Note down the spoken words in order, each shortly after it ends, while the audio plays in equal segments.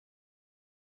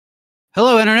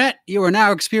Hello, Internet. You are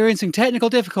now experiencing technical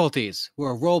difficulties.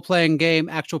 We're a role-playing game,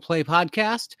 actual play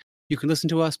podcast. You can listen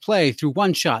to us play through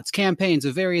one-shots, campaigns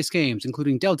of various games,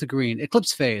 including Delta Green,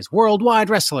 Eclipse Phase, Worldwide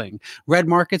Wrestling, Red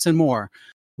Markets, and more.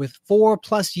 With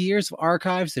 4+ years of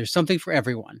archives, there's something for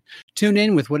everyone. Tune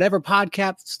in with whatever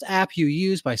podcast app you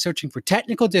use by searching for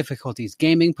Technical Difficulties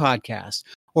Gaming Podcast,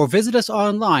 or visit us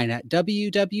online at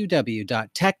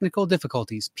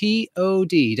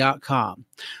www.technicaldifficultiespod.com.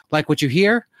 Like what you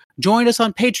hear? Join us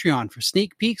on Patreon for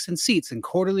sneak peeks and seats in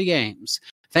quarterly games.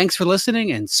 Thanks for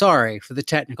listening, and sorry for the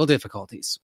technical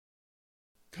difficulties.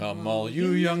 Come all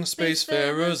you young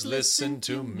spacefarers, listen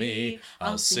to me.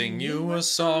 I'll sing you a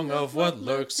song of what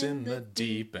lurks in the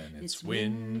deep. And it's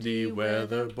windy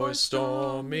weather, boys,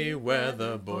 stormy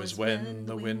weather, boys. When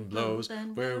the wind blows,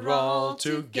 we're all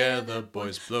together,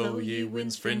 boys. Blow ye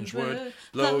winds fringeward,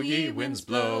 blow ye winds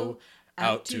blow.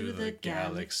 Out to the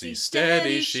galaxy,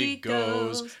 steady she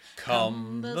goes.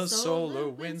 Come the solar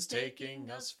winds taking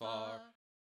us far.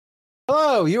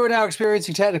 Hello, you are now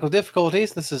experiencing technical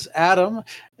difficulties. This is Adam,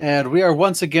 and we are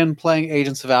once again playing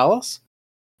Agents of ALIS.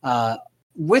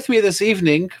 With me this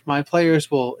evening, my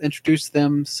players will introduce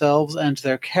themselves and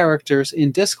their characters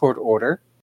in Discord order.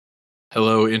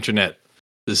 Hello, Internet.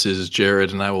 This is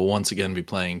Jared, and I will once again be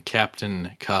playing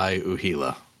Captain Kai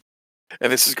Uhila. And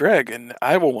this is Greg, and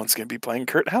I will once again be playing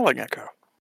Kurt Hallingecko.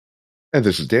 And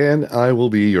this is Dan. I will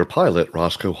be your pilot,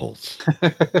 Roscoe Holtz.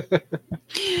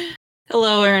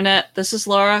 Hello, Internet. This is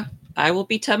Laura. I will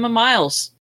be Temma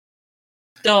Miles.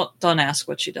 Don't ask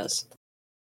what she does.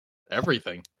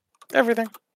 Everything.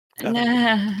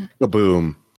 Nah.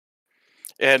 Boom.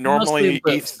 And normally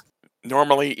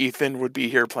Ethan would be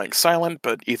here playing Silent,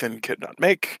 but Ethan could not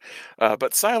make.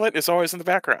 But Silent is always in the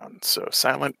background, so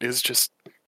Silent is just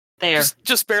There.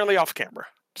 Just barely off camera.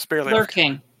 Just barely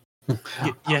Lurking.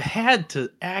 You had to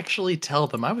actually tell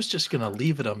them. I was just going to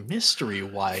leave it a mystery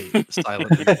why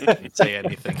Silent didn't say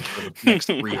anything for the next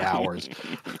 3 hours.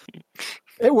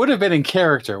 It would have been in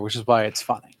character, which is why it's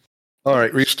funny. All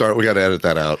right, restart. We got to edit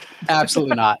that out.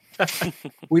 Absolutely not.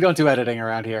 We don't do editing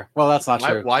around here. Well, that's not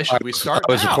true. Why should we start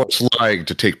I was, now? of course, lying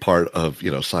to take part of,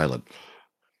 Silent.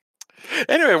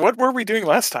 Anyway, what were we doing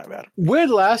last time, Adam? When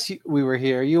last we were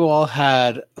here, you all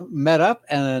had met up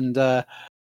and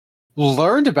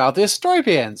learned about the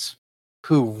Astropians,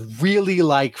 who really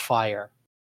like fire.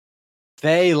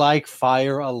 They like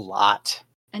fire a lot.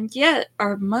 And yet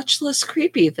are much less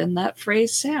creepy than that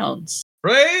phrase sounds.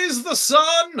 Praise the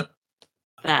sun!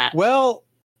 That. Well,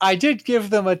 I did give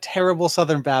them a terrible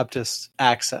Southern Baptist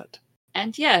accent.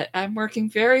 And yet I'm working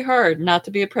very hard not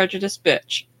to be a prejudiced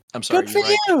bitch. I'm sorry, Good for you're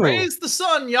right. you. Praise the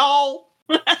sun, y'all!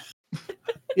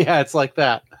 Yeah, it's like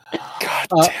that. God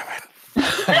damn it.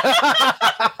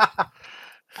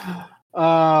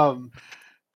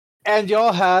 And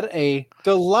y'all had a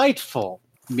delightful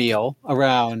meal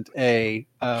around a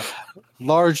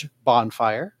large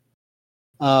bonfire,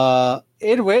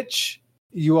 in which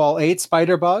you all ate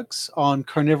spider bugs on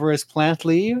carnivorous plant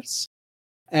leaves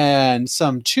and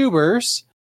some tubers,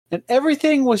 and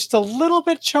everything was just a little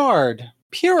bit charred,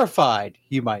 purified,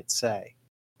 you might say.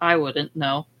 I wouldn't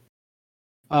know.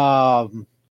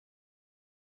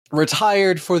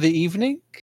 Retired for the evening.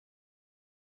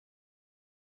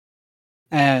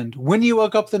 And when you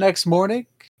woke up the next morning,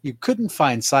 you couldn't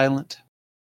find Silent,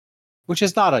 which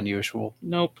is not unusual.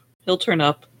 Nope. He'll turn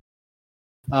up.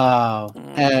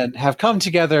 And have come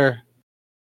together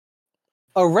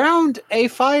around a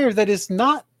fire that is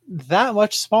not that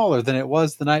much smaller than it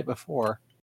was the night before.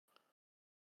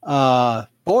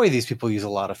 Boy, these people use a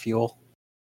lot of fuel.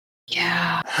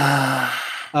 Yeah.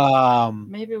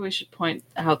 Maybe we should point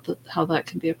out how that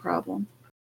can be a problem.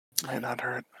 Might not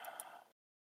hurt.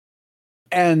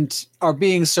 And are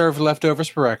being served leftovers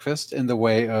for breakfast in the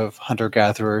way of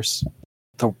hunter-gatherers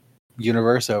the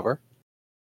universe over.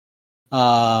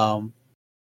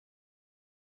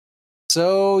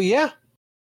 So, yeah.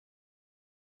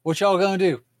 What y'all gonna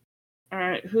do?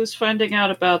 Alright, who's finding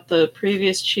out about the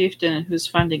previous chieftain and who's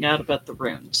finding out about the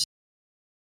runes?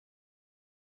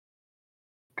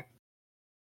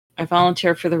 I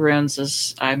volunteer for the runes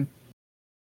as I'm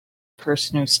the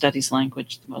person who studies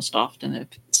language the most often,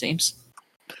 it seems.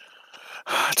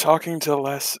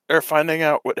 Finding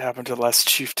out what happened to the last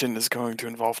chieftain is going to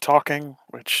involve talking,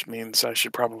 which means I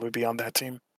should probably be on that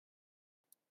team.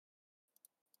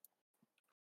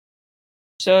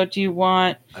 So do you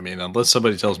want... I mean, unless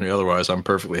somebody tells me otherwise, I'm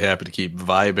perfectly happy to keep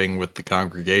vibing with the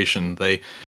congregation.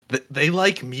 They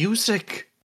like music.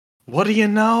 What do you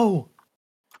know?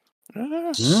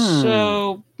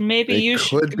 So maybe you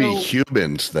should could be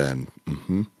humans then.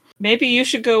 Mm-hmm. Maybe you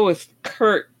should go with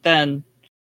Kurt then,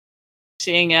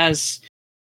 seeing as,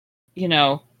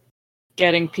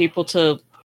 getting people to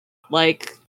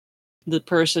like the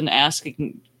person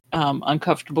asking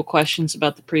uncomfortable questions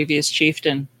about the previous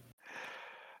chieftain.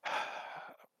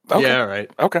 Okay. Yeah, right.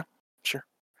 Okay, sure.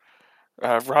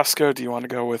 Roscoe, do you want to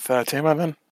go with Tama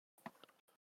then?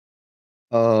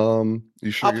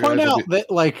 You sure I'll you point guys will out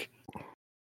that,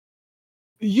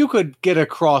 you could get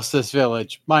across this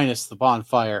village, minus the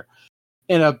bonfire,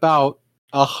 in about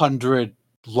 100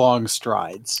 long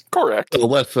strides. Correct.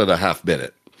 less than a half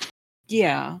minute.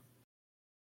 Yeah.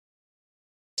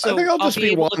 So I think I'll just be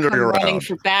be able to wandering come running around.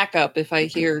 for backup if I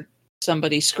hear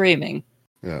somebody screaming.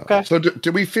 Yeah. Okay. So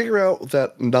did we figure out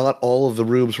that not all of the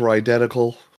rooms were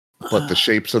identical, but the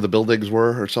shapes of the buildings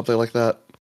were, or something like that?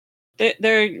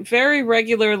 They're very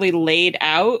regularly laid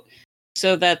out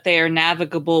so that they are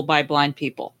navigable by blind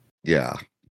people. Yeah.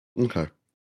 Okay.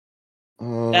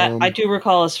 That I do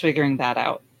recall us figuring that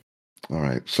out. All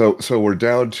right. So we're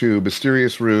down to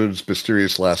mysterious runes,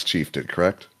 mysterious last chieftain,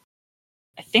 correct?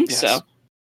 I think Yes. so.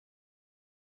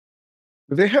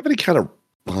 Do they have any kind of?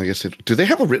 Well, I guess do they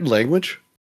have a written language?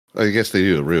 I guess they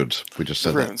do. Runes. We just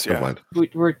said Runes, that. Never yeah.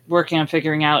 mind. We're working on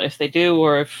figuring out if they do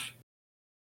or if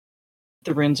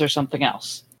the runes are something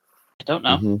else. I don't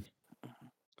know.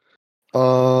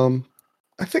 Mm-hmm.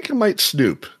 I think I might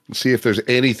snoop and see if there's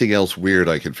anything else weird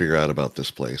I can figure out about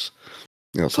this place.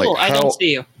 It's Cool. like I don't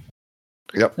see you.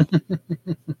 Yep.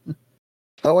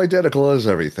 How identical is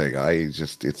everything?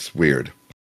 It's weird.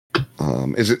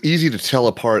 Is it easy to tell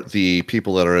apart the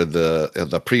people that are in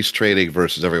the priest training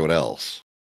versus everyone else,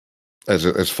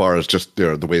 as far as just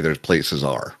the way their places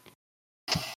are?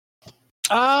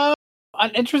 An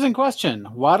interesting question.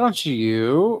 Why don't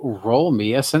you roll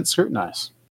me a sense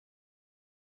scrutinize?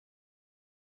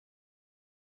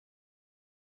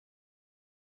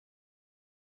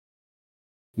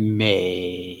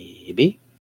 Maybe.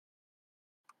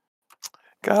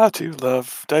 Got to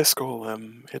love Dice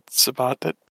Golem. It's a bot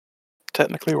that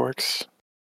technically works.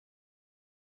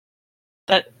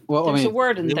 There's I a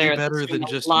word in Really there better that's than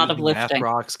doing just a lot of using math lifting.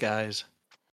 rocks, guys.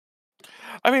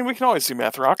 I mean, we can always do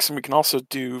math rocks, and we can also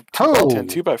do 2 Oh. by 10,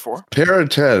 2 by 4. Pair of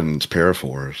tens, pair of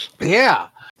fours. Yeah.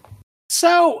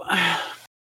 So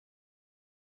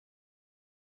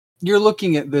you're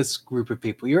looking at this group of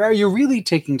people. You're really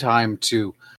taking time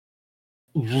to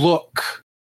look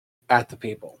at the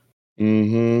people.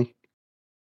 Mm-hmm.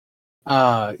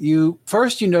 You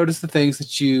notice the things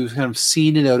that you've kind of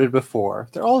seen and noted before.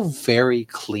 They're all very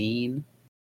clean,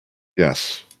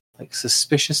 Yes. like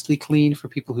suspiciously clean for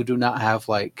people who do not have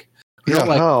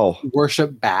How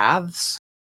worship baths.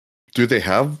 do they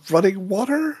have running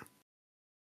water?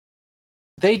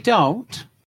 They don't.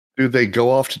 Do they go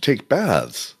off to take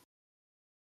baths?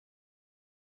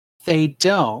 They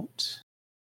don't.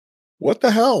 What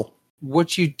the hell?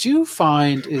 What you do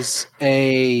find is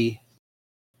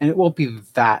and it won't be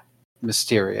that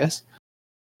mysterious.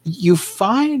 You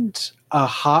find a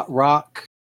hot rock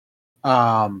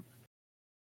Sauna?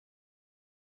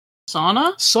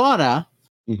 sauna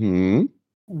Mm-hmm.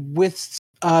 with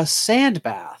a sand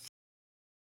bath.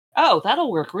 Oh,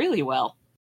 that'll work really well.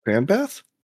 Fan bath?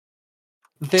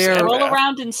 They're Roll bath.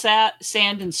 around in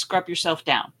sand and scrub yourself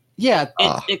down. yeah,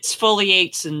 It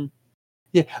exfoliates and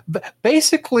yeah. But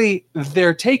basically,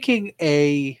 they're taking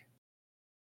a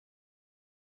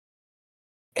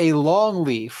long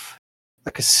leaf,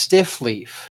 like a stiff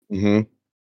leaf, Mm-hmm.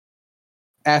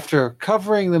 after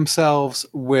covering themselves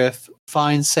with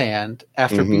fine sand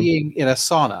after Mhm. being in a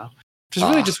sauna, which is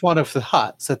really Ah. just one of the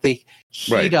huts that they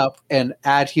heat Right. up and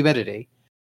add humidity,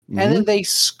 and then they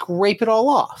scrape it all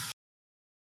off.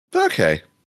 Okay.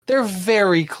 They're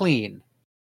very clean.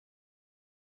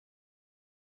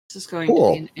 this is going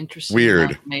Cool. to be an interesting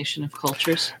Weird. amalgamation of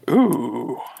cultures.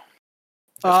 Ooh.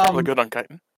 That's probably good on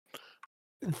chitin.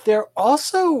 They're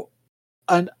also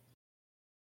an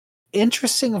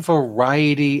interesting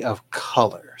variety of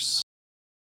colors.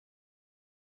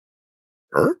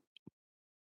 Sure.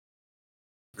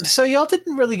 So y'all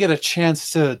didn't really get a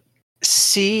chance to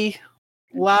see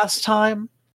last time,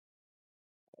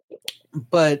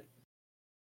 but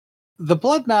the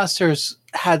Bloodmasters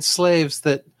had slaves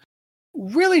that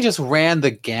really just ran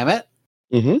the gamut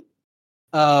Mm-hmm.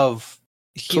 of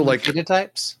human like-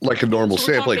 phenotypes. Like a normal So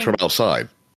we're sampling talking- from outside.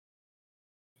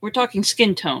 We're talking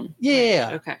skin tone.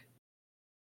 Yeah. Okay.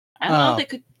 I don't know.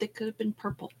 Oh. They could have been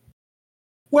purple.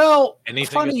 Well,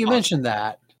 Anything funny is you possible. mentioned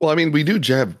that. Well, I mean, we do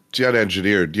have gen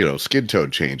engineered, skin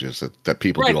tone changes that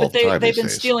people Right, do all but the time they've these been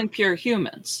days. stealing pure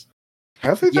humans.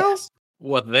 Have they though? Yes.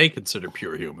 What they consider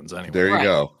pure humans, anyway. There you Right.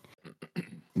 go.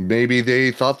 Maybe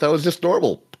they thought that was just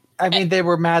normal. I mean, they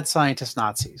were mad scientist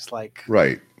Nazis. Like,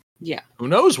 Right. Yeah. Who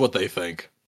knows what they think?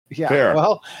 Yeah, Fair.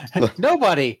 well,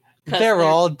 nobody. 'Cause They're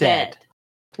all dead.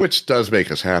 Which does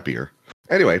make us happier.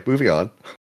 Anyway, moving on.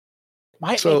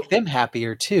 Might So- make them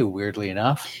happier too, weirdly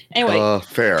enough. Anyway,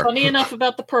 Fair. funny enough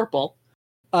about the purple.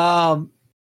 One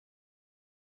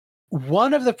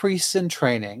of the priests in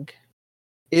training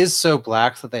is so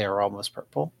black that they are almost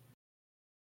purple.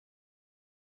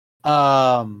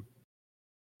 And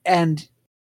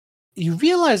you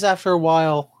realize after a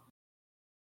while,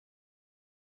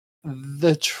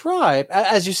 the tribe,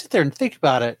 as you sit there and think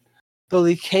about it, the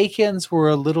Lekakans were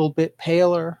a little bit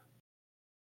paler.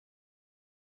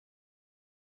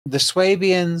 The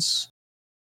Swabians,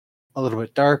 a little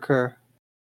bit darker.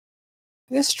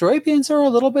 The Strabians are a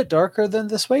little bit darker than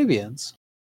the Swabians,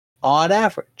 on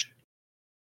average.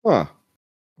 Huh.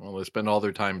 Well, they spend all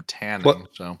their time tanning,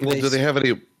 What- so... Well, do they have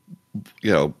any,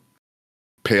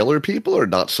 paler people, or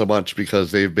not so much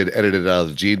because they've been edited out of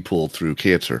the gene pool through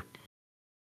cancer?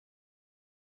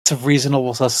 It's a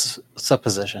reasonable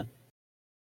supposition.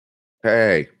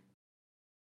 Hey.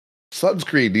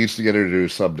 Sunscreen needs to get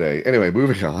introduced someday. Anyway,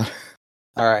 moving on.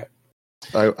 All right.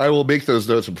 I will make those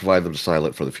notes and provide them to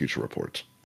Silent for the future reports.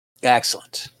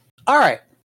 Excellent. All right.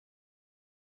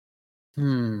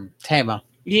 Tama,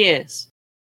 Yes.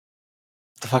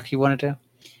 the fuck you want to do?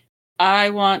 I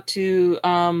want to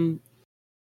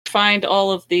find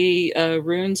all of the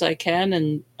runes I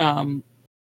can and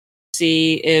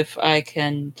see if I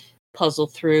can puzzle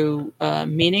through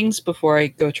meanings before I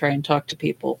go try and talk to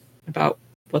people about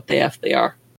what the F they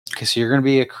are. Okay, so you're going to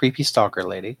be a creepy stalker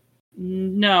lady.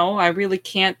 No, I really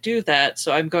can't do that.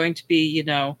 So I'm going to be,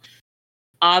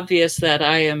 obvious that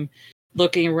I am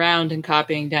looking around and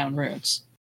copying down runes.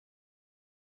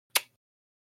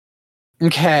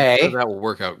 Okay. That will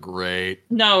work out great.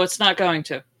 No, it's not going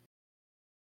to.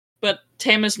 But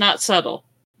Tama's not subtle.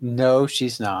 No,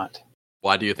 she's not.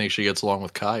 Why do you think she gets along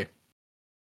with Kai?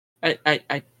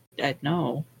 I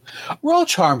know. Roll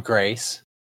charm, Grace.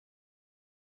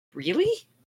 Really?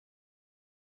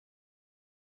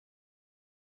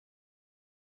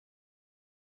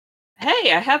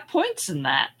 Hey, I have points in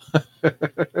that.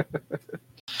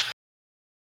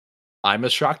 I'm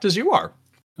as shocked as you are.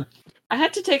 I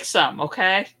had to take some,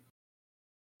 okay?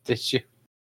 Did you?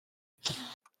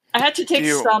 I had to take Do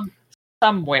you- some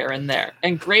somewhere in there,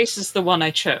 and Grace is the one I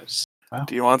chose.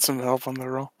 Do you want some help on the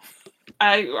roll?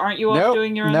 Aren't you all Nope,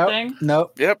 doing your own nope, thing?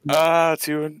 Nope. Yep.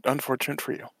 Too unfortunate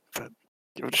for you, but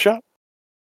give it a shot.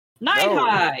 Night No.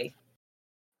 high.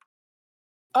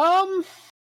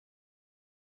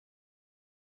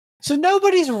 So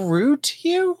nobody's rude to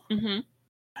you? Mm-hmm.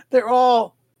 They're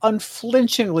all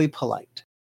unflinchingly polite.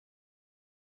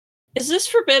 Is this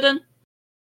forbidden?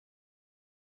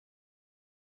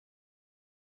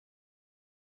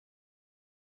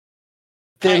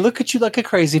 They look at you like a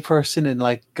crazy person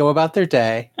and go about their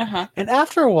day. Uh-huh. And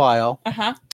after a while,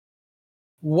 Uh-huh.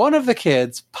 one of the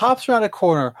kids pops around a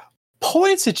corner,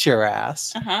 points at your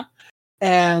ass, Uh-huh.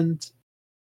 and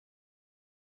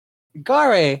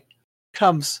Gare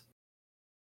comes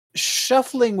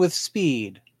shuffling with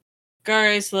speed.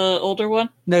 Gare's the older one?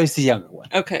 No, he's the younger one.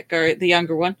 Okay, Gare, the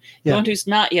younger one. Yeah. The one who's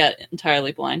not yet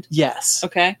entirely blind. Yes.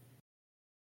 Okay.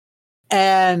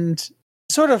 And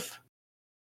sort of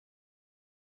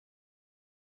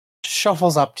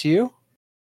shuffles up to you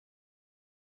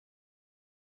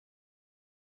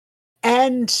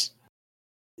and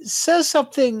says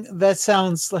something that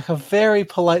sounds like a very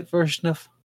polite version of,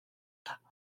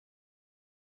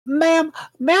 "Ma'am,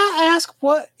 may I ask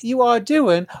what you are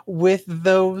doing with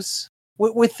those,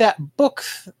 with that book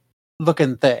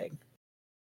looking thing?"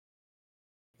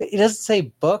 It doesn't say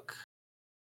book.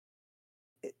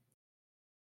 It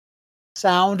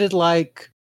sounded like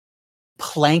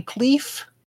plank leaf.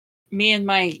 Me and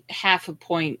my half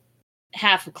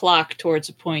a clock towards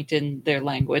a point in their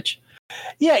language.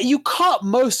 Yeah, you caught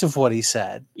most of what he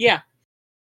said. Yeah,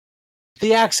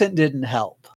 The accent didn't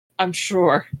help. I'm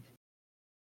sure.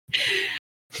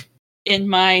 In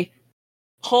my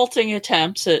halting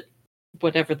attempts at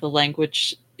whatever the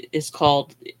language is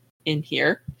called in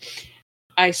here,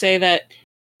 I say that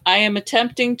I am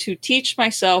attempting to teach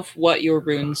myself what your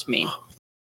runes mean.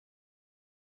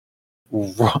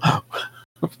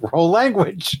 Roll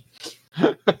language.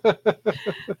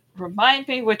 Remind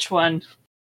me which one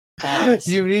that is.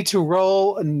 You need to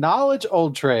roll knowledge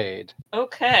old trade.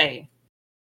 Okay.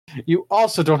 You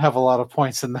also don't have a lot of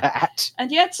points in that.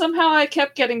 And yet somehow I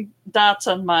kept getting dots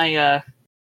on my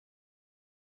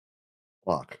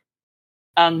Fuck.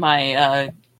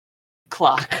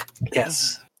 Clock.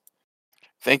 Yes.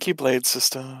 Thank you, Blade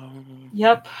System.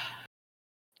 Yep.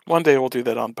 One day we'll do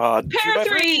that on pod. Pair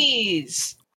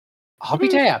threes! I'll be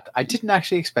damned. I didn't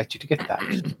actually expect you to get that.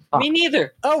 Me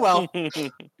neither. Oh, well.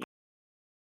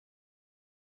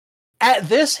 At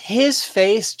this, his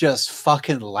face just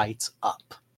fucking lights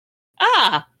up.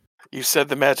 Ah! You said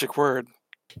the magic word.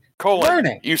 Colon.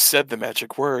 Learning. You said the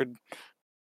magic word.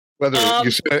 Whether you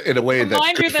say it in a way that's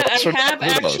Reminder good for that us I or not, have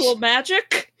who knows? actual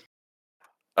magic.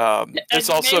 This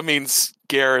also means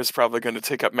Gare is probably going to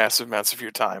take up massive amounts of your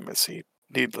time as he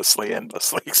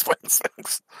endlessly explains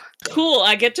things. Cool,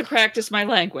 I get to practice my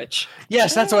language.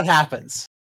 Yes, that's what happens.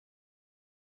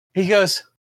 He goes,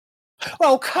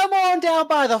 well, come on down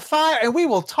by the fire and we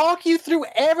will talk you through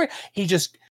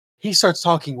he starts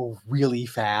talking really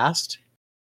fast.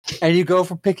 And you go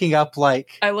from picking up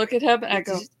like I look at him and I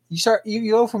go,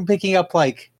 you go from picking up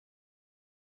like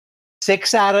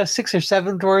 6 or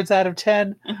 7 words out of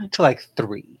 10 to like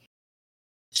 3.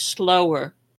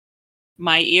 slower.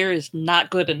 My ear is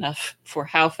not good enough for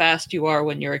how fast you are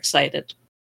when you're excited.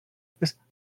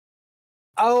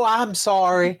 Oh, I'm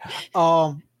sorry.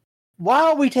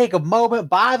 While we take a moment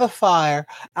by the fire,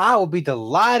 I will be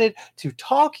delighted to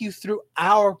talk you through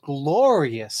our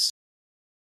glorious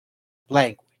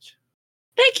language.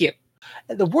 Thank you.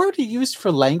 The word he used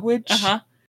for language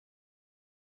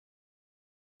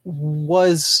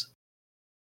was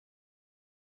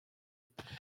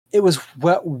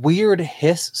weird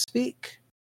hiss speak.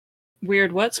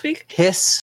 Weird what speak?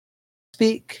 Hiss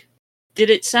speak. Did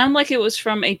it sound like it was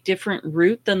from a different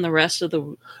root than the rest of the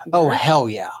word? Oh, hell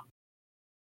yeah.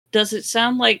 Does it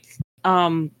sound like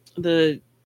the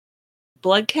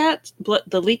blood cats?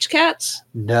 The leech cats?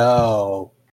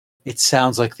 No. It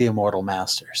sounds like the Immortal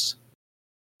Masters.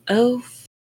 Oh.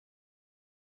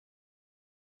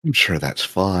 I'm sure that's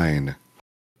fine.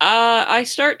 I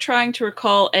start trying to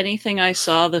recall anything I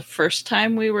saw the first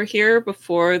time we were here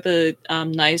before the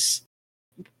nice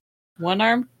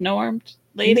one-armed, no-armed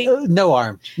lady? No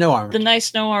armed. The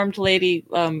nice no-armed lady,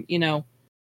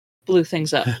 blew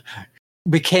things up.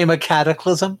 Became a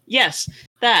cataclysm? Yes,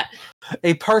 that.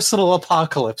 A personal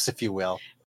apocalypse, if you will.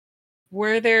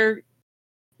 Were there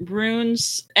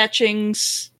runes,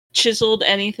 etchings, chiseled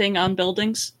anything on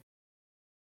buildings?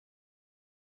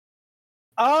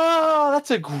 Oh,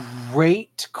 that's a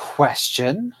great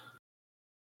question.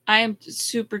 I am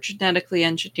super genetically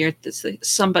engineered.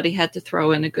 Somebody had to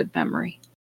throw in a good memory.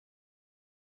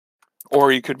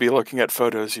 Or you could be looking at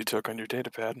photos you took on your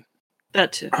datapad.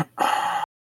 That too.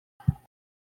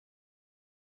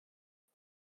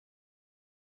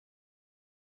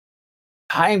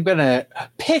 I'm gonna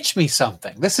pitch me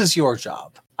something. This is your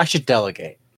job. I should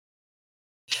delegate.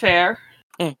 Fair.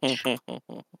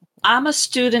 I'm a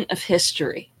student of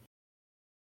history.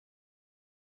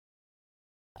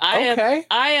 I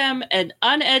am an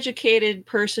uneducated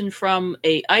person from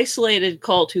a isolated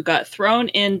cult who got thrown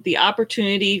in the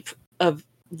opportunity of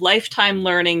lifetime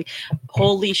learning.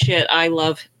 Holy shit, I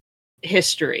love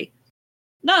history.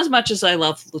 Not as much as I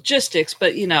love logistics,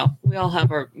 but we all have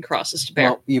our crosses to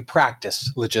bear. Well, you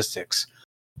practice logistics.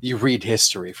 You read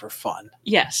history for fun.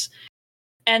 Yes.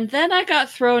 And then I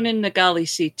got thrown in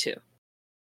Nagalisitu.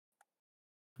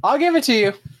 I'll give it to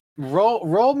you.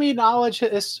 Roll me knowledge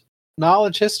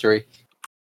history.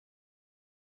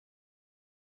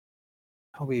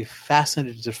 I'll be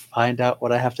fascinated to find out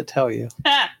what I have to tell you.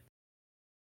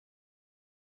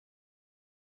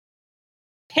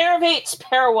 Pair of 8s,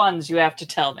 pair of 1s, you have to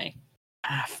tell me.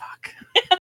 Ah, fuck.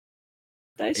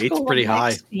 8's pretty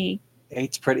high.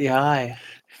 8's pretty high.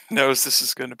 Knows this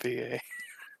is going to be a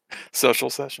social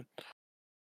session.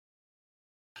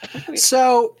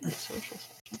 So,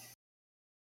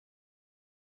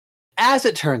 as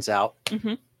it turns out,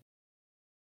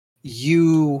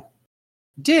 you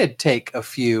did take a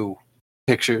few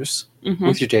pictures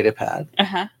with your data pad.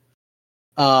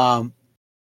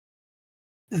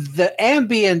 The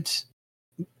ambient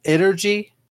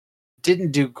energy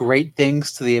didn't do great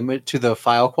things to the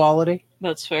file quality.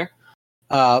 That's fair.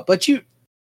 But you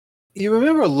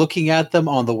remember looking at them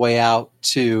on the way out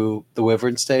to the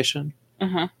Wyvern station?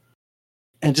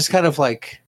 And just kind of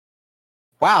like,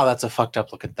 wow, that's a fucked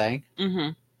up looking thing.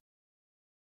 And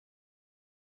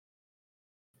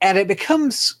it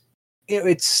becomes,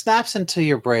 it snaps into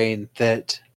your brain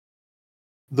that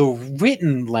the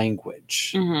written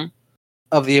language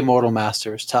of the Immortal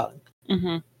Master's tongue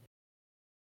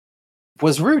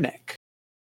was runic.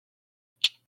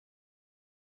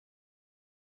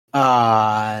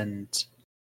 And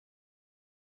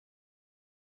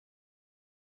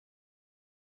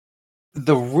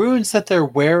the runes that they're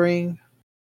wearing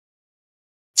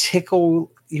tickle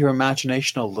your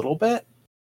imagination a little bit.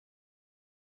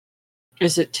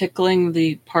 Is it tickling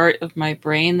the part of my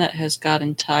brain that has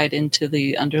gotten tied into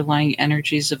the underlying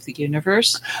energies of the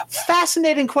universe?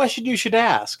 Fascinating question you should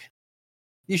ask.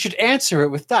 You should answer it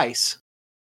with dice.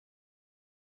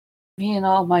 Me and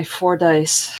all my 4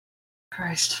 dice.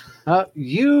 Christ.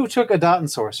 You took a dot in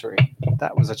sorcery.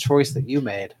 That was a choice that you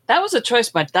made. That was a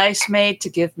choice my dice made to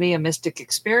give me a mystic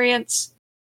experience.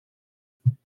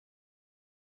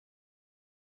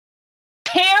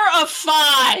 Pair of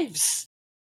 5s!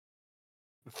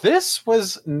 This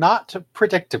was not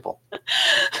predictable.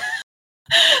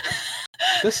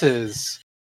 This is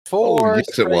 4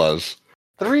 yes, it was.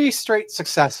 3 straight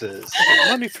successes.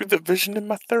 Money through the vision in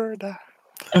my third eye.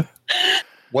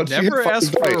 Once Never you hit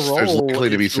ask 5 for a dice, there's roll likely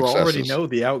to be if you already successes. know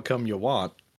the outcome you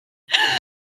want.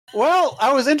 Well,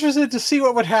 I was interested to see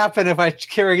what would happen if I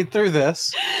carried through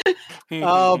this.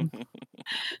 Tama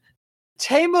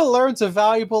learns a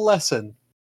valuable lesson.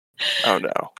 Oh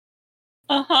no.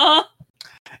 Uh-huh.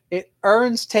 It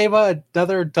earns Tama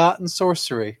another dot in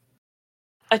sorcery.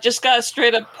 I just got a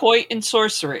straight up point in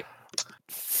sorcery.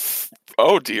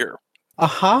 Oh dear.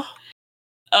 Uh-huh.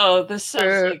 Oh, this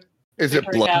sounds like... Is it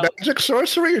blood magic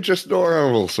sorcery or just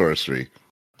normal sorcery?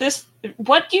 This...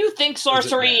 What do you think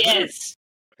sorcery is?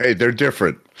 Hey, they're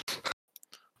different.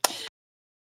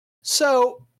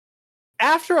 So,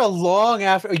 after a long...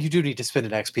 you do need to spend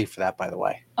an XP for that, by the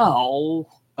way. Oh.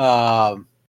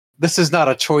 This is not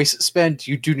a choice spend.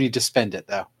 You do need to spend it,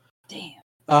 though.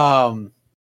 Damn.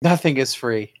 Nothing is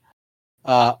free.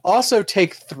 Also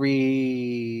take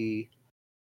 3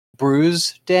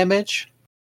 bruise damage.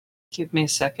 Give me a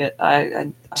second.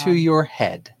 To your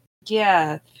head.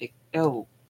 Yeah. Oh,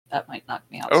 that might knock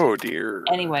me out. Oh dear.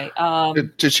 Anyway,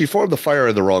 Did she form the fire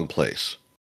in the wrong place?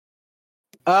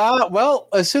 Well,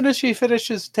 as soon as she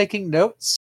finishes taking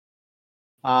notes,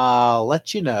 I'll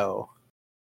let you know.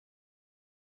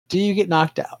 Do you get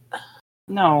knocked out?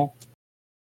 No.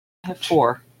 I have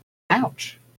 4.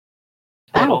 Ouch.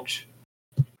 Total. Ouch.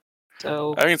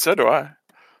 So I mean, so do I.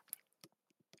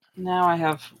 now I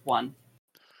have 1.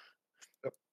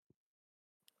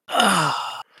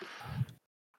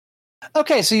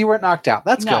 Okay, so you weren't knocked out.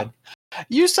 That's No. good.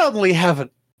 You suddenly have an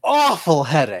awful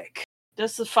headache.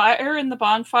 Does the fire in the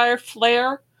bonfire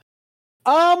flare?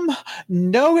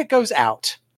 No, it goes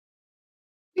out.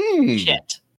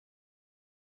 Shit.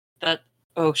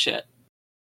 Oh shit.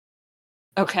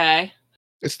 Okay.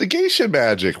 It's negation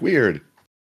magic. Weird.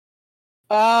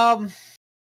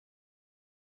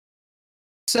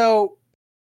 So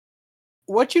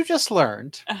what you just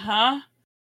learned,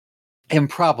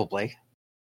 improbably,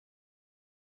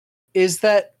 is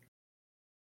that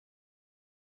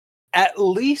at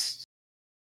least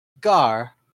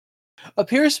Gar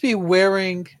appears to be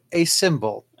wearing a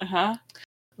symbol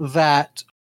that,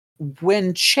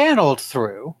 when channeled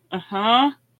through,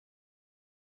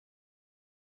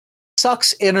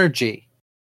 sucks energy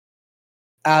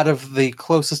out of the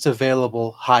closest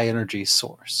available high energy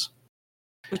source.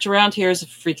 Which around here is a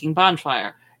freaking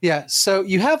bonfire. Yeah, so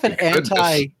you have an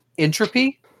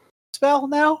anti-entropy spell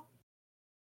now?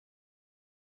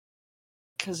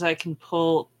 Because I can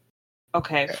pull...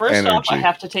 Okay, first off, I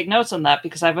have to take notes on that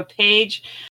because I have a page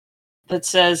that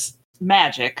says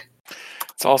magic.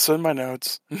 It's also in my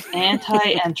notes.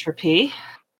 Anti-entropy.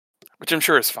 Which I'm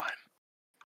sure is fine.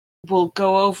 We'll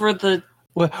go over the...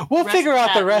 We'll figure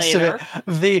out the rest later.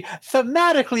 of it.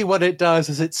 Thematically, what it does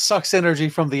is it sucks energy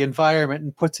from the environment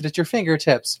and puts it at your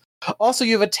fingertips. Also,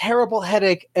 you have a terrible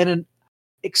headache and an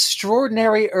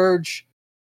extraordinary urge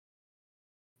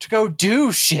to go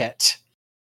do shit.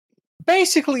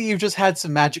 Basically, you just had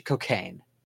some magic cocaine.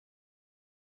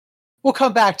 We'll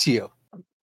come back to you.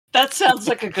 That sounds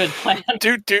like a good plan.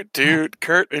 Dude,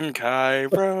 Kurt and Kai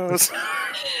Rose.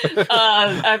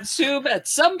 I assume at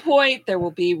some point there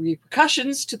will be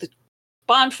repercussions to the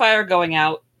bonfire going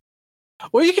out.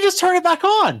 Well, you can just turn it back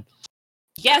on.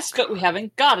 Yes, but we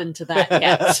haven't gotten to that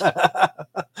yet.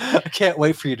 I can't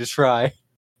wait for you to try.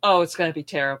 Oh, it's going to be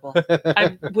terrible.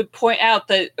 I would point out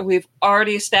that we've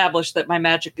already established that my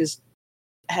magic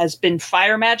has been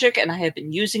fire magic, and I have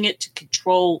been using it to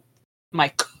control my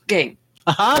cooking.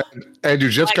 And you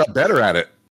just got better at it.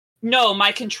 No,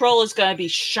 my control is going to be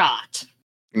shot.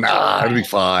 Nah, it'll be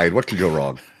fine. What could go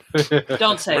wrong?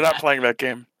 Don't say We're that. not playing that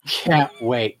game. Can't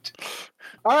wait.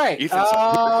 All right.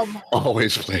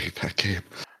 Always played that game.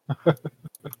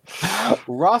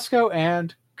 Roscoe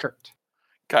and Kurt.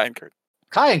 Kai and Kurt.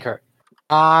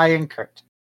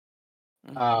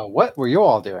 What were you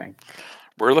all doing?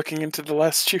 We're looking into the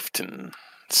last chieftain.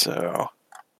 So,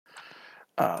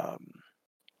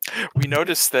 we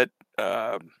noticed that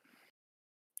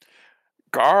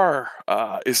Gar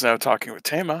is now talking with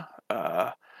Tama,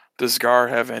 Does Gar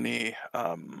have any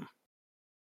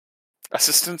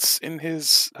assistants in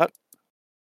his hut?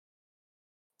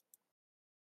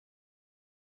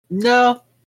 No.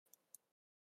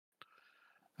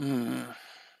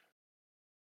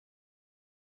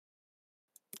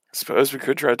 Suppose we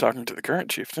could try talking to the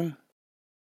current chieftain.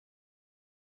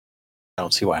 I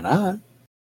don't see why not.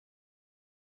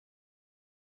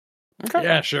 Okay.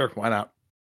 Yeah, sure. Why not?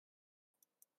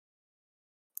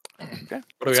 Okay.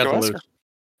 What do we got to lose?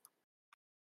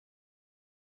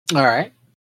 All right.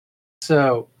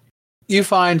 So you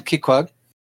find Kikwug.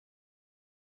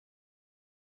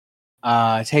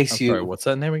 Takes you. Sorry, what's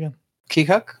that name again?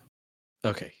 Kikuk.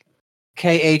 Okay.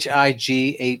 Khighuq.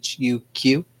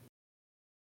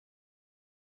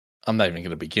 I'm not even going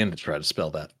to begin to try to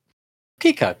spell that.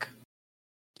 Kikuk.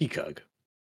 Kikug.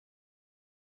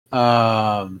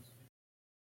 I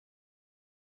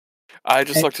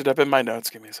just looked it up in my notes.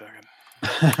 Give me a second.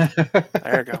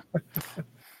 There you go.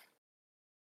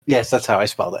 Yes, that's how I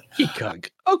spelled it. Kikug.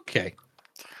 Okay.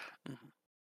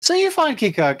 So you find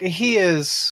Kikuk. He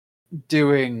is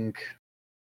doing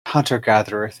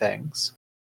hunter-gatherer things.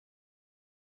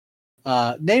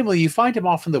 Namely, you find him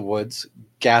off in the woods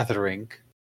gathering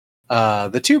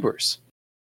the tubers.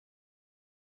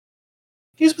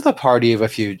 He's with a party of a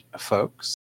few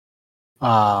folks.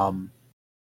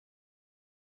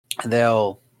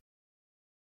 They'll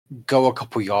go a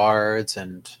couple yards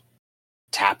and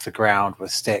tap the ground with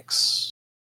sticks.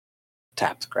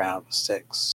 Tap the ground with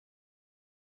sticks.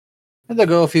 And they'll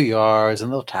go a few yards and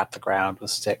they'll tap the ground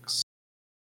with sticks.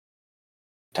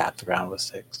 Tap the ground with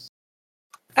sticks.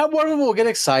 And one of them will get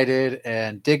excited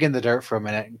and dig in the dirt for a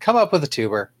minute and come up with a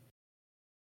tuber.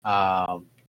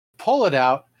 Pull it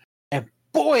out, and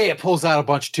boy, it pulls out a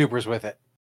bunch of tubers with it.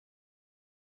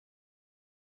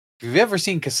 If you've ever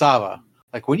seen cassava,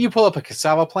 like when you pull up a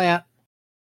cassava plant,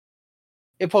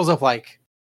 it pulls up like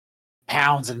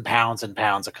pounds and pounds and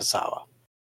pounds of cassava.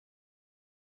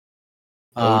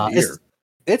 Oh dear.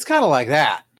 It's kind of like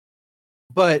that.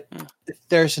 But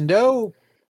there's no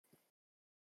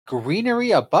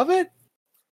greenery above it.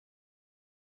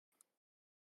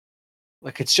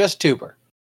 Like it's just tuber.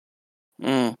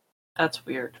 That's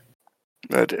weird.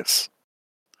 That is.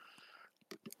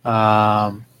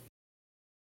 I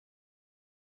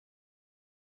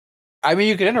mean,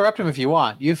 you can interrupt him if you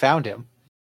want. You found him.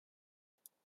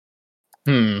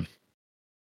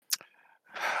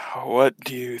 What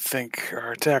do you think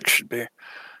our attack should be?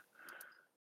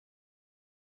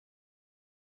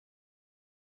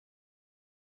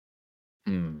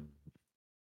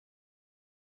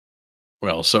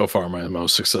 Well, so far my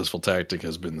most successful tactic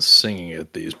has been singing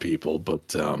at these people,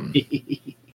 but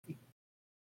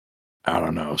I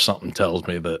don't know. Something tells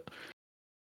me that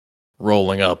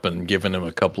rolling up and giving him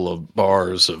a couple of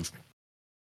bars of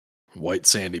white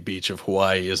sandy beach of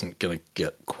Hawaii isn't going to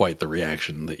get quite the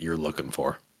reaction that you're looking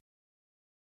for.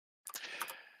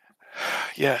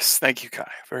 Yes, thank you,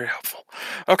 Kai. Very helpful.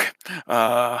 Okay.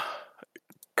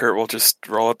 Kurt will just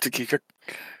roll up to Kikuk.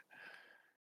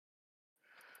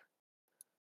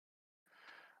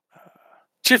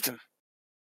 Chieftain.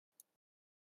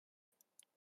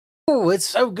 Oh, it's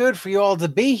so good for you all to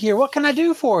be here. What can I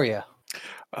do for you?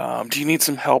 Do you need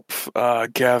some help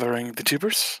gathering the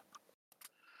tubers?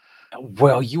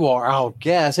 Well, you are our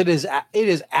guest. It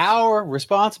is our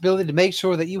responsibility to make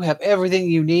sure that you have everything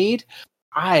you need.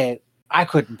 I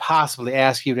couldn't possibly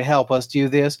ask you to help us do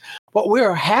this, but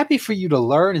we're happy for you to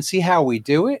learn and see how we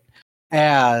do it.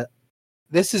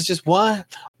 This is just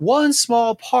one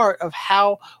small part of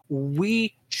how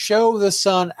we show the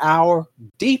sun our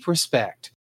deep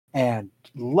respect and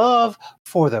love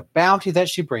for the bounty that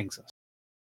she brings us.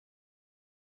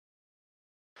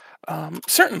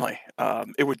 Certainly.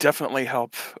 It would definitely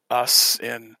help us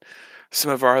and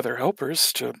some of our other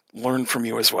helpers to learn from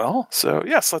you as well. So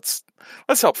yes, let's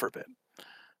help for a bit.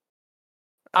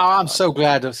 Oh, I'm so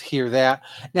glad to hear that.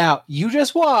 Now, you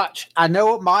just watch. I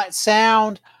know it might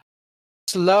sound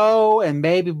slow and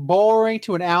maybe boring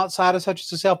to an outsider such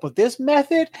as yourself, but this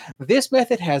method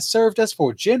has served us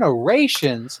for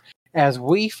generations as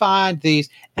we find these.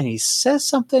 And he says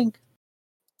something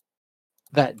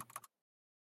that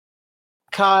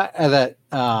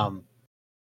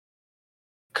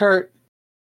Kurt,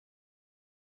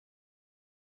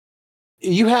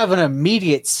 you have an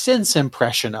immediate sense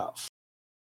impression of,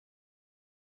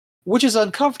 which is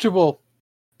uncomfortable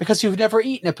because you've never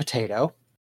eaten a potato.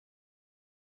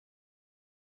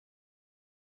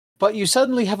 But you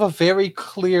suddenly have a very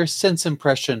clear sense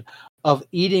impression of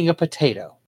eating a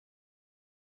potato.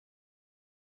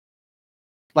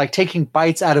 Like taking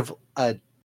bites out of an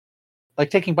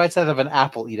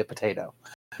apple, eat a potato.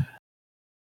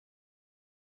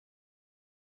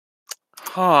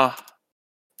 Huh.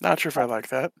 Not sure if I like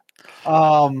that.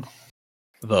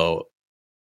 The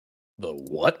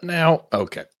what now?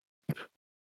 Okay.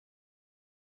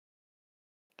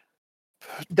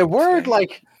 The word,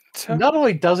 like, Potato? not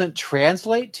only doesn't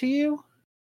translate to you,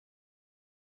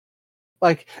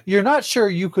 like, you're not sure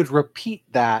you could repeat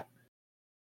that,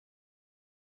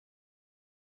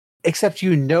 except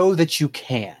you know that you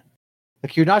can.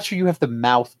 Like, you're not sure you have the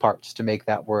mouth parts to make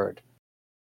that word.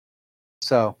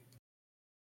 So,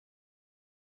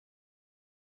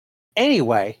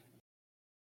 anyway,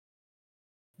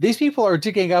 these people are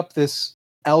digging up this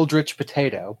eldritch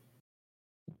potato.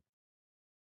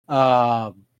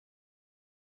 And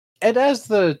as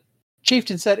the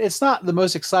chieftain said, it's not the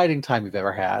most exciting time you've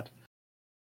ever had.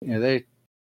 You know, they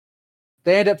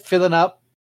end up filling up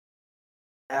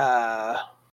a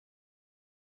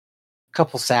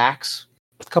couple sacks,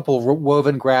 a couple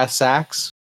woven grass sacks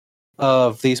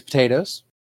of these potatoes.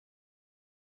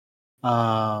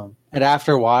 And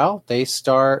after a while, they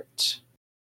start.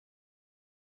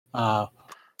 We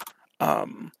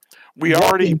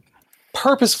already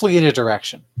purposefully in a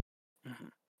direction.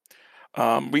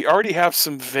 We already have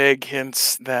some vague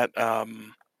hints that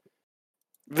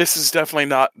this is definitely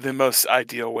not the most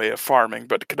ideal way of farming,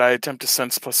 but could I attempt to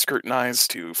sense plus scrutinize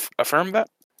to affirm that?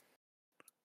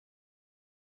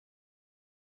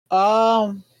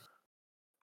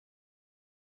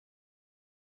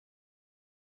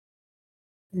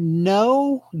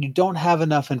 No, you don't have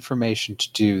enough information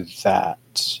to do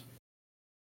that.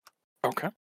 Okay.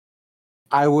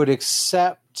 I would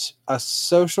accept a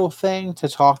social thing to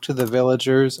talk to the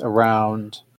villagers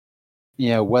around,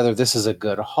 whether this is a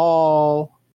good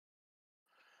haul,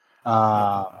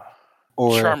 or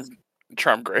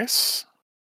charm grace.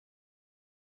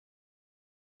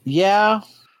 Yeah.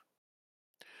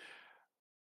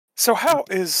 So how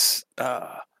is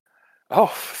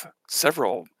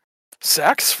several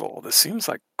sacks full? This seems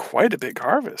like quite a big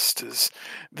harvest. Is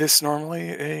this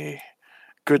normally a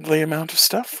goodly amount of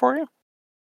stuff for you?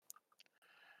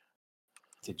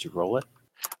 Did you roll it?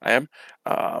 I am.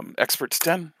 Expert's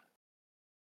 10.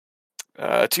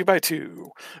 2x2.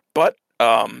 But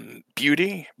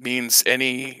beauty means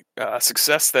any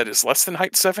success that is less than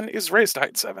height 7 is raised to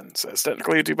height 7. So it's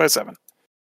technically a 2x7.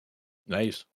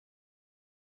 Nice.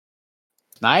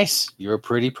 Nice. You're a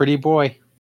pretty boy.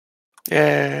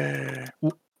 Yeah.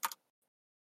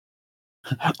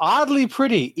 Oddly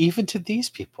pretty, even to these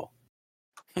people.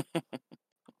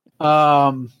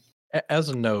 As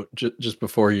a note, just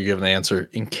before you give an answer,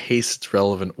 in case it's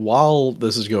relevant, while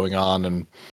this is going on, and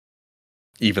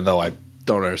even though I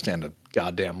don't understand a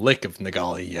goddamn lick of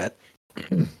Nagali yet,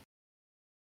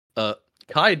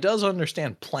 Kai does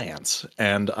understand plants,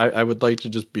 and I would like to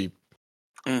just be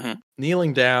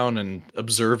kneeling down and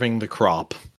observing the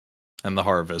crop and the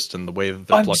harvest and the way that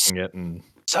they're plucking it. And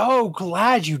so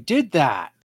glad you did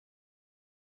that.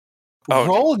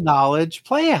 Roll knowledge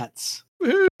plants.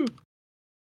 Woohoo!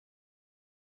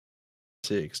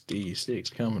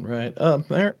 6d6 coming right up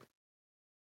there.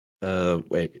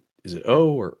 Wait, is it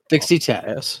O or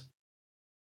 60-10? S?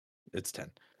 It's 10.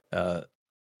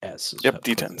 S. Yep,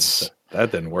 D10s.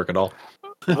 That didn't work at all.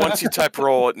 Once you type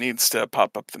roll, it needs to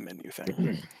pop up the menu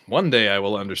thing. One day I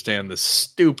will understand this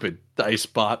stupid dice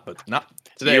bot, but not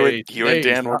today. You and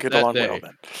Dan will get along well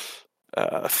then.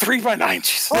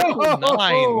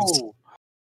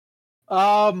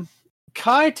 3x9.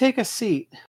 Kai, take a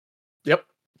seat. Yep.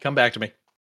 Come back to me.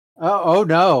 Oh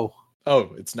no.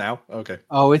 Oh, it's now? Okay.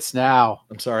 Oh, it's now.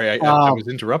 I'm sorry, I was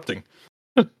interrupting.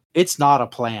 It's not a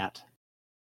plant.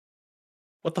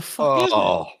 What the fuck is it?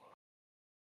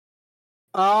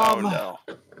 Oh no.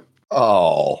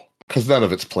 Oh, because none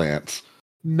of it's plants.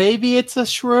 Maybe it's a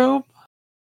shroom?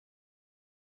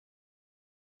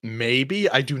 Maybe.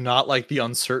 I do not like the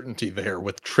uncertainty there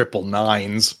with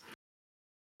 999s.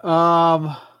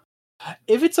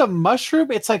 If it's a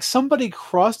mushroom, it's like somebody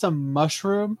crossed a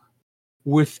mushroom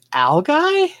with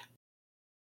algae?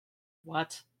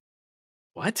 What?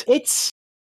 It's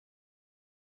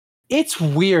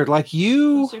weird. Like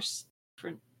Those are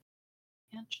different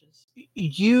inches.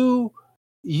 You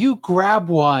grab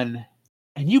one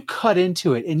and you cut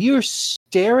into it and you're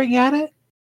staring at it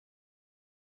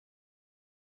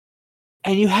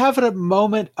and you have a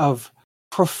moment of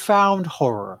profound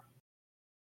horror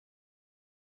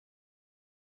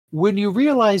when you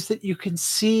realize that you can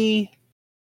see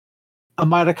a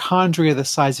mitochondria the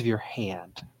size of your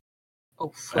hand.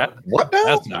 Oh, fuck. What now?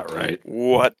 That's not right.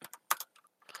 What?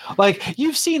 Like,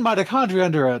 you've seen mitochondria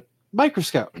under a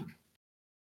microscope.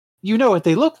 You know what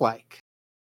they look like.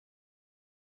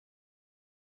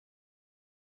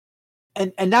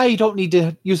 And now you don't need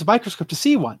to use a microscope to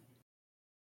see one.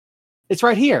 It's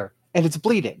right here, and it's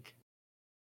bleeding.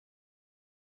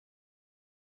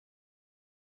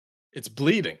 It's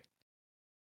bleeding.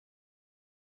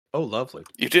 Oh, lovely.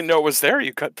 You didn't know it was there.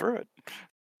 You cut through it.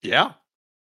 Yeah.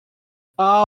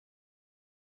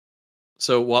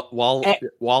 So while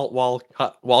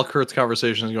Kurt's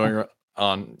conversation is going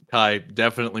on, Kai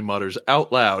definitely mutters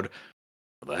out loud,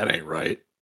 "That ain't right."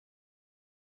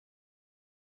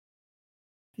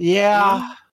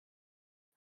 Yeah.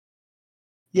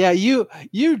 Yeah, you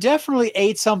definitely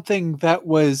ate something that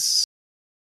was...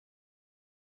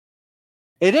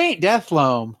 It ain't death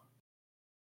loam,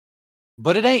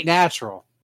 but it ain't natural.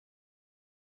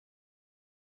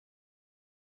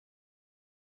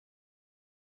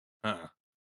 Huh.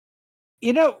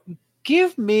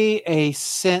 Give me a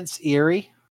sense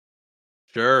eerie.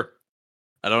 Sure.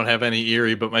 I don't have any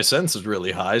eerie, but my sense is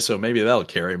really high, so maybe that'll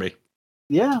carry me.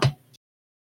 Yeah.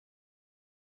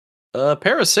 A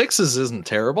pair of sixes isn't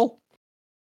terrible.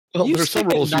 Well, there's some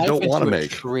stick a rolls you knife don't want to into a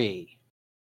make. Tree.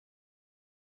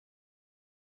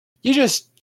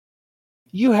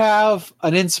 You have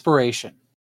an inspiration.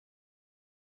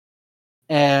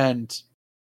 And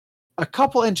a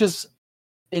couple inches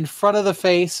in front of the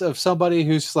face of somebody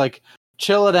who's like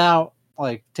chilling out,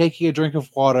 like taking a drink of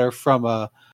water from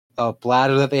a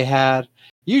bladder that they had,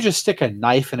 you just stick a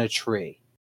knife in a tree.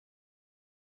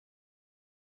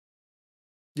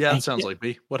 Yeah, that sounds like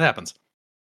me. What happens?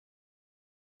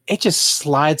 It just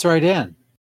slides right in.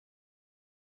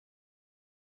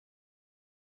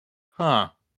 Huh.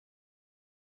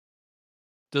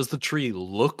 Does the tree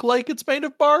look like it's made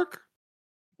of bark?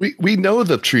 We know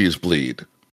the trees bleed.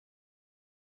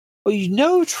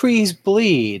 Well, trees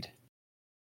bleed.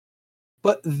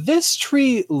 But this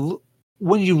tree,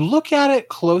 when you look at it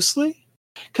closely,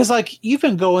 because like you've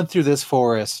been going through this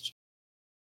forest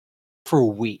for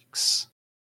weeks,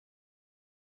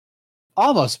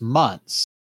 almost months.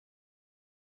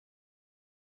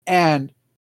 And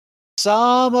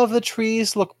some of the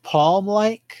trees look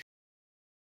palm-like.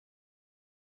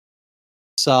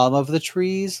 Some of the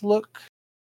trees look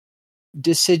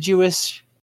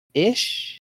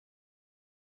deciduous-ish.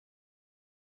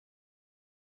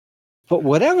 But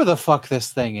whatever the fuck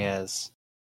this thing is,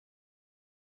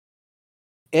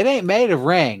 it ain't made of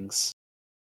rings.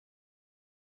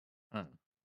 Hmm.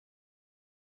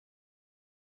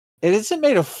 It isn't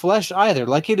made of flesh either.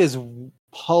 Like, it is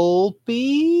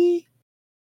pulpy,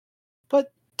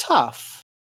 but tough.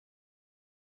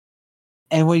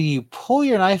 And when you pull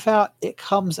your knife out, it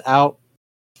comes out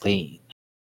clean.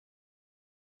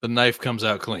 The knife comes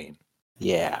out clean.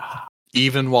 Yeah.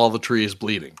 Even while the tree is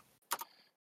bleeding.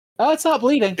 Oh, it's not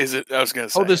bleeding. Is it? I was going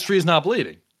to say. Oh, this tree's not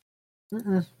bleeding.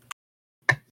 Mm-mm.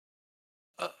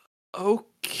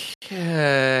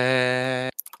 Okay.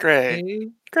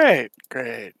 Great.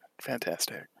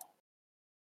 Fantastic.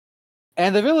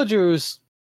 And the villagers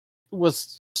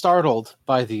was startled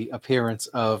by the appearance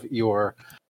of your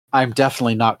I'm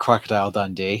definitely not Crocodile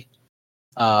Dundee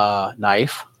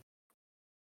knife.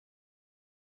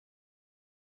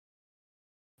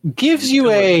 Gives you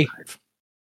a...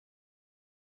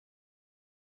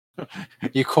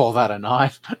 You call that a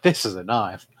knife? This is a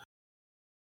knife.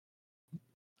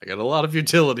 I got a lot of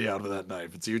utility out of that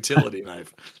knife. It's a utility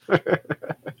knife.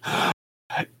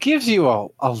 Gives you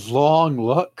a long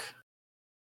look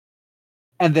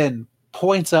and then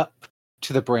points up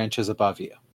to the branches above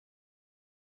you.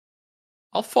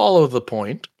 I'll follow the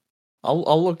point.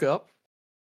 I'll look up.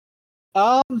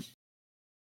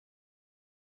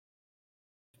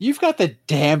 You've got the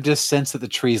damnedest sense that the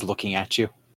tree's looking at you.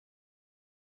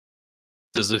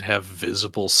 Does it have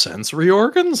visible sensory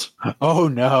organs? Oh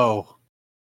no.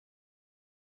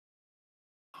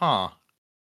 Huh.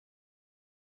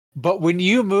 But when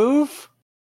you move,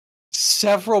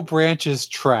 several branches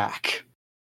track.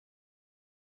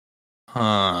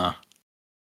 Huh.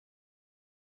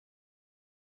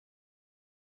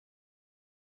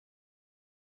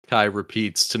 Kai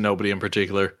repeats to nobody in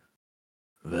particular.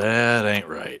 That ain't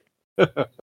right.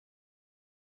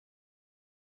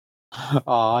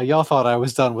 Aw, y'all thought I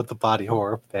was done with the body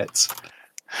horror bits.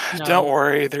 No. Don't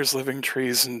worry, there's living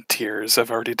trees and tears.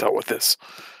 I've already dealt with this.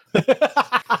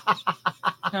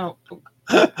 No.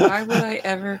 Why would I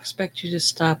ever expect you to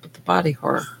stop with the body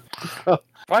horror?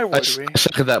 Why would we? I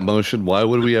second that motion. Why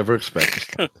would we ever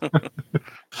expect it?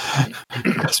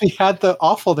 Because we had the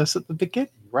awfulness at the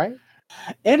beginning, right?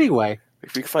 Anyway.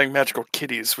 If we could find magical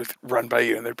kitties with run by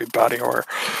you and there'd be body horror.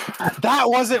 That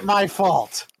wasn't my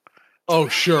fault. Oh,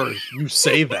 sure. You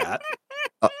say that.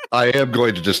 I am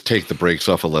going to just take the brakes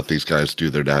off and let these guys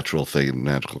do their natural thing in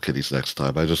Magical Kitties next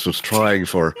time. I just was trying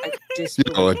for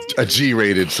a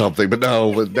G-rated something, but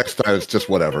no, next time it's just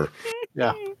whatever.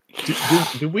 Yeah.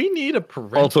 Do we need a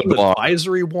parental noir.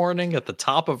 advisory warning at the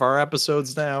top of our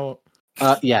episodes now?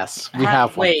 Yes, we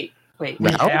have one. Wait. We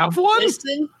have one?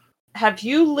 Have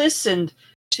you listened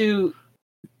to?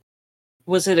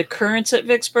 Was it Occurrence at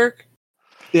Vicksburg?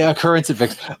 The Occurrence at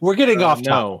Vix. We're getting off topic.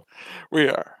 No. We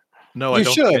are. No, You I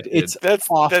don't should. think it It's That's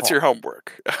awful. your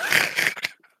homework.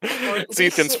 It's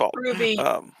Ethan's fault. Ruby,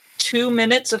 2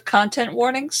 minutes of content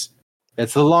warnings.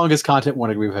 It's the longest content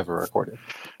warning we've ever recorded.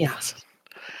 Yes.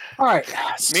 All right.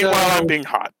 Meanwhile, so, I'm being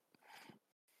hot.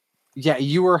 yeah,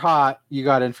 you were hot. You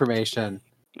got information.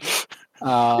 Sorry,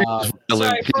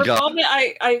 for a moment,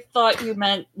 I thought you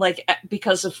meant like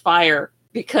because of fire,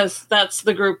 because that's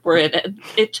the group we're in.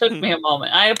 It took me a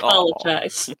moment. I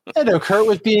apologize. I know Kurt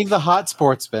was being the hot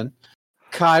sportsman.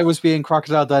 Kai was being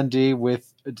Crocodile Dundee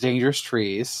with dangerous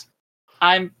trees.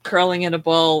 I'm curling in a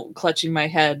ball, clutching my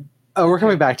head. Oh, we're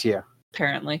coming back to you.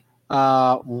 Apparently.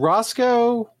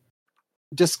 Roscoe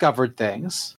discovered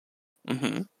things.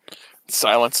 Mm-hmm.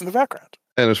 Silence in the background.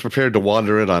 And is prepared to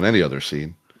wander in on any other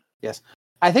scene. Yes.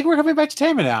 I think we're coming back to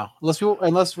Tama now.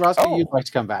 Unless Roscoe, you'd like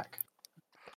to come back.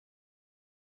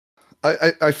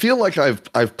 I feel like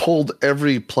I've pulled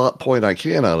every plot point I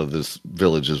can out of this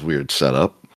village's weird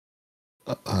setup.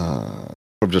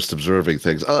 From just observing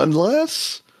things.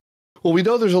 Unless... Well, we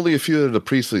know there's only a few in the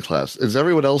priestly class. Is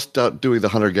everyone else doing the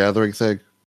hunter-gathering thing?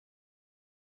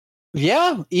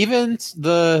 Yeah, even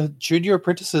the junior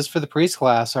apprentices for the priest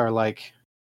class are like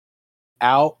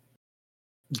out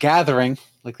gathering.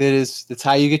 Like that's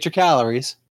how you get your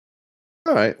calories.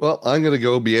 All right. Well, I'm going to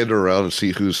go meander around and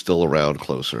see who's still around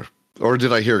closer. Or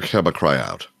did I hear Kemba cry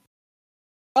out?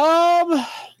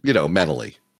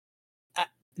 Mentally.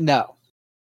 No.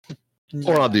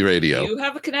 Or on the radio. Do you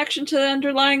have a connection to the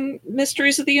underlying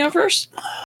mysteries of the universe?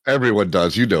 Everyone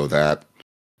does. You know that.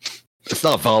 It's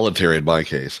not voluntary in my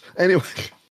case. Anyway.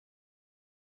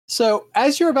 So,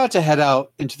 as you're about to head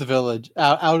out into the village,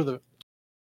 out of the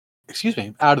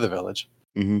village.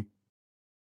 Mm-hmm.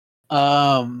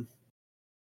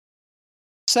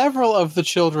 Several of the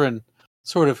children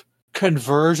sort of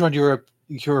converge on your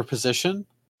position.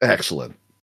 Excellent.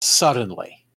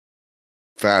 Suddenly.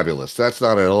 Fabulous. That's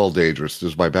not at all dangerous.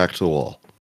 There's my back to the wall.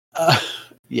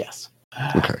 Yes.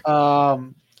 Okay.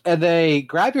 And they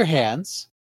grab your hands,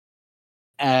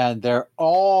 and they're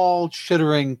all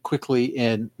chittering quickly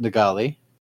in Nagali.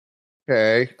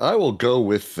 Okay, I will go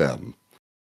with them.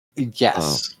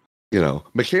 Yes.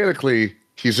 Mechanically,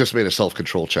 he's just made a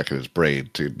self-control check in his brain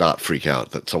to not freak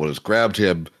out that someone has grabbed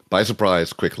him by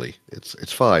surprise quickly.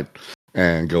 It's fine.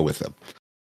 And go with them.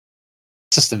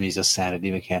 System needs a sanity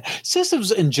mechanic.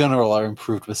 Systems in general are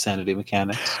improved with sanity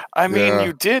mechanics. I mean,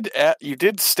 you did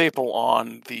staple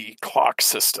on the clock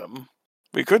system.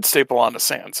 We could staple on the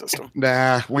sand system.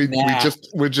 We're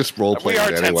just role playing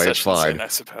anyway. It's fine. I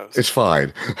suppose it's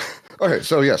fine. Okay,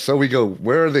 so we go.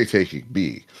 Where are they taking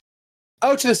me?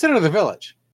 Oh, to the center of the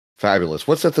village. Fabulous.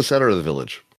 What's at the center of the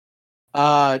village?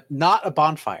 Not a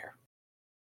bonfire.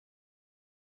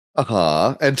 And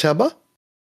Temba?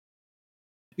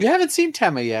 You haven't seen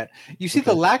Tema yet. You see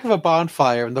the lack of a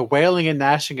bonfire and the wailing and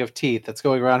gnashing of teeth that's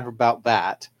going around about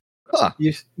that. Huh.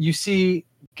 You see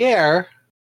Gare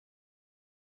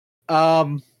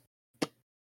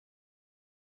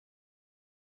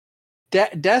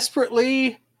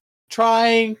desperately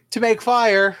trying to make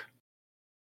fire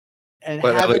and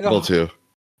having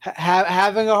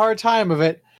a hard time of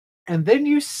it. And then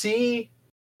you see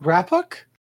Rapuk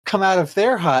come out of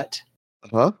their hut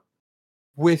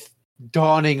with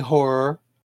dawning horror.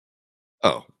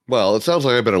 Oh, well, it sounds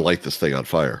like I better light this thing on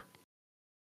fire.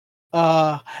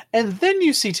 And then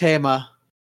you see Tama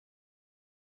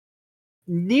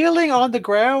kneeling on the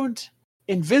ground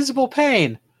in visible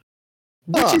pain,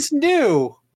 which is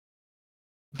new.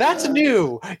 That's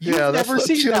new. You've never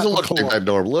seen she that doesn't look before. like that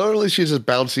normal. Normally she's just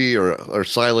bouncy or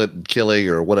silent and killing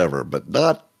or whatever, but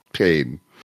not pain.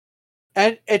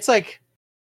 And it's like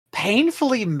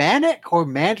painfully manic or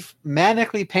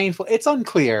manically painful. It's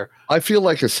unclear. I feel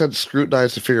like I said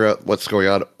scrutinize to figure out what's going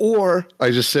on, or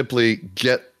I just simply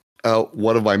get out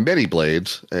one of my many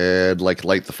blades and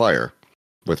light the fire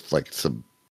with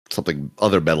something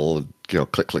other metal and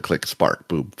click click click spark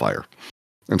boom fire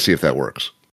and see if that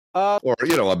works. Or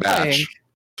a match.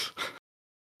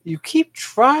 You keep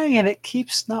trying and it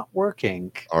keeps not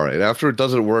working. All right. After it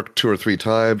doesn't work 2 or 3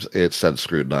 times, it said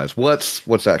scrutinize.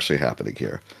 What's actually happening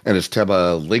here? And is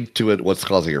Tema linked to it? What's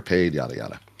causing her pain? Yada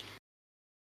yada.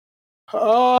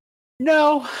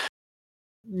 No.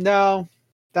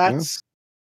 That's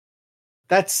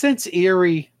Sense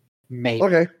Eerie, maybe.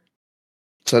 Okay.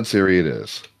 Sense Eerie it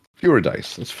is. Fewer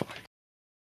dice. That's fine.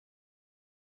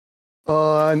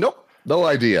 Nope. No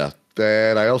idea.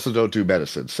 And I also don't do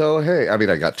medicine. So, hey, I mean,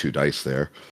 I got 2 dice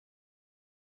there.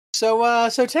 So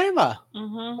Tama,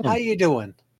 Mm-hmm. how you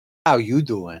doing? How you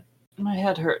doing? My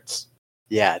head hurts.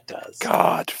 Yeah, it does.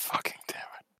 God fucking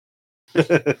damn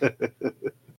it.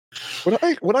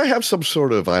 Would I have some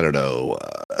sort of, I don't know,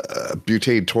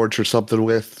 butane torch or something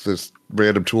with this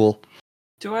random tool?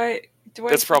 Do I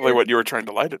That's probably what you were trying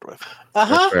to light it with.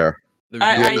 Uh-huh. Fair.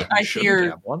 I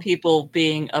hear people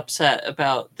being upset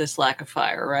about this lack of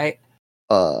fire, right?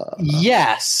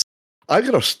 Yes. I'm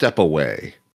going to step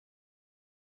away.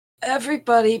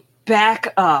 Everybody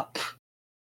back up.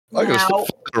 I'm going to Now.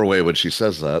 step further away when she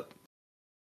says that.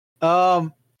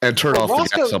 And turn off the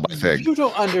Roscoe, gas on my thing. You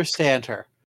don't understand her.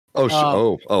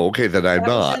 Oh, okay, then I'm That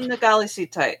not. was in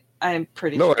Nagalisitu. I'm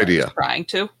pretty No sure idea. I was trying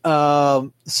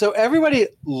to. So everybody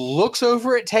looks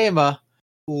over at Tama,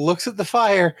 looks at the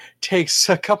fire, takes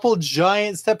a couple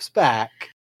giant steps back.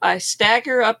 I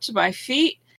stagger up to my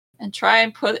feet and try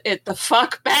and put it the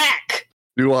fuck back.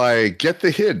 Do I get the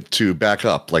hint to back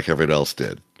up like everyone else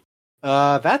did?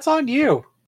 That's on you.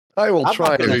 I will I'm try.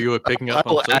 not gonna- You were picking I up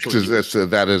will on act social as this.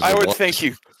 That is. I would think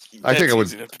you. I think I would.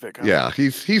 Easy enough to pick up. Yeah,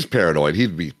 he's paranoid.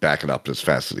 He'd be backing up as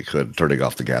fast as he could, turning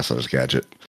off the gas on his gadget.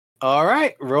 All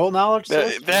right, roll knowledge.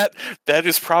 That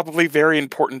is probably very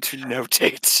important to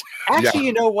notate. Actually,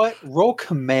 you know what? Roll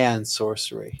command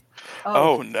sorcery.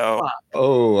 Oh no! fuck.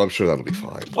 Oh, I'm sure that'll be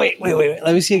fine. Wait.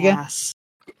 Let me see again. Yes.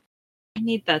 I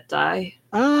need that die.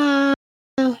 Do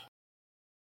you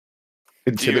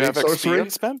Intimidating have XP sorcery?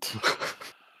 unspent?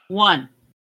 1.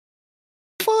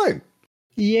 Fine.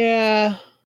 Yeah.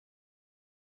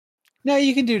 No,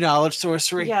 you can do knowledge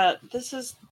sorcery. Yeah, this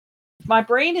is... My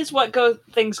brain is what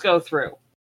things go through.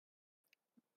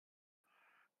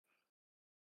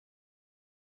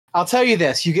 I'll tell you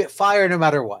this: you get fire no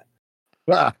matter what.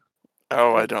 Ah,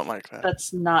 Oh, I don't like that.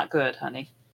 That's not good, honey.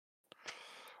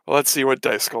 Well, let's see what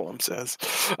Dice Golem says.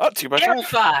 Oh, 2 by Air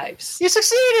 5. 5s. You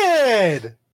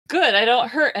succeeded. Good, I don't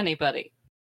hurt anybody.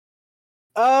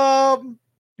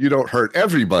 you don't hurt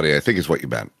everybody, I think is what you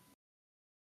meant.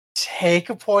 Take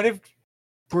a point of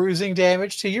bruising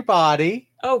damage to your body.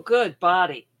 Oh, good,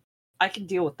 body. I can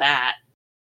deal with that.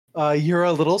 You're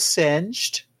a little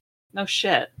singed. No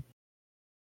shit.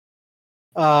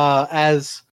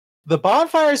 As the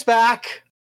bonfire's back,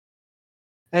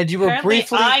 and you were Apparently,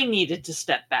 briefly I needed to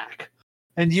step back.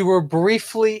 in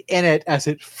it as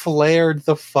it flared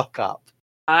the fuck up.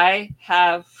 I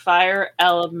have fire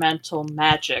elemental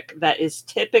magic that is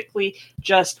typically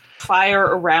just fire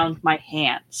around my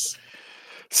hands.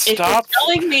 If Stop.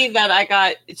 you're telling me that I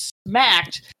got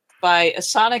smacked by a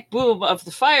sonic boom of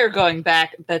the fire going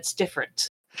back, that's different.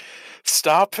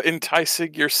 Stop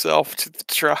enticing yourself to the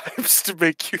tribes to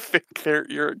make you think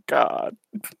you're a god.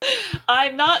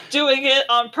 I'm not doing it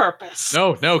on purpose.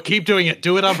 No, keep doing it.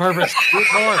 Do it on purpose. Do it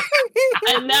more.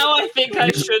 And now I think I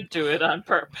should do it on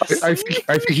purpose. I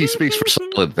think he speaks for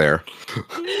Silent there.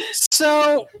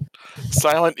 So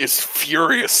Silent is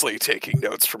furiously taking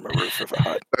notes from a roof of a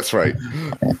hut. That's right.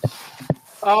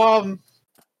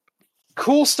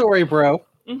 cool story, bro.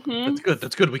 Mm-hmm.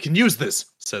 That's good. We can use this,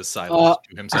 says Silence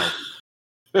to himself.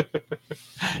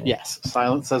 Yes,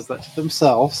 Silent says that to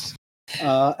themselves.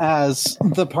 As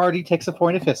the party takes a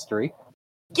point of history.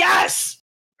 Yes!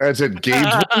 As in games.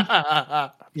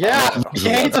 Yeah,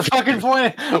 it's a fucking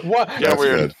point. What? Yeah,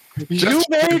 weird. You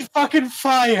made fucking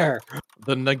fire.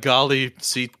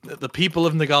 The people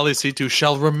of Nagalisitu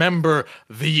shall remember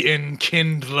the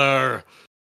Enkindler.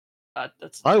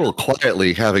 That's I will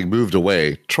quietly, having moved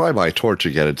away, try my torch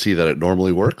again and see that it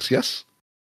normally works. Yes.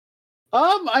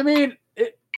 I mean,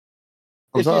 if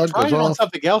you Goes tried it on off.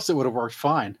 something else, it would have worked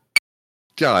fine.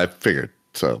 Yeah, I figured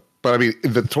so. But I mean,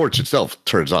 the torch itself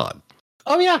turns on.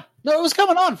 Oh yeah, no, it was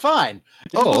coming on fine.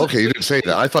 Oh, okay. You didn't say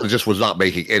that. I thought it just was not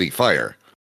making any fire.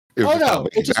 It was Oh just not no,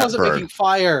 making it just that wasn't burn. making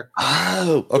fire.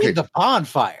 Oh, okay. In the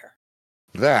bonfire.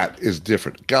 That is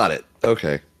different. Got it.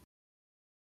 Okay.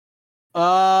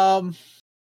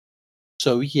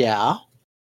 So yeah,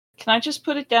 Can I just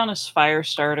put it down as fire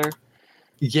starter?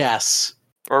 yes.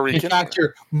 Or we In can. fact,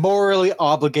 you're morally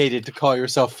obligated to call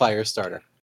yourself fire starter.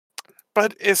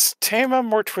 But is Tama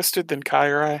more twisted than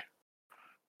Kairai?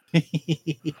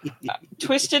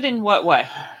 Twisted in what way?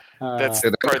 That's part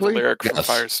of the Technically, lyric from yes.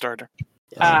 Firestarter.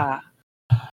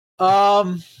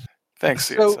 Thanks,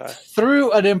 So CSI.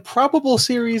 through an improbable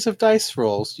series of dice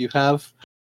rolls, you have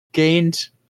gained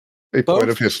A Both?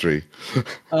 point of history.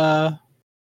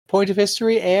 point of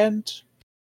history and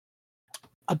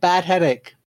a bad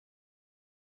headache.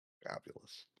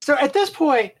 Fabulous. So at this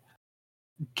point,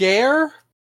 Gare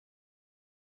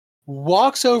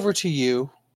walks over to you,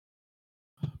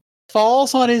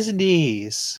 falls on his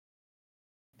knees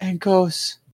and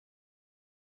goes,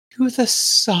 "To the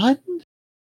sun?"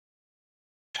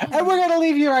 And we're going to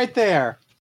leave you right there.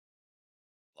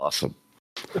 Awesome.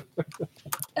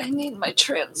 I need my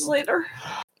translator.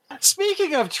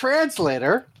 Speaking of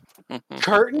translator,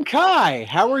 Kurt and Kai,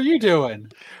 how are you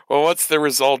doing? Well, what's the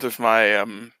result of my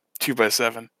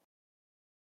 2x7?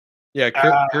 Yeah,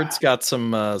 Kurt's got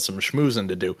some schmoozing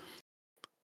to do.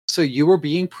 So you were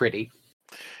being pretty.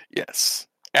 Yes.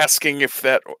 Asking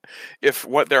if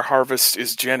what their harvest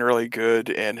is generally good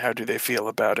and how do they feel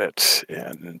about it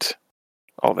and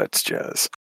all that jazz.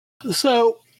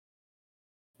 So,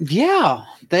 yeah,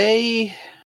 they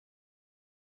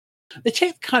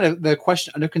take kind of the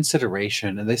question under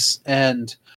consideration,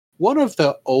 and one of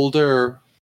the older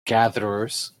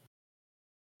gatherers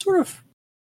sort of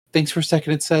thinks for a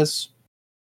second and says,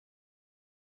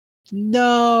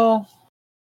 "No,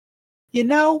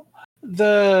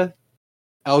 the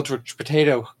Eldritch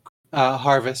potato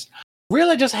harvest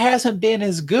really just hasn't been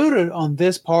as good on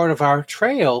this part of our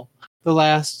trail the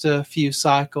last few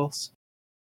cycles.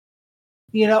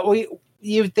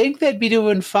 You'd think they'd be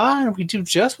doing fine. We do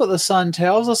just what the sun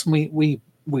tells us, and we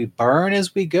burn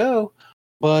as we go.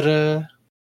 But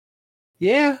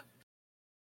yeah,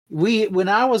 when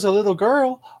I was a little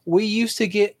girl, we used to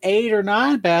get 8 or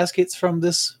 9 baskets from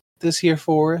this here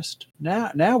forest.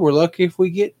 Now we're lucky if we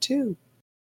get 2.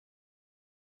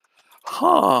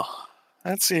 Huh.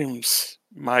 That seems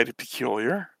mighty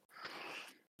peculiar.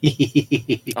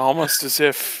 Almost as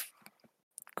if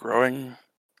growing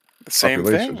the same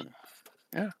thing.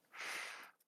 Yeah.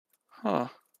 Huh.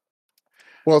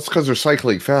 Well, it's because they're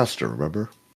cycling faster,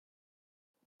 remember?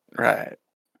 Right.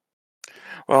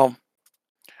 Well,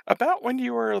 about when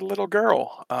you were a little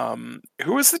girl,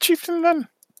 who was the chieftain then?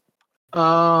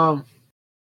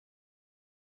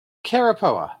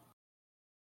 Carapoa.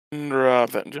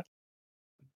 Ravenja.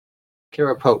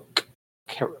 Carapoke.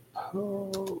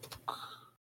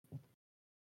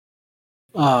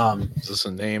 Is this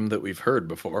a name that we've heard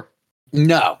before?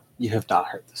 No, you have not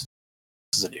heard this.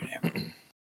 This is a new name.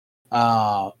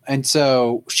 And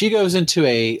so she goes into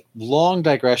a long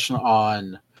digression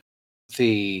on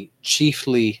the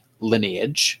chiefly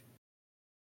lineage.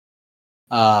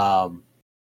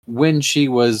 When she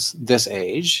was this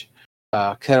age,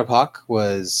 Kerapak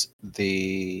was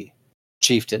the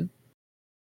chieftain.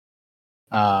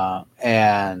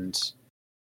 And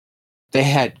they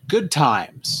had good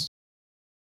times,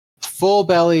 full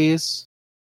bellies,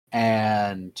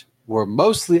 and were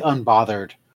mostly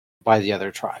unbothered by the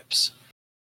other tribes.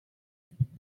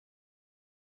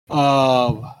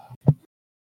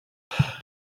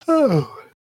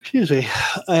 Excuse me.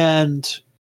 And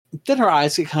then her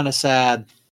eyes get kind of sad,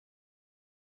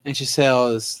 and she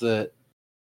says that,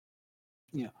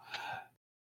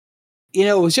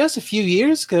 it was just a few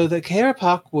years ago that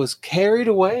Karapak was carried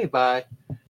away by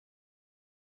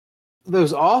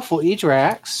those awful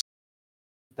Edrax.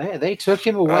 They took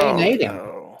him away and ate him.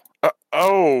 No.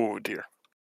 Oh, dear.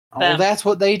 Oh, that's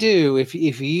what they do. If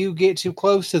you get too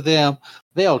close to them,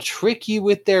 they'll trick you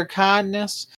with their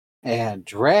kindness and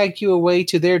drag you away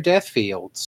to their death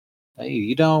fields.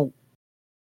 You don't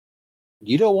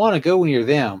want to go near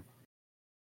them.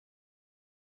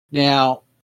 Now,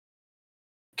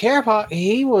 Carapak,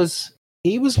 he was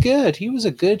good. He was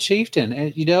a good chieftain,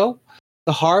 and the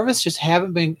harvests just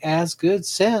haven't been as good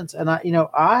since. And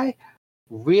I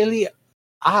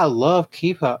love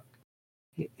Kikuk.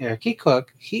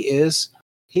 He is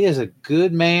a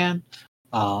good man.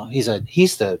 He's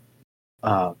the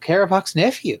Carapak's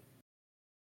nephew.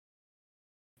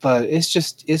 But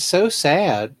it's so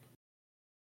sad.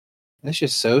 It's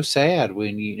just so sad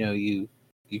when you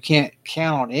can't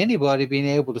count on anybody being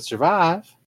able to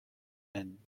survive,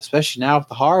 and especially now with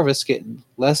the harvest getting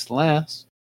less and less.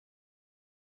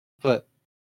 But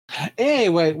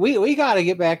anyway, we got to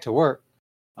get back to work.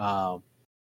 She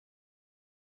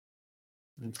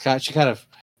kind of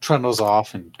trundles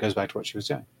off and goes back to what she was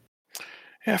doing.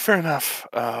 Yeah, fair enough.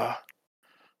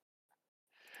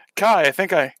 Kai,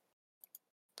 Kai?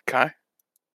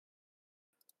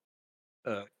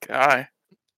 Kai.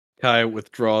 Kai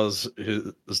withdraws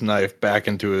his knife back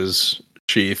into his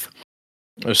sheath.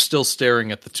 They're still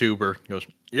staring at the tuber. He goes,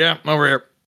 "Yeah, over here."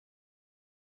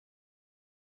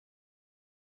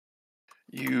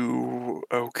 You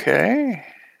okay?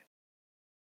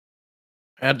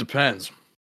 That depends.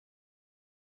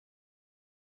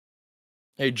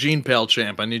 Hey, Gene Pal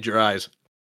Champ, I need your eyes.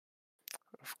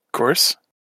 Of course.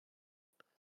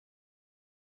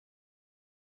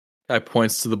 Guy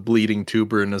points to the bleeding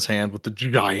tuber in his hand with the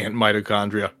giant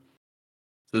mitochondria.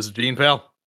 This is Gene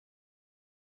Pal.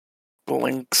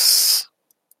 Blinks.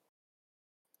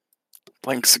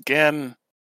 Blinks again.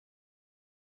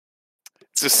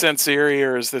 Is this sensory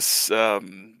or is this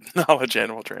knowledge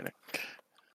animal training?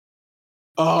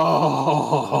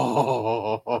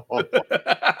 Oh.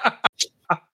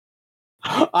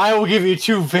 I will give you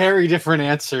two very different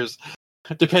answers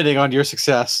depending on your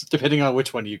success, depending on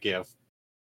which one you give.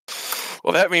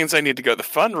 Well, that means I need to go the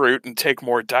fun route and take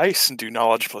more dice and do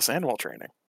knowledge plus animal training.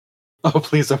 Oh,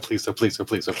 please, oh, please, oh, please, oh,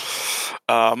 please, oh.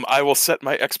 I will set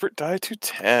my expert die to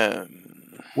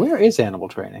 10. Where is animal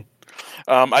training?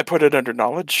 I put it under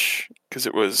knowledge because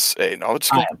it was a knowledge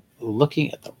skill. I'm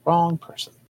looking at the wrong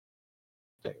person.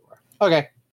 There you are. Okay.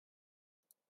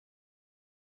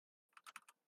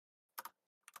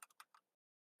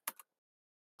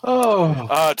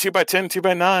 Oh. 2 by 10, 2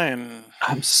 by 9.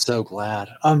 I'm so glad.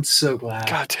 I'm so glad.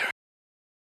 God damn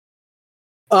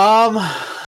it.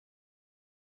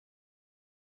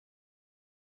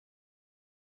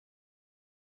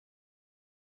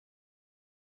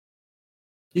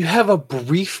 You have a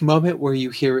brief moment where you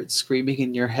hear it screaming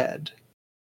in your head.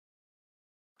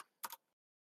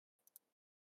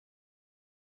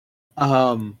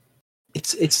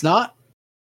 It's not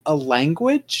a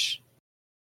language,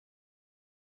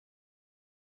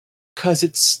 because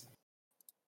it's,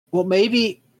 well,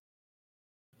 maybe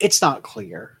it's not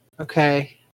clear.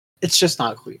 Okay, it's just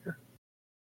not clear.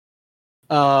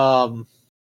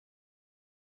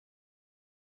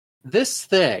 This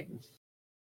thing,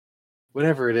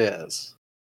 whatever it is,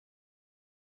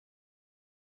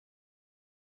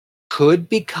 could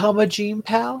become a Gene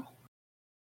Pal.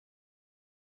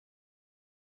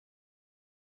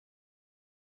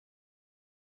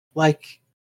 Like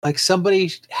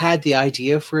somebody had the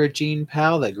idea for a Gene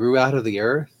Pal that grew out of the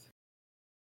earth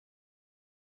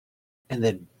and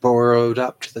then burrowed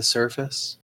up to the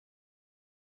surface.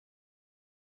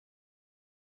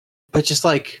 But just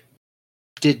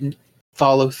didn't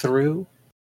follow through.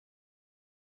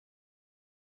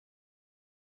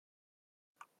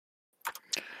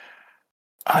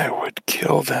 I would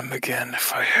kill them again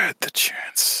if I had the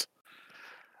chance.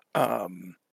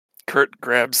 Kurt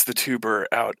grabs the tuber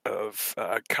out of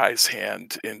Kai's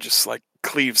hand and just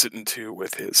cleaves it in two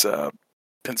with his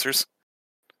pincers.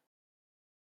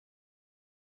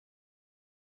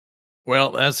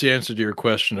 Well, that's the answer to your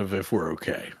question of if we're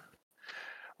okay.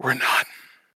 We're not.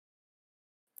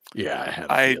 Yeah, I had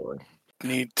a feeling.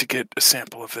 Need to get a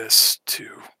sample of this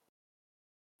to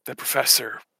the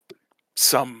professor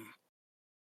some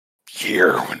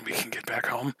year when we can get back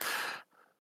home.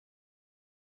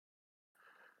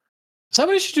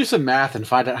 Somebody should do some math and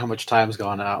find out how much time's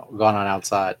gone on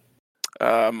outside.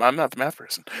 I'm not the math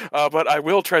person, but I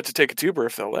will try to take a tuber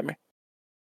if they'll let me.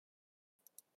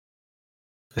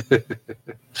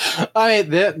 I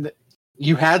mean,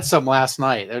 you had some last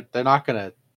night. They're not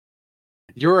gonna.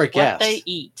 You're a guest. What they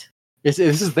eat. This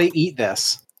is they eat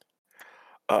this.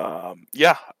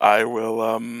 Yeah, I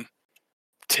will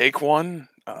take one.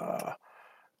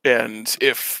 And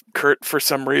if Kurt, for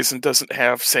some reason, doesn't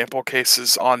have sample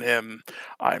cases on him,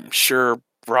 I'm sure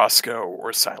Roscoe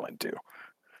or Silent do.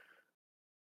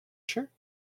 Sure.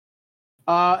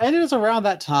 And it is around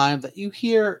that time that you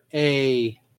hear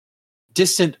a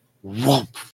distant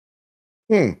whomp.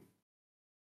 What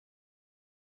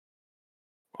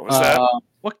was that?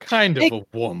 What kind of a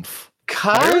woomph?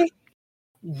 Kai,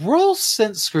 roll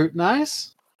sense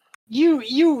scrutinize.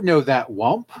 You know that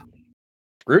whomp.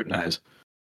 Scrutinize.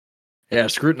 Yeah,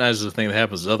 scrutinize is the thing that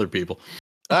happens to other people.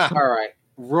 All right.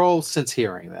 Roll sense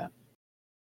hearing then.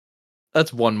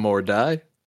 That's one more die.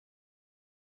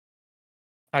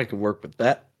 I could work with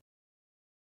that.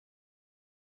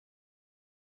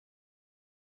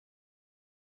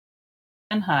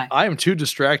 And high. I am too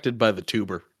distracted by the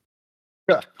tuber.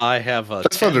 Yeah. I have a.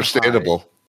 That's understandable. High.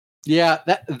 Yeah,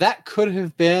 that could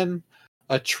have been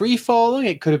a tree falling.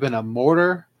 It could have been a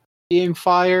mortar being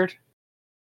fired.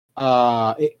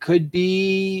 It could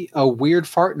be a weird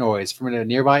fart noise from a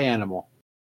nearby animal.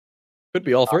 Could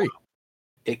be all three.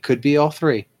 It could be all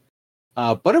three.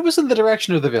 But it was in the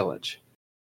direction of the village.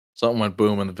 Something went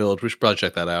boom in the village. We should probably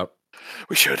check that out.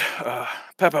 We should.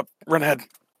 Pep up, run ahead.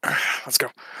 Let's go.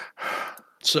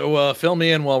 So fill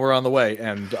me in while we're on the way,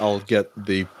 and I'll get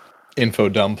the info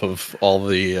dump of all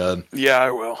the... yeah,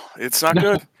 I will. It's not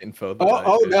good. Info.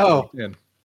 No.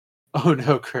 Oh,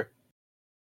 no, Kurt.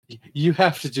 You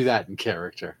have to do that in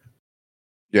character.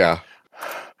 Yeah.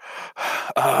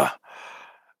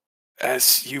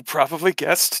 As you probably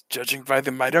guessed, judging by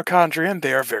the mitochondrion,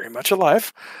 they are very much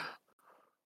alive.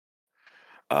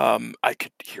 I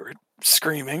could hear it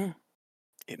screaming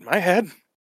in my head.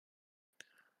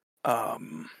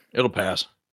 It'll pass.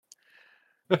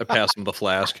 I pass him the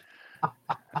flask.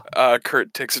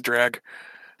 Kurt takes a drag.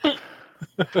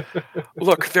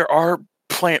 Look, there are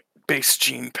plant-based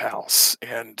gene pals,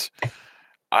 and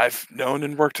I've known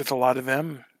and worked with a lot of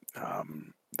them.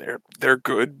 They're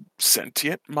good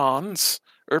sentient mons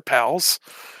or pals,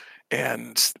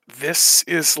 and this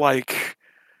is like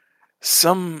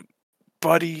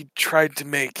somebody tried to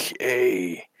make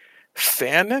a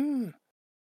Fanon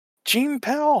gene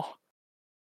pal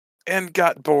and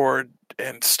got bored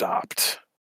and stopped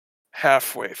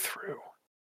halfway through.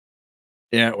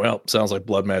 Yeah, well, sounds like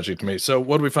blood magic to me. So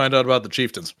what do we find out about the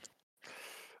chieftains?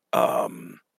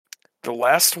 The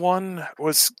last one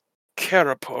was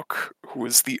Karapuk, who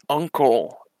was the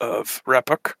uncle of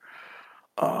Repuk.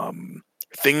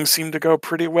 Things seemed to go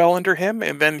pretty well under him,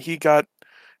 and then he got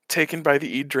taken by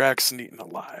the Edrax and eaten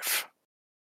alive.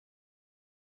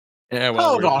 Yeah,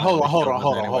 well,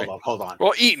 Hold on.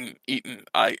 Well, eaten.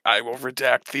 I will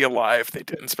redact the alive. They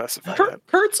didn't specify that.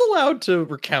 Kurt's allowed to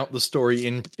recount the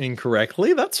story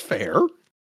incorrectly. That's fair.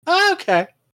 Okay.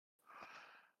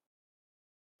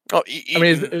 Oh,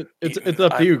 it's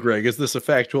up to you, Greg. Is this a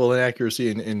factual inaccuracy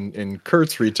in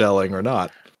Kurt's retelling or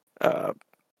not?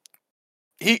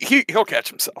 He'll catch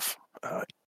himself.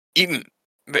 Eaten.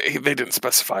 They didn't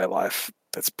specify alive.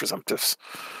 That's presumptives.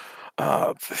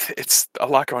 It's a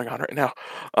lot going on right now.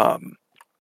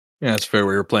 Yeah, it's fair.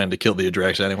 We were planning to kill the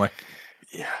Adrax anyway.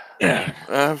 Yeah.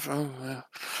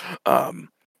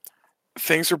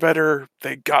 Things are better.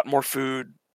 They got more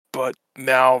food, but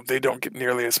now they don't get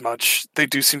nearly as much. They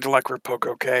do seem to like Repuk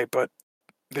okay, but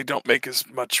they don't make as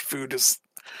much food as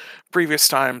previous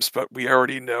times. But we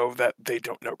already know that they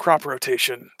don't know crop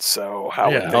rotation, so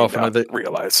how would they not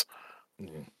realize? All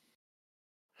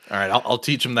right, I'll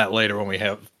teach them that later when we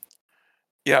have.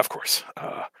 Yeah, of course.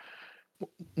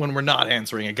 When we're not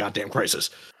answering a goddamn crisis.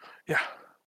 Yeah.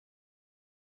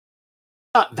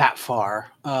 Not that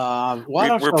far.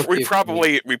 We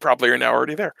probably are now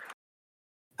already there.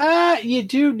 You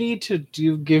do need to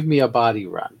give me a body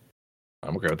run.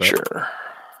 I'm okay with that. Sure.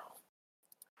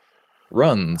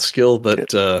 Run, skill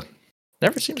that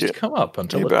never seems to come up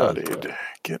until it does.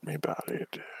 Get me bodied.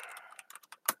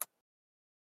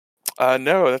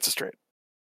 No, that's a straight.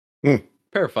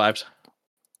 Pair of fives.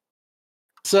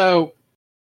 So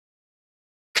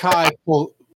Kai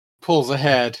pulls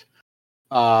ahead,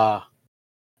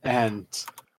 and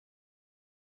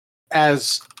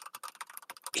as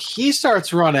he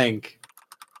starts running,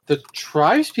 the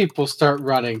tribespeople start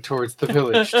running towards the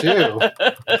village too.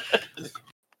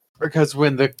 Because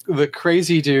when the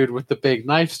crazy dude with the big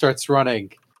knife starts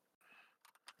running,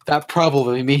 that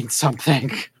probably means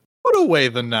something. Put away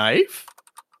the knife.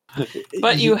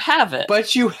 But you have it.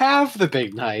 But you have the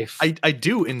big knife. I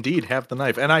do indeed have the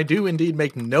knife, and I do indeed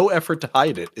make no effort to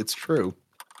hide it. It's true.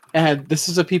 And this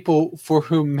is a people for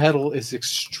whom metal is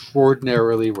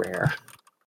extraordinarily rare.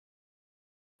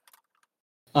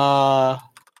 So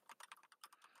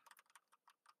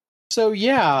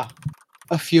yeah,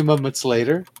 a few moments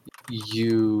later,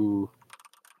 you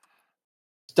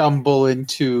stumble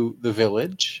into the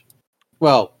village.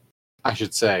 Well, I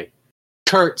should say,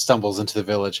 Kurt stumbles into the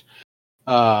village.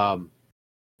 Kai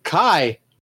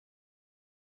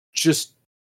just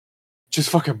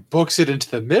fucking books it into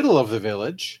the middle of the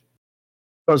village.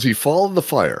 Does he fall in the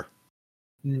fire?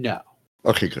 No.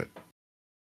 Okay, good.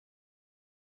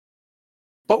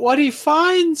 But what he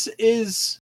finds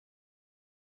is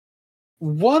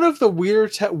one of the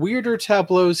weirder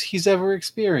tableaus he's ever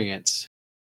experienced.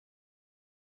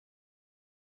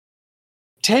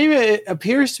 Tama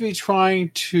appears to be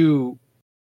trying to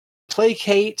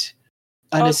placate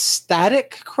an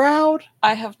ecstatic crowd.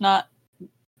 I have not.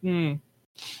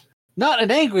 Not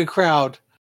an angry crowd.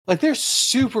 Like, they're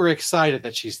super excited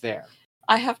that she's there.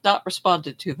 I have not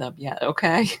responded to them yet,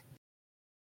 okay?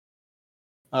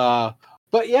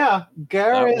 But yeah,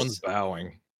 That one's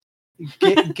bowing.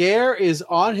 Gare is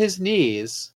on his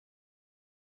knees.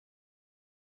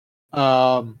 Isn't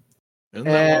that one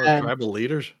of the tribal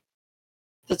leaders?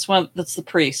 That's the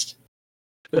priest.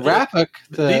 Rapuk.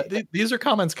 These are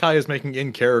comments Kai is making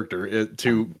in character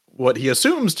to what he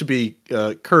assumes to be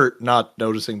Kurt not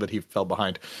noticing that he fell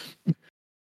behind.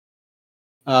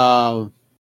 One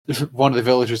of the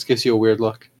villagers gives you a weird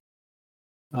look.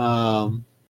 And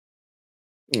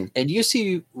you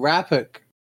see Rapuk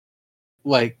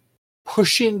like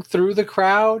pushing through the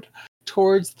crowd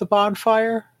towards the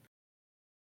bonfire.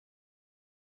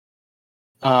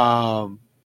 And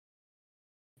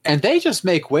they just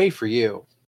make way for you.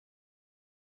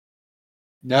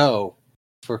 No,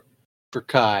 for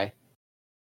Kai.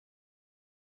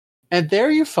 And there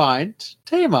you find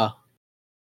Tama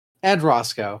and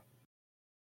Roscoe.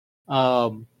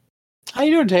 How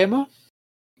you doing, Tama?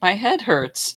 My head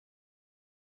hurts.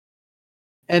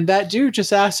 And that dude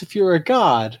just asked if you're a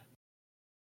god.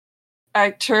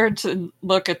 I turn to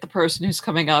look at the person who's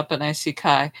coming up, and I see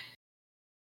Kai.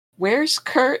 Where's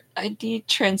Kurt? I need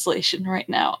translation right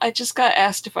now. I just got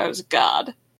asked if I was a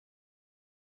god.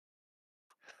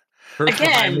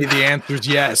 Again, me the answer is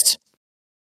yes.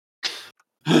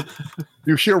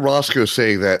 You hear Roscoe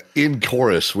saying that in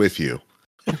chorus with you.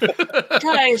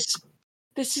 Guys,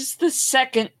 this is the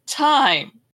second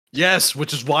time. Yes,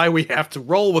 which is why we have to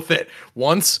roll with it.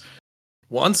 Once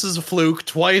is a fluke,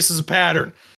 twice is a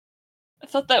pattern. I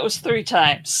thought that was 3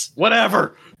 times.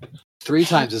 Whatever. 3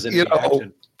 times is in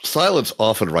action. Silent's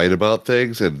often right about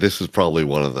things, and this is probably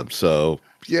one of them. So,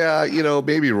 yeah,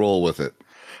 maybe roll with it.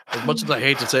 As much as I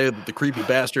hate to say that the creepy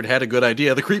bastard had a good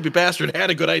idea, the creepy bastard had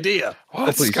a good idea.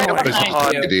 What's going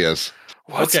on? Ideas.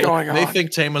 What's going on? They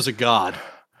think Tama's a god.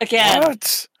 Again.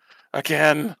 What?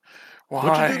 Again? Why?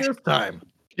 What'd you do this time?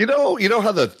 You know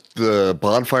how the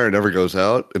bonfire never goes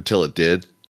out until it did?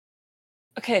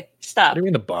 Okay, stop. What do you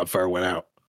mean the bonfire went out?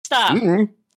 Stop. Mm-hmm.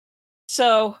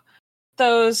 So,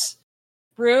 those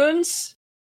runes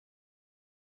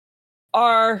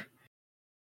are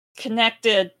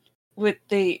connected with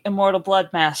the Immortal Blood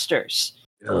Masters.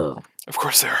 Ugh. Of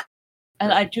course they are.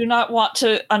 And I do not want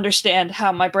to understand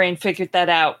how my brain figured that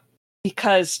out,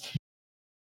 because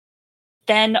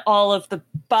then all of the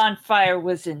bonfire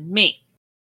was in me.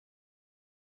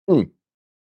 What?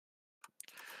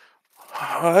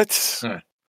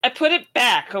 I put it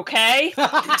back, okay?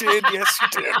 You did, yes, you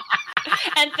did.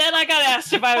 And then I got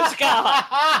asked if I was God.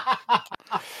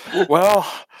 Well,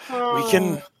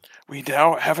 we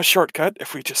now have a shortcut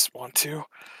if we just want to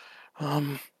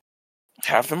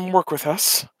have them work with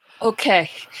us. Okay,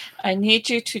 I need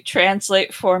you to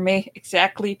translate for me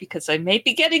exactly, because I may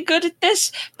be getting good at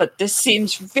this, but this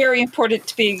seems very important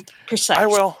to be precise. I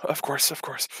will, of course.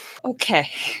 Okay.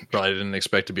 Probably didn't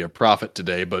expect to be a prophet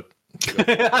today, but...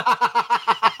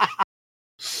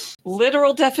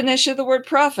 Literal definition of the word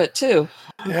prophet, too.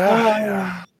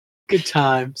 Yeah. Good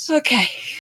times. Okay.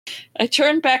 I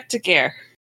turn back to Gare.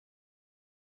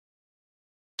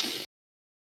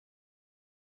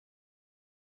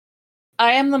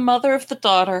 I am the mother of the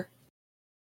daughter.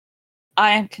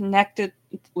 I am connected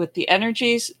with the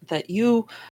energies that you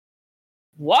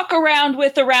walk around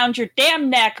with around your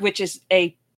damn neck, which is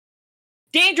a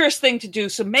dangerous thing to do,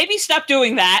 so maybe stop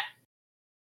doing that.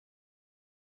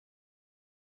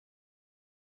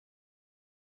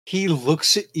 He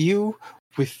looks at you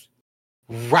with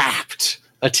rapt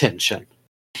attention.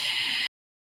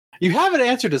 You haven't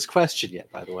answered his question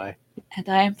yet, by the way. And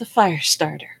I am the fire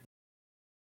starter.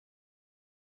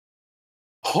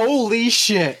 Holy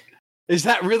shit! Is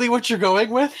that really what you're going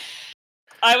with?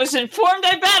 I was informed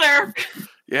I better.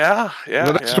 Yeah.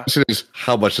 The next question is,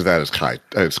 how much of that is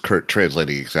Kurt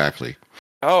translating exactly?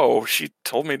 Oh, she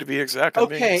told me to be exact. I'm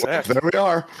being Okay. exact. There we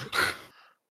are.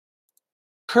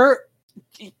 Kurt,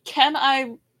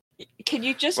 Can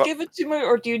you just give it to me,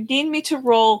 or do you need me to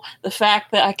roll the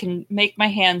fact that I can make my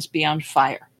hands be on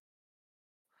fire?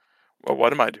 Well,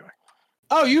 what am I doing?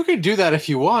 oh, you can do that if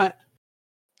you want.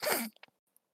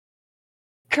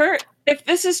 Kurt, if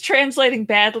this is translating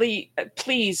badly,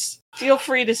 please feel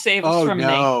free to save us from me.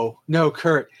 No,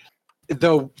 Kurt.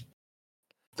 The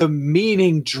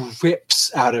meaning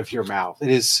drips out of your mouth. It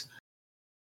is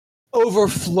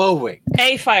overflowing.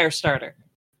 A fire starter.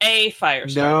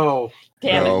 No.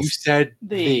 Damn No. it. You said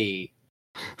the.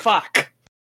 Fuck.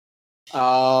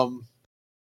 You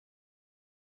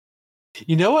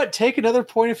know what? Take another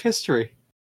point of history.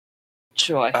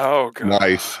 Joy. Oh, God.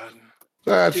 Nice.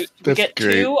 That's Get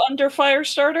great. 2 under fire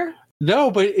starter?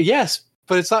 No, but yes,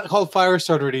 but it's not called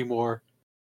Firestarter anymore.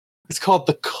 It's called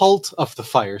the Cult of the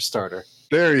Firestarter.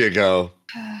 There you go.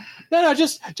 No,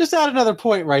 just add another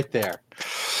point right there.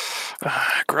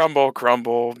 Grumble.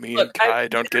 Me Look, and Kai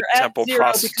don't get temple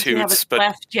prostitutes,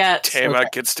 but Tama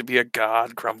gets to be a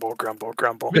god. Grumble.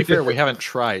 To be fair, we haven't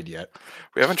tried yet.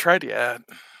 We haven't tried yet.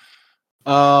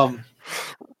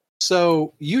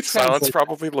 So you Silence translate.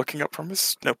 probably looking up from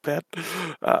his notepad.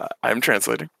 I'm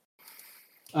translating.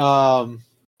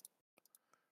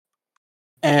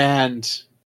 And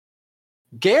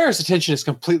Gare's attention is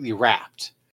completely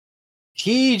rapt.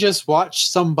 He just watched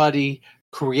somebody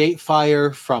create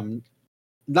fire from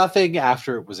nothing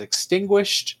after it was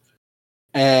extinguished,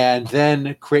 and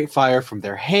then create fire from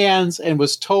their hands, and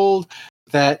was told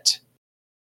that,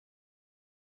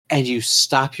 and you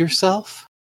stop yourself?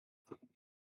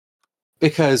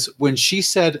 Because when she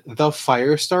said the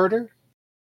fire starter,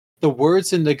 the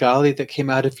words in Nagali that came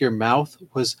out of your mouth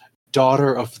was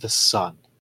daughter of the sun.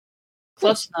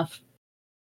 Close enough.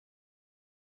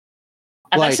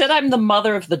 And I Like- said I'm the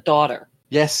mother of the daughter.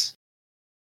 Yes.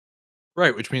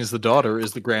 Right, which means the daughter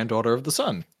is the granddaughter of the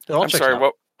son. It all I'm checks sorry.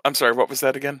 out. What was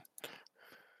that again?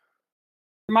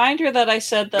 Remind her that I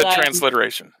said that The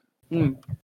transliteration.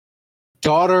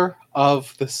 Daughter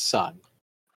of the sun.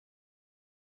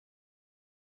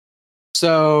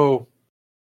 So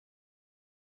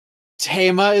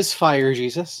Tama is Fire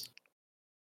Jesus,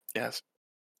 Yes.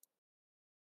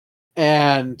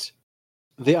 and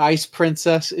the Ice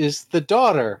Princess is the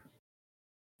daughter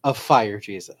of Fire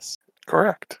Jesus.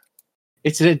 Correct.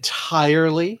 It's an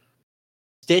entirely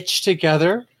stitched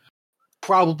together,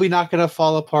 probably not going to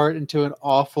fall apart into an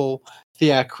awful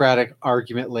theocratic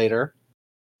argument later.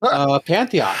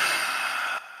 Pantheon.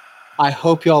 I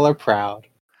hope y'all are proud.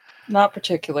 Not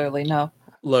particularly, no.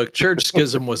 Look, church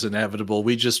schism was inevitable.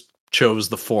 We just chose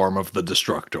the form of the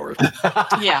destructor.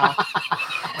 Yeah.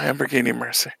 Lamborghini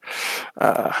Mercy.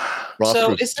 Rothko's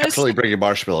So is this- definitely bringing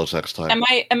marshmallows next time.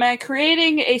 Am I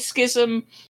creating a schism?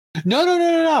 No.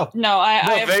 No,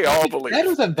 No, they all believe.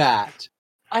 Better than that.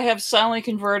 I have silently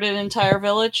converted an entire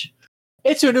village.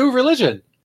 It's a new religion.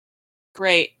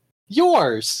 Great.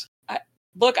 Yours.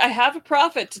 Look, I have a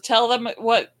prophet to tell them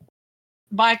what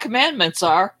my commandments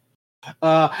are.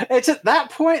 It's at that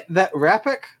point that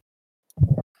Rapik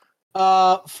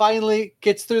finally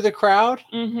gets through the crowd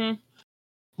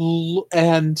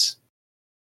and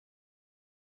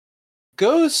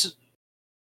goes,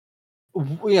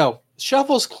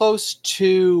 shuffles close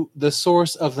to the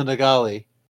source of the Nagali,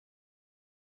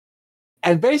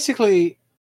 and basically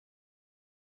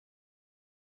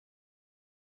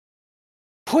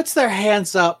puts their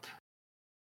hands up,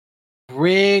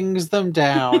 brings them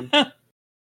down.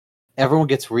 Everyone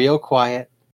gets real quiet.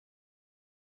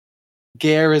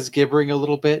 Gare is gibbering a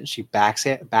little bit, and she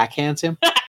backhands him.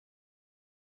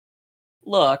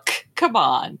 Look, come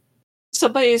on.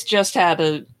 Somebody's just had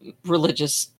a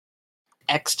religious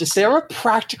ecstasy. They're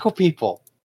practical people.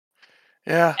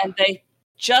 Yeah. And they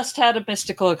just had a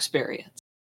mystical experience.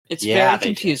 It's Yeah, very they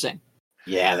confusing.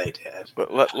 Yeah, they did.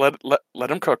 But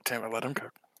let him cook, Tamer. Let him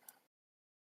cook.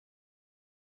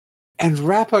 And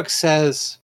Rapuk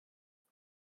says,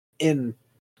 in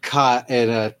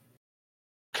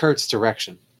Kurt's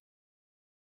direction,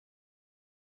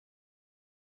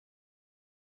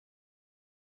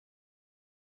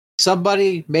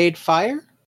 somebody made fire?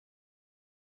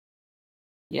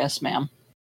 Yes, ma'am.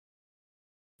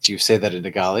 Do you say that in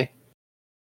Nagali? Of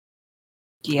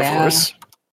Yeah. course.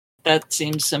 That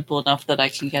seems simple enough that I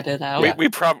can get it out. We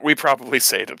probably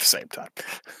say it at the same time.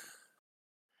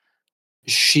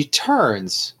 She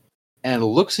turns and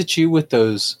looks at you with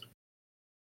those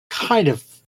kind of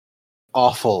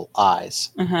awful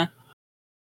eyes. Uh-huh.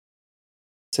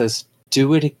 Says,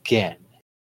 do it again.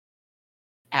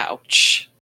 Ouch.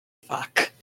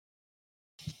 Fuck.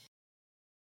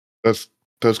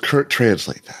 Does Kurt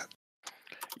translate that?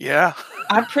 Yeah.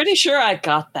 I'm pretty sure I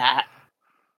got that.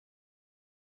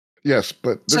 Yes,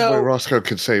 but this So- way Roscoe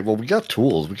could say, well, we got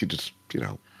tools. We could just,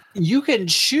 You can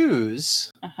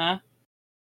choose Uh-huh.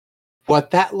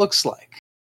 what that looks like.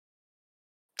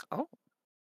 Oh.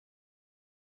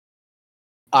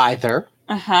 Either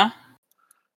Uh-huh.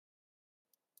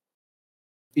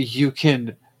 you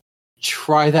can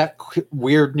try that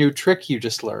weird new trick you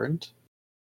just learned,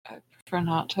 For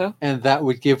not to. and that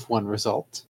would give one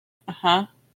result. Uh-huh.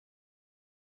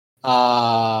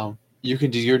 You can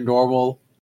do your normal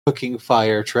cooking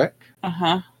fire trick,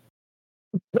 Uh-huh.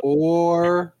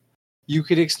 or you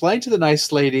could explain to the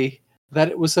nice lady that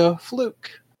it was a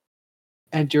fluke,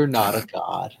 and you're not a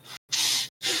god.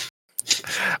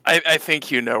 I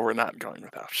think we're not going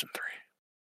with option 3.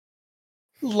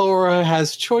 Laura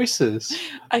has choices.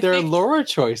 There are Laura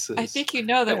choices. I think you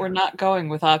know that we're not going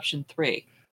with option 3.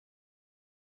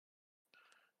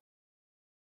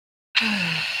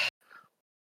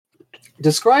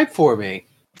 Describe for me,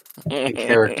 in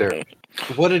character,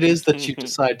 what it is that you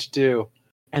decide to do,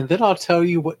 and then I'll tell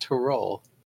you what to roll.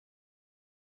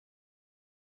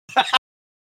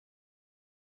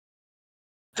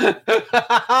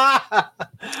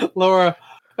 Laura,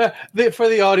 for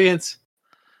the audience,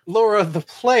 Laura, the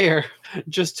player,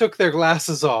 just took their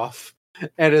glasses off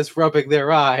and is rubbing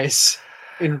their eyes.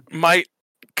 Might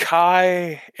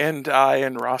Kai and I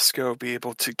and Roscoe be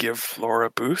able to give Laura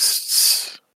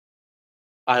boosts?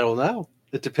 I don't know.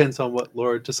 It depends on what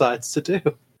Laura decides to do.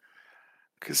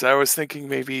 Because I was thinking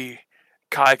maybe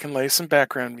Kai can lay some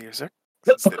background music,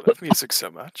 since they love music so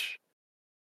much.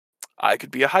 I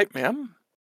could be a hype man,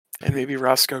 and maybe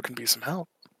Roscoe can be some help.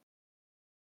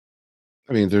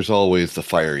 there's always the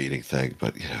fire eating thing,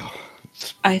 but,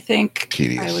 it's I think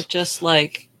tedious. I would just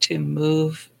to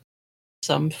move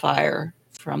some fire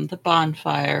from the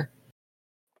bonfire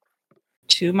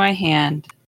to my hand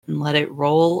and let it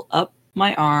roll up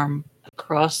my arm,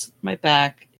 across my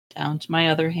back, down to my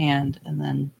other hand, and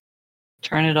then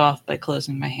turn it off by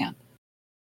closing my hand.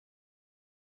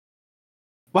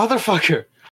 Motherfucker,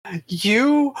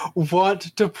 you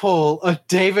want to pull a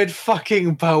David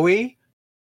fucking Bowie?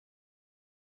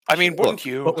 I mean, wouldn't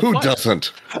you? Who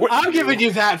doesn't? I'm giving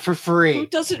you that for free. Who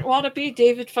doesn't want to be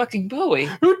David fucking Bowie?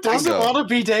 Who doesn't want to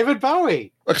be David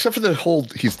Bowie? Except for the whole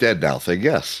he's dead now thing,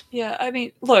 yes. Yeah, I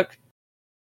mean, look,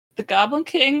 the Goblin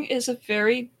King is a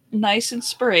very nice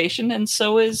inspiration, and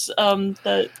so is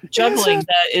the juggling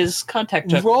that is contact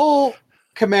juggling. Roll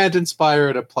Command Inspire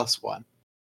at a +1.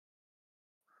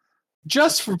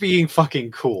 Just for being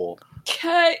fucking cool.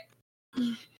 Okay.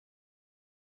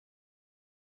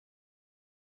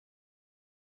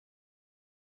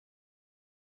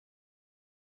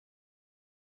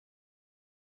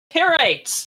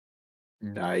 Parrates.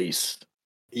 Nice.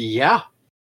 Yeah.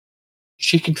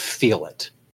 She can feel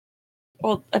it.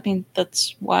 Well, I mean,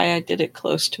 that's why I did it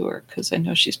close to her, because I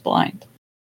know she's blind.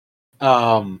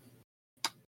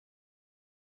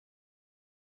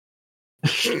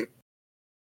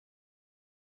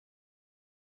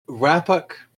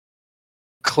 Rapuk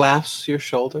clasps your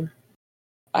shoulder.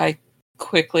 I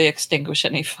quickly extinguish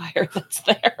any fire that's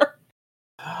there.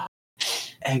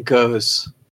 And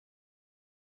goes,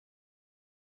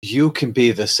 you can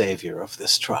be the savior of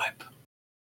this tribe.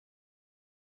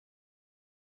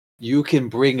 You can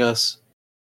bring us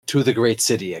to the great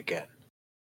city again.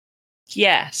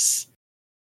 Yes.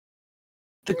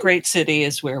 The great city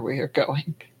is where we are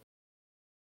going.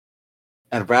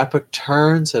 And Rapuk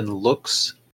turns and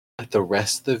looks at the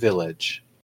rest of the village.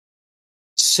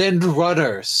 Send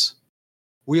runners.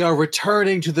 We are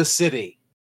returning to the city.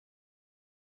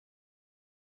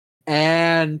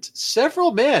 And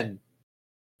several men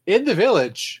in the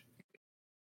village,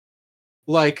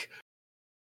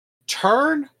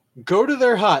 turn, go to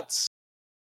their huts,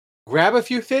 grab a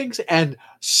few things, and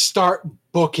start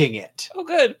booking it. Oh,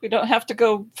 good. We don't have to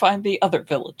go find the other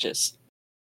villages.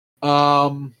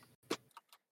 So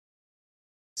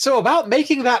about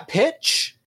making that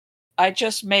pitch, I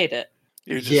just made it.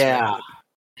 You just yeah.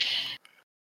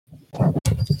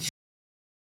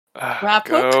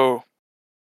 Rapuk? Go.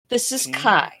 This is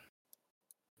Kai.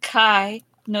 Kai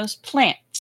knows plants.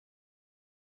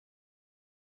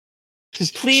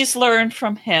 Please learn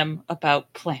from him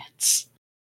about plants.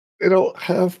 They don't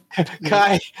have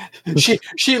Kai.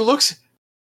 She looks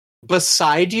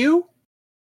beside you,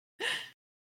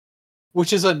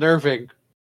 which is unnerving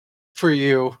for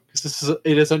you, because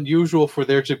it is unusual for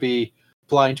there to be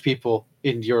blind people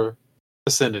in your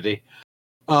vicinity.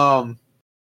 And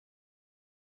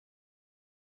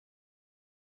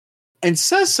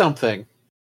says something.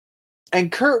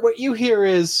 And Kurt, what you hear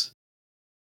is,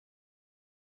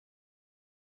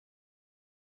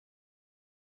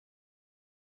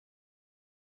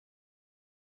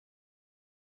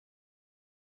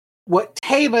 what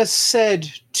Tama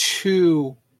said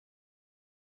to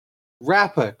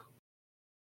Rapuk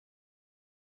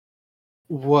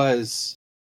was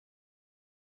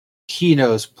he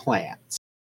knows plants.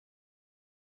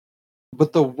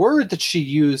 But the word that she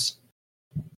used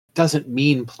doesn't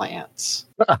mean plants.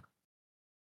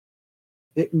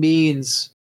 It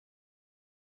means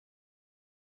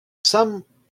some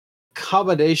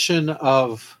combination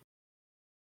of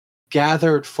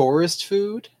gathered forest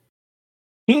food.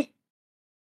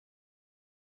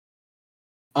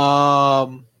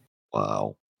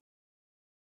 Wow.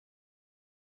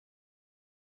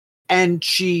 And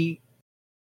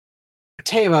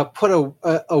Tama put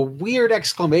a weird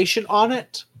exclamation on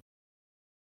it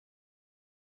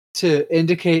to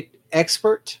indicate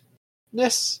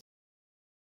expertness.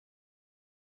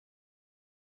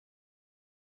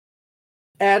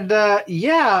 And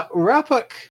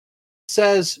Rapuk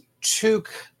says to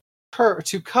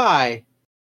Kai,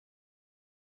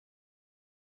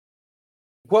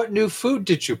 what new food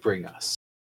did you bring us?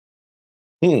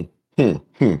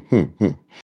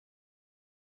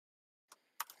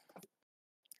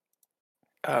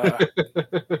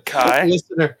 Kai?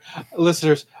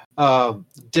 Listeners,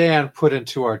 Dan put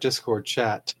into our Discord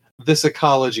chat, this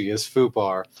ecology is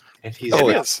foobar, and he's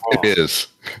it is.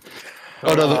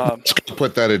 Oh no, let's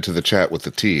put that into the chat with the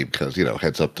team, because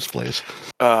heads up displays.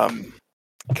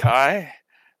 Kai,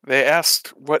 they asked,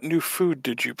 what new food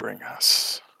did you bring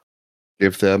us?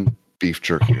 Give them beef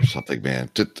jerky or something, man.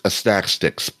 A snack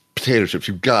sticks, potato chips.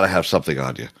 You've got to have something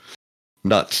on you.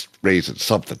 Nuts, raisins,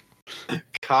 something.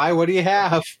 Kai, what do you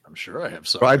have? I'm sure I have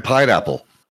some. Fried pineapple.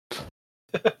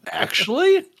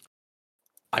 Actually,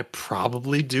 I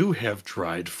probably do have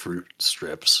dried fruit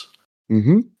strips.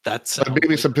 Mm-hmm. That sounds Maybe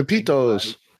like some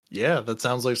pepitos. Yeah, that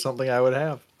sounds like something I would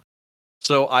have.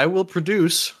 So I will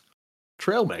produce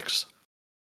trail mix.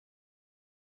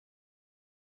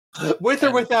 With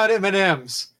or without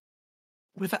M&Ms?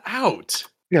 Without.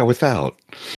 Yeah, without.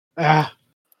 Ah,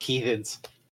 heathens.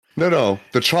 No.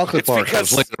 The chocolate It's bar comes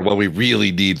because- later when we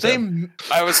really need them.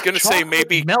 I was going to say Chocolate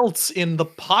maybe melts in the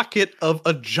pocket of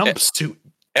a jumpsuit.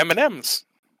 M&Ms.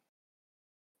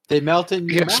 They melt in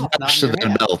your Yes, mouth, not smashed in your and then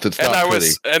hand. melt. It's And not I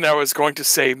pretty. was going to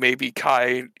say maybe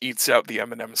Kai eats out the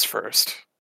M&Ms first.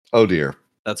 Oh dear.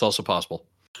 That's also possible.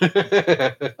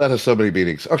 That has so many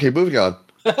meanings. Okay, moving on.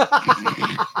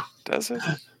 Does it?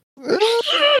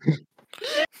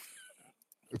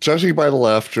 Judging by the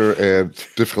laughter and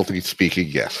difficulty speaking,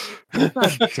 yes.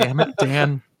 God damn it,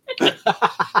 Dan.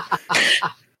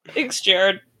 Thanks,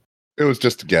 Jared. It was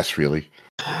just a guess, really.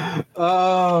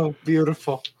 Oh,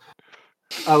 beautiful.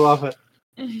 I love it.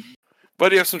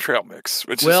 But you have some trail mix,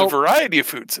 which is Well- a variety of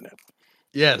foods in it.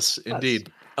 Yes,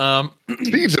 indeed.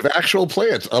 Seeds of actual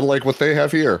plants, unlike what they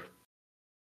have here.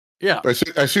 Yeah. I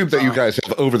assume that you guys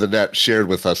have over the net shared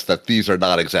with us that these are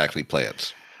not exactly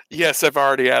plants. Yes, I've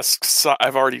already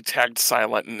tagged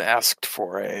Silent and asked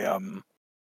for a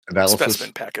Analysis?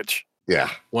 specimen package. Yeah.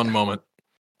 One moment.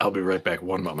 I'll be right back.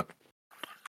 One moment.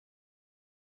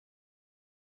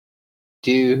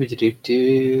 Do do do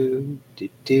do do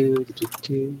do do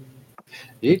do.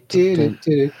 Do, do, do,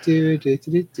 do, do, do,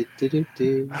 do, do,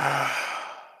 do.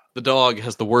 The dog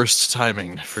has the worst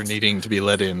timing for needing to be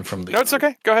let in from the. No, it's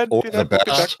okay. Go ahead. Or do the that.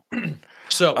 best.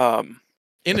 So,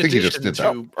 in I think you just addition did to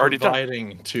that. Already done.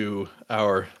 providing to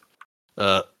our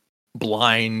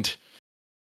blind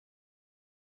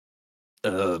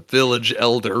village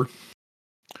elder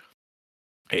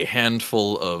a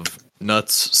handful of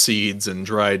nuts, seeds, and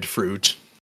dried fruit,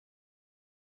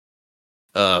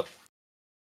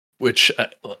 which,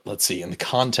 let's see, in the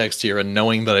context here, and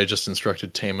knowing that I just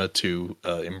instructed Tama to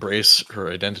embrace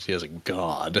her identity as a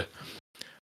god,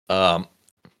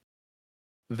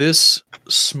 this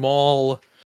small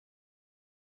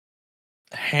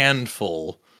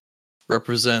handful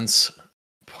represents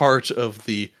part of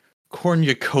the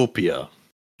cornucopia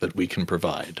that we can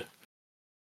provide.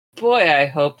 Boy, I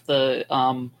hope the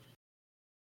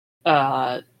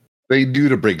They do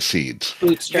to bring seeds. They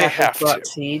bootstrap have brought to.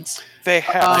 seeds. They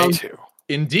have to.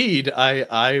 Indeed,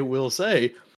 I will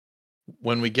say,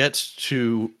 when we get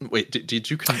to... Wait, did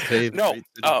you convey... the No, great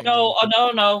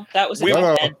city No. That was We- in my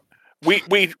No. head.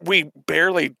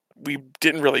 We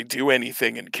didn't really do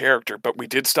anything in character, but we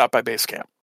did stop by base camp.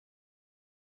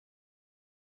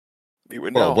 We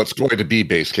would Well, know. what's going to be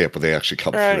base camp when they actually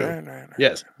come through? Right.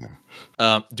 Yes.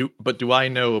 Do I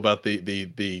know about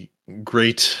the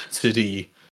great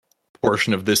city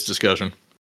portion of this discussion?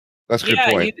 That's a good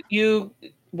Yeah, point. you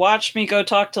watched me go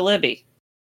talk to Libby.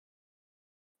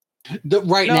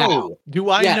 Right now. Do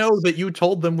I Yes. know that you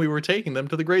told them we were taking them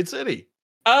to the great city?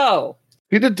 Oh,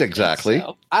 You didn't exactly.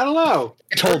 so. I don't know.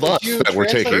 You told us Did you that we're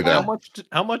translate taking that? them.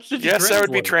 How much did you Yes, I would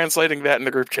be translate? translating that in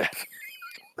the group chat.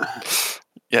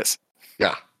 Yes.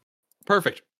 Yeah.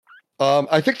 Perfect.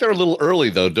 I think they're a little early,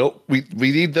 though. Don't we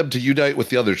need them to unite with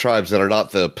the other tribes that are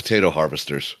not the potato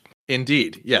harvesters.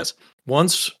 Indeed, yes.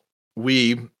 Once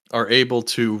we are able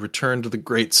to return to the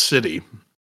great city,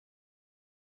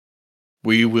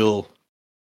 we will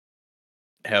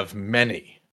have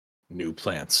many new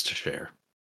plants to share.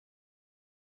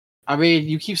 I mean,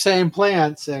 you keep saying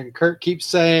plants, and Kurt keeps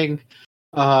saying,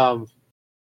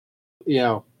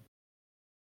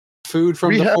 food from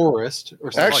We the have- forest.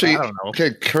 Or something. Actually, I don't know.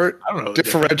 okay, Kurt, I don't know.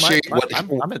 differentiate what.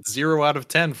 I'm at 0 out of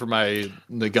 10 for my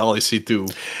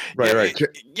Nagalisitu. Right.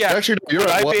 Yeah. Actually, no, you're Would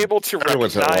at I one. be able to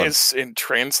Everyone's at one. recognize and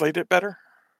translate it better?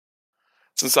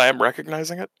 Since I am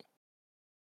recognizing it?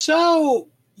 So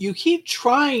you keep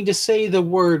trying to say the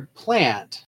word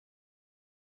plant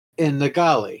in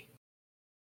Nagali,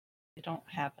 I don't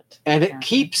have it. and it apparently.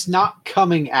 keeps not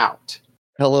coming out.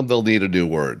 Tell them they'll need a new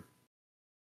word.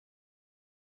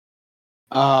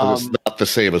 It's not the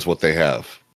same as what they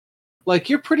have. Like,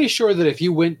 you're pretty sure that if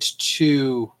you went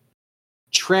to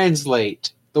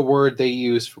translate the word they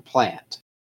use for plant,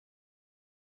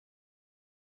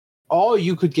 all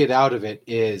you could get out of it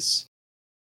is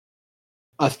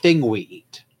a thing we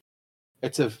eat.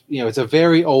 It's a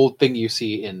very old thing you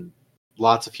see in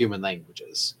lots of human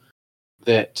languages,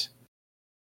 that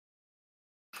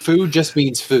food just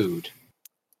means food.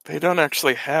 They don't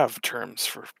actually have terms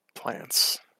for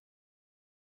plants.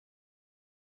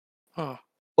 Oh.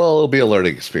 Well, it'll be a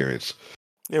learning experience.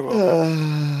 Yeah,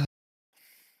 well.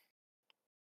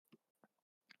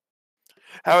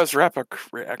 How is Rapuk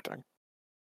reacting?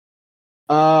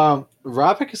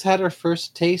 Rapik has had her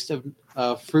first taste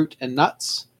of fruit and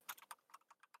nuts,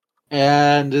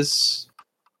 and is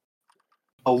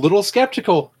a little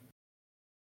skeptical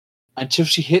until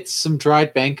she hits some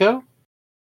dried mango,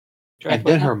 and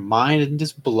then her mind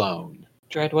is blown.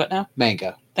 Dried what now?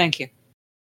 Mango. Thank you.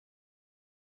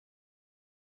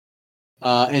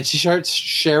 And she starts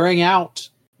sharing out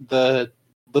the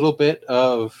little bit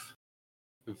of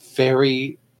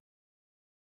very,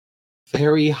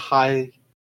 very high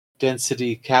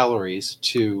density calories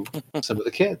to some of the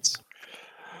kids.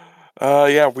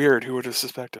 Yeah, weird. Who would have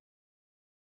suspected?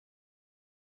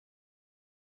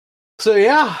 So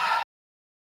yeah.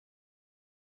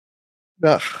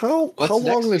 Now, how What's long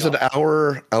next, is an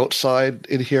hour outside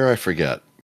in here? I forget.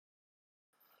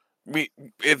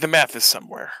 The math is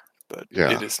somewhere, but Yeah.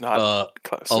 it is not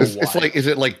close. It's like, is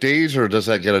it like days or does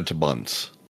that get into months?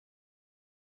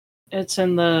 It's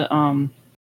in the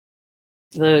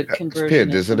conversion.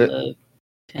 Pinned, isn't it? The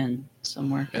pin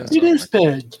somewhere. It is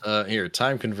pinned. Here,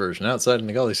 time conversion outside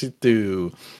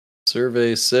Nagalisitu.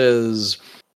 Survey says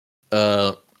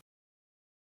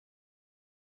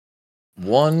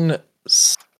 1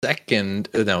 second.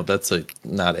 No, that's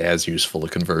not as useful a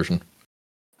conversion.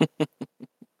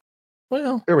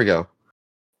 Well, There we go.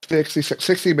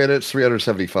 60 minutes,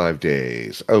 375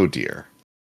 days. Oh dear.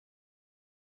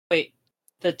 Wait,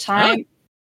 the time.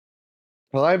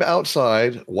 Time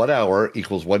outside, 1 hour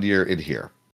equals 1 year in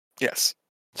here. Yes.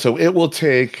 So it will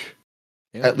take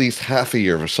at least half a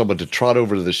year for someone to trot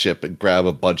over to the ship and grab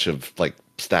a bunch of like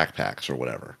stack packs or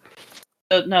whatever.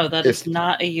 No, that is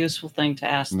not a useful thing to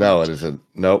ask. No, it isn't.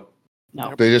 Nope.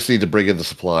 No. They just need to bring in the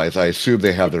supplies. I assume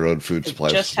they have their own food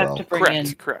supplies Just as have well. to bring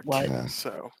in Correct. what? Yeah.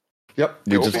 So. Yep.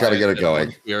 We just got to get it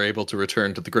going. We are able to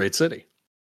return to the great city.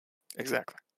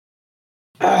 Exactly.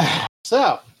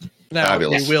 So. Now,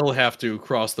 Fabulous. we will have to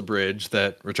cross the bridge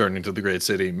that returning to the great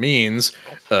city means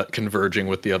converging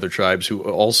with the other tribes who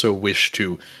also wish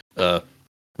to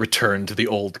return to the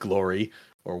old glory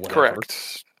or whatever.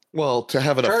 Correct. Well, to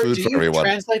have enough Kurt, food do for you everyone.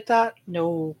 translate that?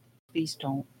 No, please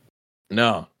don't.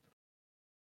 No.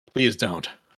 Please don't.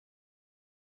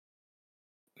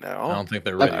 No. I don't think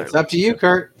they're ready. It's up to you,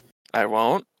 Kurt. I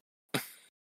won't.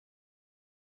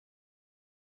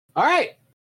 All right.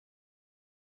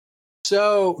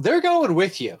 So they're going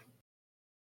with you.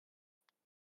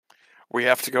 We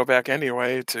have to go back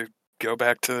anyway to go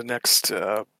back to the next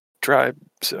tribe,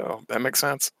 so that makes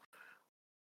sense.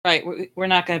 Right, we're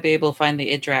not going to be able to find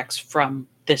the Idrax from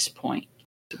this point.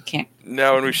 We can't.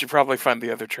 No, and we should probably find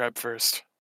the other tribe first.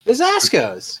 The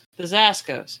Zaskos. The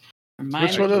Zaskos.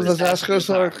 Which one of the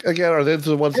Zaskos are again? Are they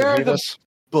the ones that hate us?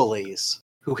 Bullies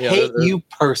who Yeah, hate they're- you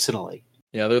personally.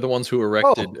 Yeah, they're the ones who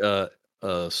erected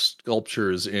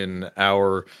sculptures in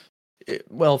our,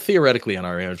 well, theoretically on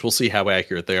our image. We'll see how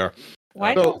accurate they are.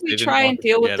 Why No, don't we they didn't try want and to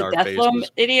deal with forget the our Deathlum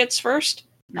faces. idiots first?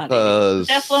 Not idiots.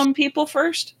 Deathlum people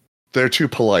first? They're too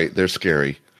polite. They're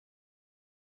scary.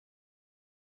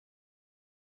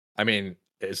 I mean,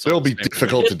 it's They'll all the be same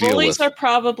difficult The to deal bullies with. are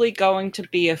probably going to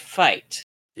be a fight.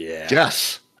 Yeah.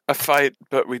 Yes. A fight,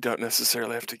 but we don't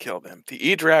necessarily have to kill them. The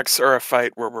Edrax are a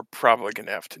fight where we're probably going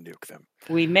to have to nuke them.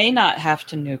 We may not have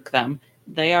to nuke them.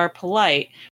 They are polite.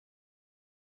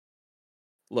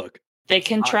 Look, They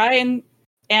can try and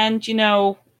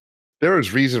There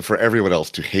is reason for everyone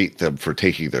else to hate them for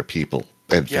taking their people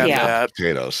and Yeah, Yeah. that.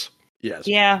 potatoes. yes.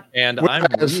 yeah. And I'm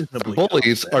Whereas the reasonably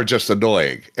bullies confident. are just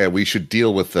annoying, and we should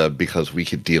deal with them because we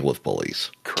can deal with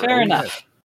bullies. Fair enough.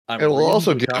 I'm It will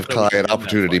also reasonably give confident Kai we can an win that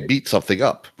opportunity to fight. beat something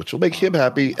up, which will make him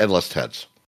happy and less tense.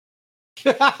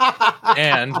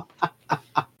 And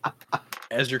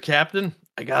as your captain,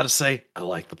 I gotta say, I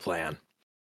like the plan.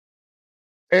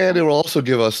 And it will also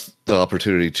give us the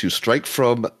opportunity to strike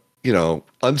from,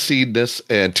 unseenness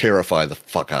and terrify the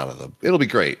fuck out of them. It'll be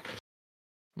great.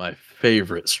 My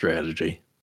favorite strategy.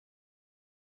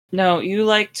 No, you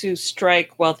like to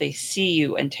strike while they see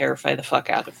you and terrify the fuck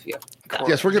out of you.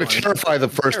 Yes, we're going to terrify them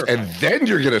first, and then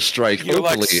you're going to strike You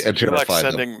like, openly and you like terrify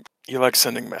them. sending. You like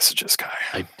sending messages, Kai.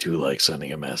 I do like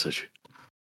sending a message.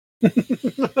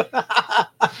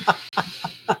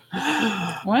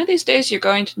 One of these days, you're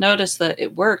going to notice that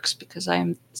it works because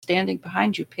I'm standing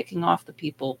behind you, picking off the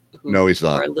people who No, he's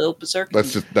not. are a little berserk.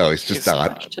 He's just He's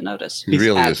not. To notice. He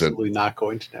really isn't. absolutely not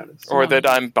going to notice. Or that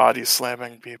I'm body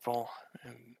slamming people.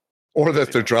 And Or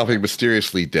that they're dropping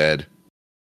mysteriously dead.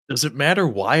 Does it matter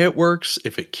why it works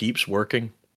if it keeps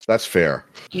working? That's fair.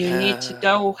 You need to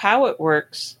know how it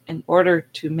works in order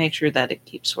to make sure that it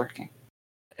keeps working.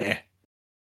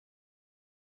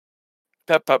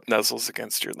 Pep up nuzzles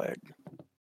against your leg.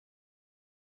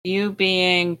 You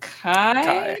being Kai?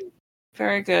 Kai.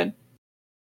 Very good.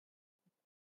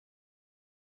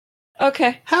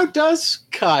 Okay. How does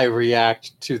Kai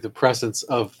react to the presence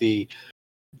of the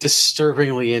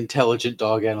disturbingly intelligent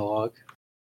dog analog?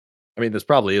 I mean, this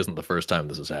probably isn't the first time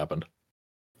this has happened.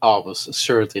 Almost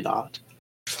assuredly not.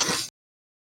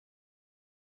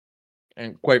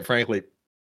 And quite frankly,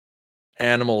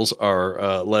 animals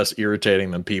are less irritating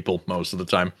than people most of the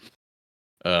time.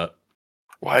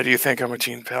 Why do you think I'm a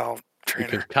Gene Pal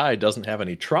trainer? Because Kai doesn't have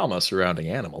any trauma surrounding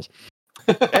animals.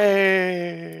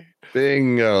 Hey!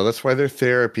 Bingo. That's why they're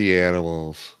therapy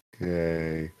animals.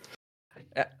 Yay.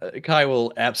 Kai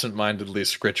will absentmindedly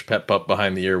scritch Pet Pup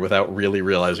behind the ear without really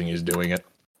realizing he's doing it.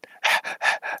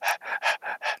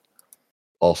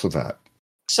 Also that.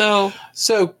 So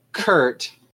Kurt,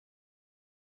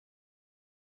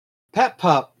 Pet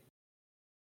Pup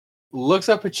looks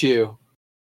up at you.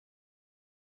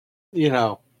 You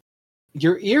know,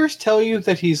 your ears tell you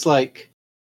that he's like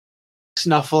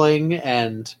snuffling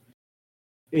and,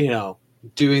 you know,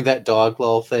 doing that dog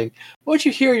lull thing. What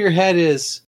you hear in your head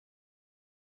is,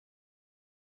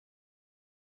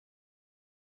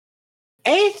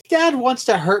 Eighth Dad wants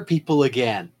to hurt people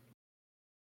again.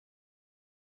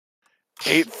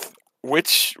 Eighth, what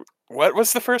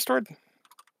was the first word?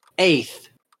 Eighth.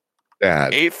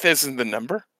 Dad. Eighth isn't the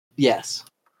number? Yes.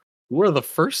 We're the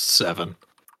first 7.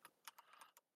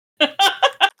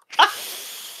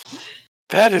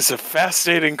 That is a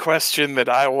fascinating question that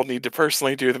I will need to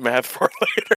personally do the math for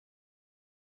later.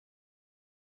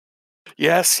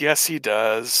 Yes, he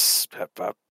does, Pep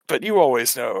Pup. But you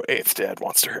always know Eighth Dad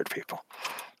wants to hurt people.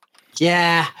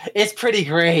 Yeah, it's pretty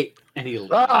great. And he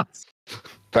laughs.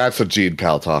 That's a Gene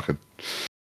Pal talking.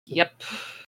 Yep.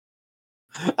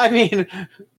 I mean,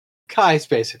 Kai's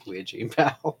basically a Gene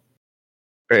Pal.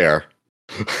 Fair.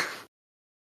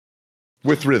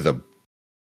 With rhythm.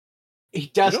 He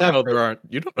does You don't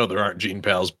know there aren't Gene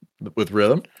Pals with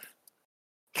rhythm.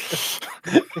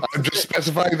 I'm just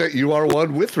specifying that you are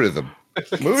one with rhythm.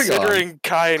 Moving on. Considering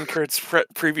Kai and Kurt's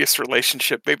previous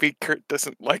relationship, maybe Kurt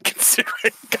doesn't like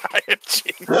considering Kai and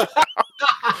Gene.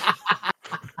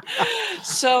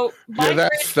 So Yeah,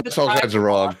 that's all kinds of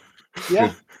wrong.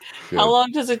 Yeah. Good. How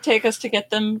long does it take us to get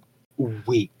them?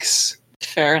 Weeks.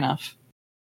 Fair enough.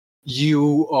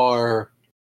 You are...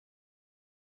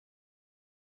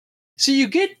 So you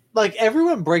get, like,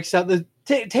 everyone breaks out. It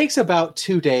takes about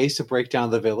 2 days to break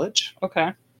down the village.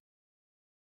 Okay.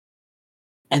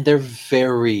 And they're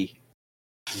very,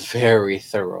 very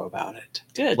thorough about it.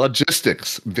 Good.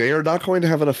 Logistics. They are not going to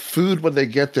have enough food when they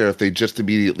get there if they just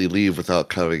immediately leave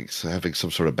without having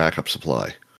some sort of backup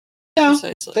supply. No,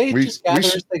 Precisely. they just gather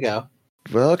as they go.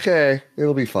 Well, okay.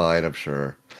 It'll be fine, I'm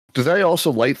sure. Do they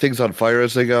also light things on fire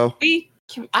as they go?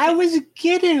 I was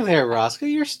getting there, Roscoe.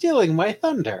 You're stealing my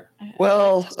thunder.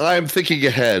 Well, I'm thinking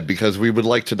ahead because we would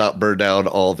like to not burn down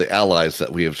all the allies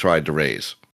that we have tried to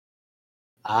raise.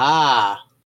 Ah.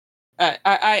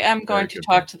 I am going Very to good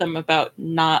talk to them about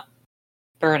not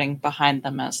burning behind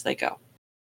them as they go.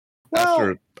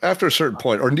 Well, After a certain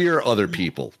point, or near other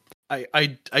people.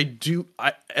 I do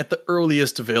at the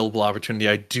earliest available opportunity,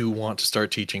 I do want to start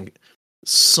teaching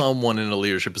someone in a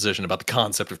leadership position about the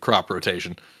concept of crop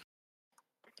rotation.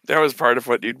 That was part of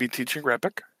what you'd be teaching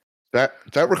Repik. That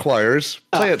requires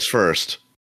plants first.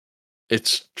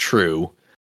 It's true.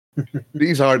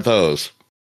 These aren't those.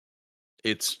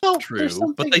 It's Well, true, there's but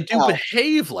something they do else.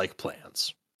 behave like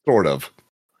plants. Sort of.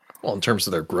 Well, in terms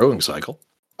of their growing cycle.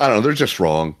 I don't know, they're just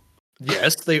wrong.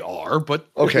 Yes, they are, but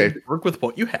Okay. Work with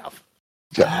what you have.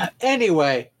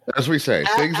 Anyway, As we say,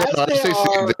 things as are not they as they seem,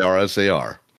 are- they are as they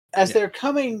are. as they're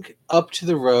coming up to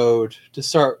the road to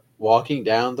start walking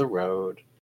down the road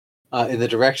in the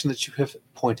direction that you have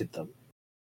pointed them,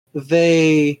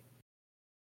 they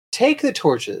take the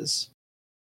torches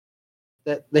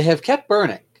that they have kept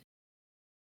burning,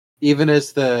 even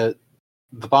as the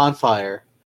bonfire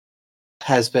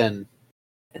has been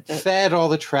fed all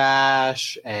the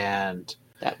trash and,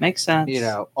 That makes sense. you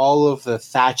know, all of the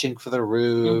thatching for the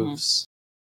roofs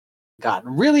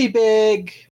gotten really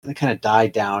big. They kind of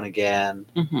died down again.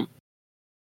 Mm-hmm.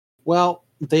 Well,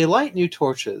 they light new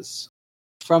torches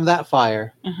from that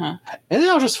fire, Uh-huh. and then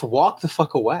I'll just walk the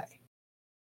fuck away.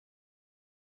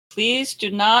 Please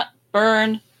do not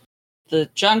burn the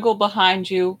jungle behind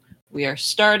you. We are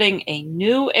starting a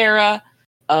new era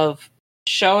of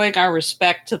showing our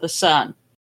respect to the sun.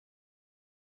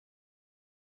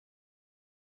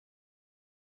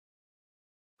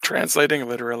 Translating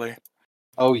literally.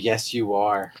 Oh, yes, you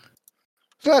are.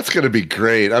 That's going to be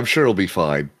great. I'm sure it'll be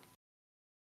fine.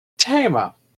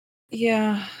 Tama,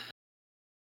 Yeah.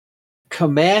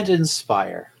 Command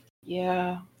Inspire.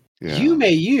 Yeah. Yeah. You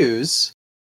may use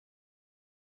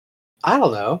I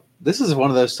don't know. This is one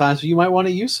of those times where you might want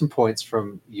to use some points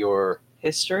from your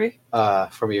History?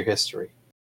 history.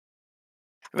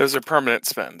 Those are permanent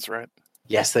spends, right?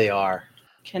 Yes, they are.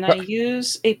 Can I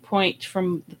use a point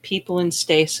from the people in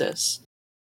stasis?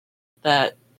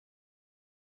 That.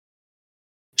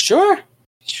 Sure.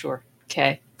 Sure.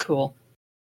 Okay, cool.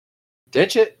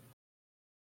 Ditch it.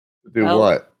 Do Well,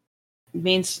 what?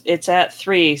 Means it's at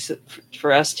 3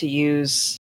 for us to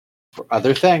use For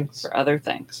other things. for other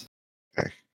things.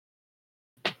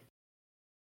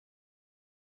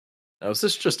 Now, is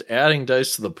this just adding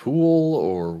dice to the pool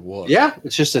or what? Yeah,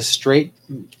 it's just a straight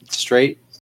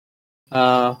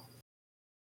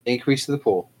increase to the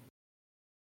pool.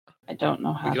 I don't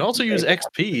know how. You can also use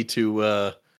XP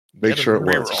to Make get sure a it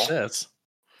reroll works. success.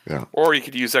 Yeah. Or you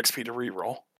could use XP to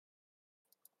reroll.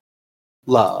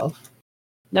 Love.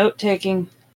 Note taking.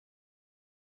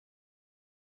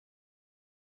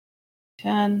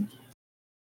 10.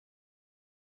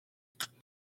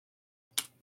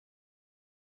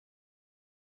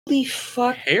 Holy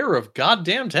fuck. Pair of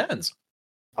goddamn 10s.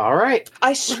 All right.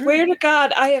 I swear to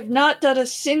God, I have not done a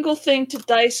single thing to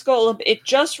Dice Golem. It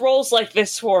just rolls like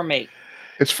this for me.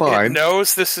 It's fine. It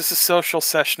knows this is a social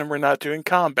session and we're not doing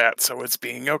combat, so it's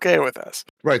being okay with us.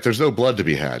 Right, there's no blood to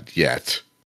be had yet.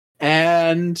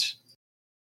 And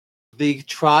the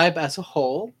tribe as a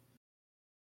whole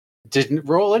didn't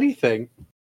roll anything.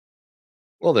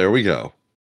 Well, there we go.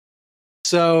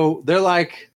 So they're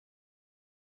like,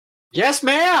 yes,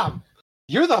 ma'am.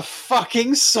 You're the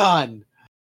fucking son.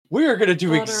 We're going to do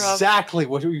Daughter of- exactly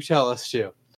what you tell us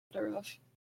to.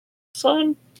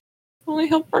 Son, only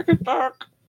help bring it back.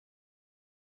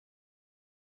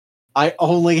 I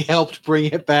only helped bring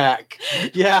it back.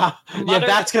 Yeah. Yeah, Muttered-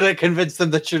 that's going to convince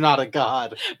them that you're not a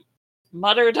god.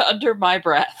 Muttered under my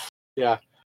breath. Yeah.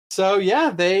 So, yeah,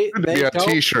 they We have don't,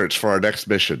 t-shirts for our next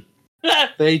mission.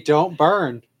 they don't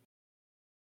burn.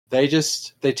 They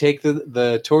take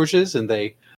the torches and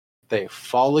they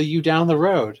follow you down the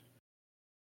road.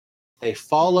 They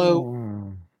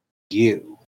follow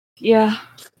you. Yeah.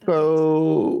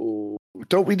 So,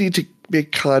 don't we need to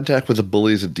make contact with the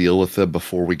bullies and deal with them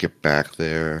before we get back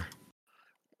there?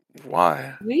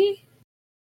 Why? We?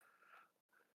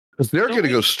 Because they're Don't going to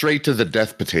we- go straight to the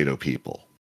death potato people.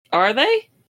 Are they?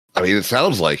 I mean, it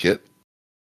sounds like it.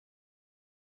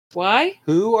 Why?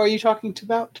 Who are you talking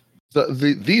about?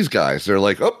 These guys, they're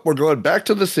like, oh, we're going back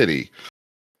to the city.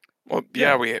 Well,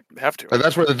 yeah, we have to. And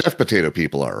that's where the death potato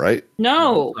people are, right?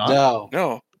 No. No.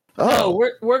 No. No,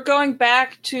 we're going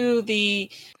back to the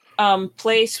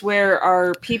place where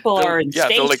our people are in the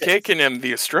stasis. Lekakin and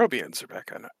the Astrobians are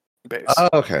back on base. Oh,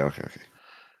 okay.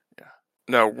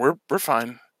 No, we're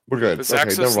fine. We're good. There's Okay,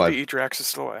 access never to mind. the Edrax is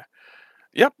still away.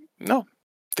 Yep. No.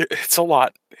 It's a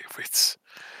lot. It's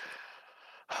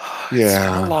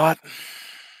Yeah. a lot.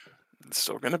 It's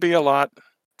still going to be a lot.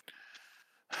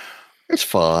 It's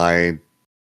fine.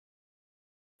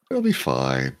 It'll be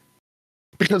fine.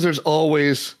 Because there's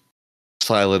always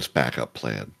Silent's backup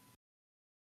plan.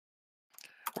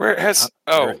 Where has...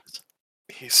 There Oh, it is.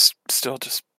 he's still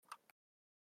just...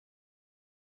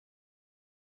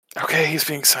 Okay, he's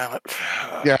being silent.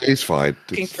 Yeah, he's fine.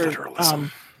 Looking It's- for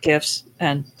Literalism. gifts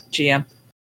and GM.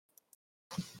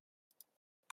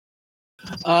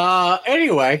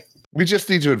 Anyway, we just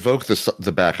need to invoke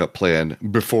the backup plan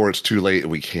before it's too late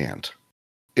and we can't.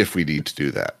 If we need to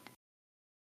do that.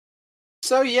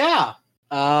 so yeah.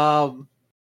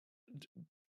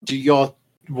 Do y'all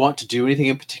want to do anything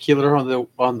in particular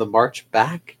on the march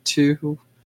back to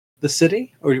the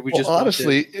city, or do we just want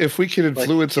honestly, if we can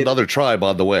influence get- another tribe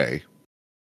on the way,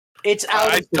 it's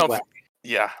out I of the don't way.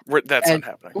 Yeah, that's And- not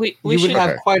happening. We You should would have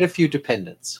Okay. quite a few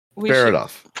dependents. we fair should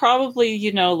enough. probably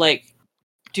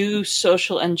do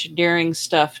social engineering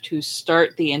stuff to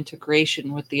start the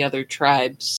integration with the other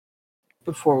tribes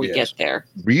before we Yes. get there.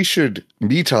 We should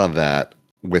meet on that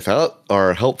without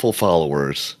our helpful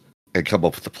followers and come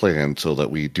up with a plan so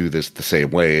that we do this the same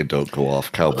way and don't go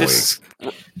off cowboy. This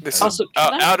Also, is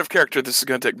can I- out of character. This is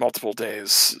going to take multiple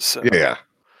days, so Yeah,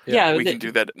 Yeah, we can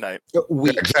do that at night.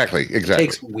 Weeks. exactly.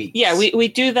 Takes weeks. Yeah, we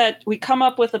do that. We come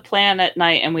up with a plan at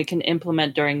night and we can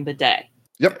implement during the day.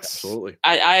 Yep. Absolutely.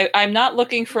 I'm not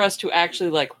looking for us to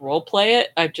actually role play it.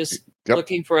 I'm just Yep.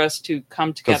 looking for us to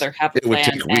come together, have a it would plan,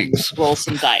 take and weeks. roll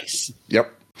some dice.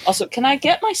 Yep. Also, can I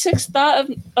get my sixth thought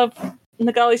of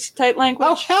Nagalisitu language?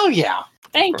 Oh hell yeah!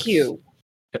 Thank you.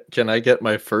 Can I get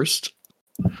my first?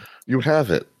 You have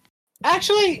it.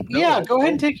 Actually, No. yeah. Go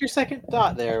ahead and take your second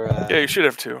thought there, Yeah, you should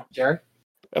have two, Jared.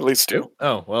 at least two.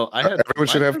 Oh well, I had. Everyone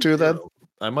should have two then?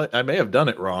 I may have done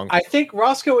it wrong. I think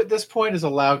Roscoe at this point is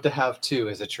allowed to have two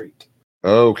as a treat.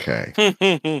 Okay.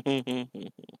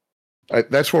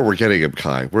 That's where we're getting him,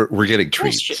 Kai. We're getting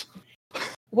treats. Question.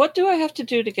 What do I have to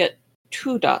do to get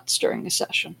 2 dots during a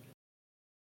session?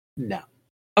 No.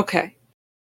 Okay.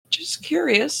 Just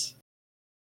curious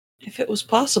if it was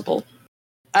possible.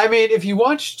 I mean, if you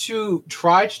want to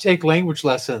try to take language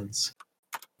lessons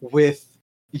with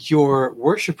your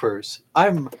worshippers,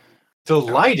 I'm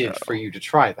delighted for you to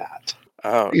try that.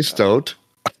 Please don't.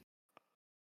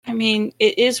 I mean,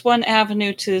 it is one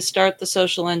avenue to start the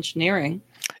social engineering.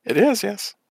 It is,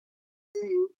 yes.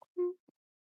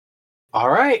 All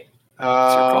right. It's your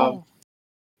call.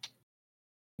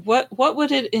 What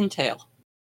would it entail?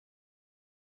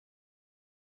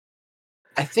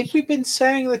 I think we've been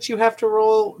saying that you have to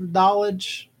roll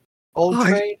knowledge, old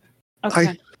trade. Okay.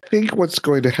 I think what's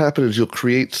going to happen is you'll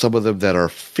create some of them that are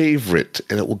favorite,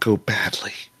 and it will go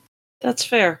badly. That's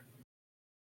fair.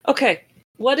 Okay.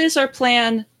 What is our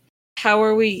plan? How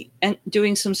are we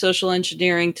doing some social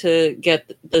engineering to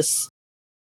get this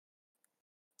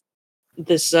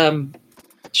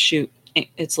shoot,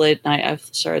 it's late at night. I've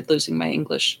started losing my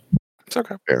English. It's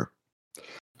okay. Fair.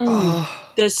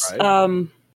 This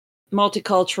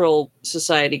multicultural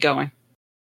society going.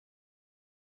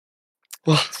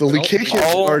 Well, the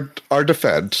Leucasians are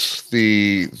defense.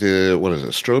 The what is it?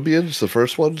 Strobians, the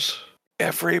first ones.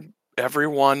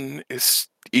 Everyone is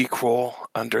equal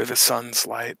under the sun's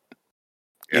light,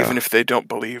 even if they don't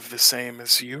believe the same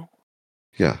as you.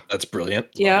 Yeah, that's brilliant.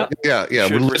 Yeah, yeah.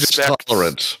 Religious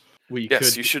tolerance.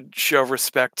 You should show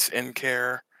respect and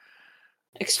care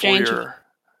exchange for your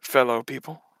fellow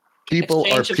people. People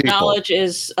exchange are of people. knowledge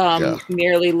is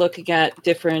merely looking at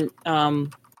different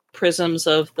prisms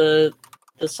of the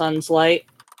sun's light.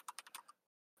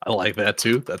 I like that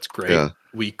too. That's great. Yeah.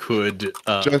 We could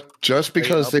just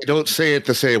because they don't say it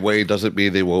the same way doesn't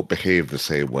mean they won't behave the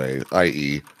same way.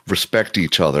 I.e., respect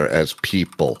each other as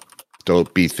people.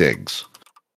 Don't be things.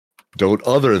 Don't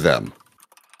other them.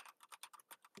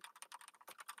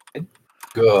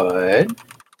 Good.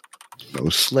 No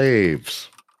slaves.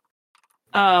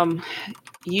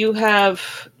 You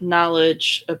have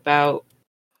knowledge about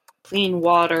clean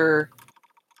water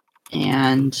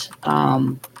and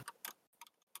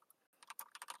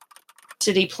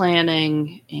city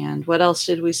planning, and what else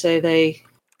did we say they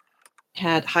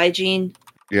had? Hygiene.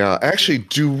 Yeah, actually,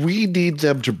 do we need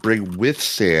them to bring with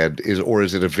sand, or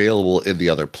is it available in the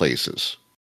other places?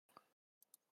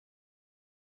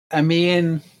 I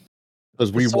mean,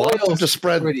 because we want them to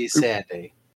spread. Pretty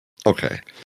sandy. Okay,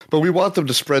 but we want them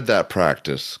to spread that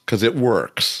practice because it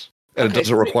works and it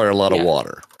doesn't require a lot of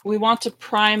water. We want to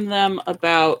prime them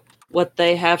about what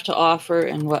they have to offer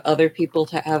and what other people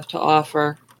have to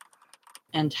offer,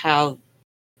 and how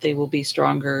they will be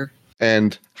stronger.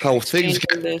 And how things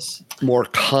get more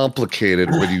complicated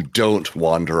when you don't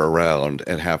wander around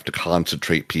and have to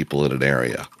concentrate people in an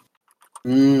area.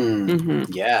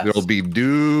 Yeah, there'll be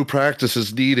new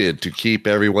practices needed to keep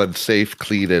everyone safe,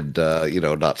 clean, and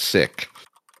not sick.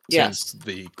 Yes, since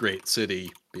the great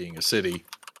city being a city,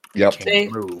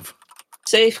 can't move.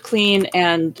 Safe, clean,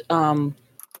 and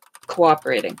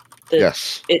cooperating.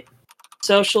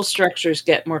 Social structures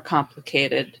get more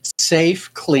complicated.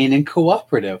 Safe, clean, and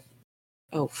cooperative.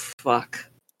 Oh, fuck.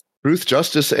 Truth,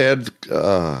 justice, and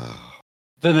the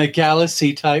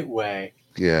Nagalisitu way.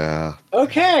 Yeah.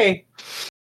 Okay.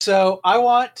 So I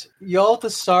want y'all to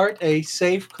start a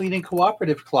safe, clean, and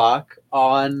cooperative clock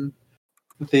on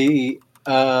the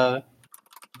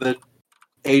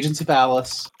Agents of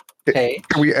ALIS. Hey,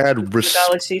 can we add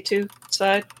Nagalisitu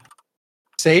side?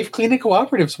 Safe, clean, and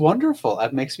cooperative's wonderful.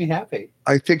 That makes me happy.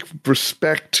 I think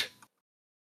respect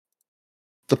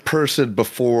the person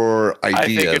before ideas. I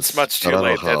think it's much too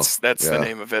late. That's the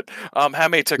name of it. How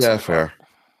many ticks? Yeah, fair.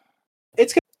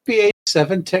 It's going to be a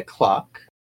 7-tick clock.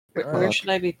 Where should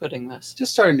I be putting this?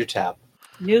 Just start a new tab.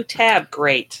 New tab,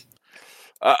 great.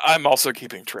 I'm also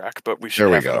keeping track, but we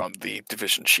should have it on the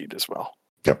division sheet as well.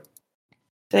 Yep.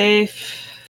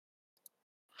 Safe,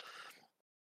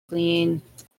 clean,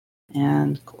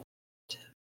 and cooperative.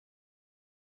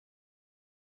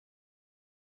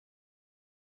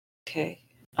 Okay.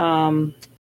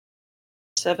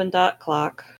 7-dot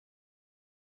clock.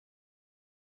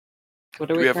 What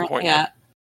are we currently at?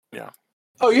 Yeah.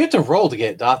 Oh, you have to roll to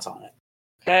get dots on it.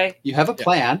 Okay. You have a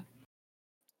plan.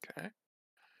 Okay.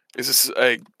 Is this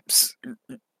a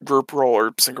group roll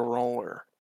or single roll or?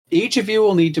 Each of you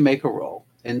will need to make a roll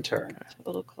in turn.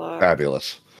 Total clock.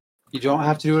 Fabulous. You don't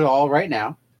have to do it all right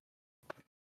now.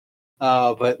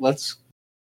 But let's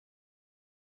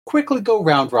quickly go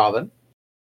round robin.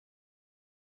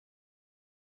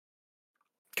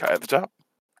 Kai at the top.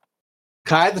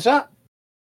 Kai at the top.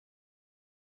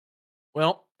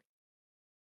 Well,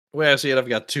 the way I see it, I've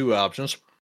got two options.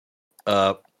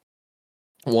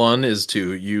 One is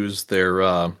to use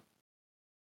their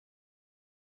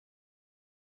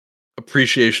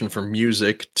appreciation for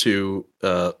music to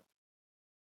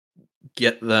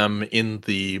get them in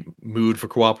the mood for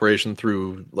cooperation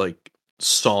through like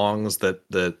songs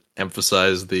that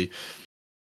emphasize the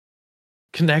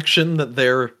connection that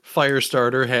their fire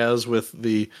starter has with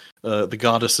the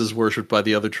goddesses worshipped by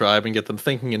the other tribe, and get them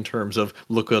thinking in terms of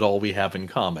look at all we have in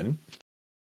common.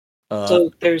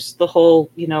 So there's the whole,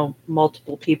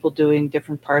 multiple people doing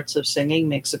different parts of singing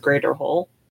makes a greater whole.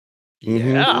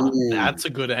 Yeah, that's a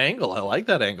good angle. I like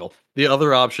that angle. The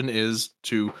other option is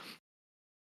to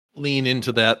lean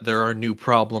into that there are new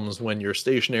problems when you're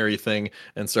stationary thing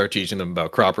and start teaching them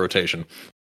about crop rotation.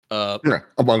 Yeah,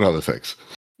 among other things.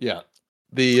 Yeah.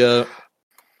 The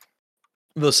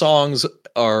songs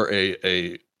are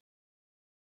a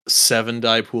 7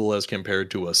 die pool as compared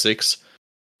to a 6.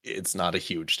 It's not a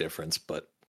huge difference, but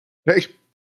hey,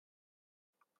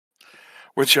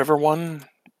 Whichever one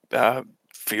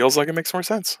feels like it makes more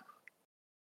sense.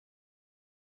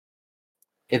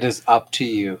 It is up to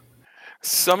you.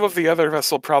 Some of the other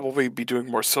vessel probably be doing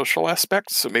more social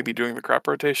aspects, so maybe doing the crop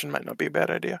rotation might not be a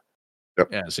bad idea. Yep.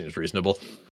 Yeah, it seems reasonable.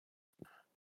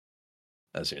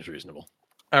 That seems reasonable.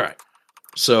 All right.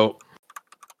 So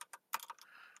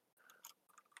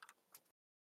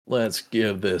let's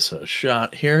give this a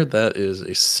shot here. That is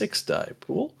a 6 die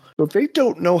pool. So they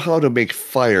don't know how to make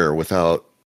fire without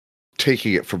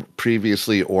taking it from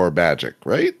previously or magic,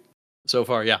 right? So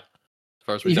far, yeah. As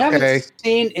far as we You know. haven't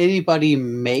seen anybody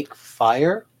make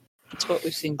fire. That's what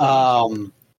we've seen.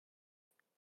 2x9,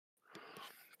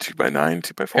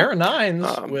 2x4. Pair of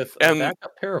 9s with a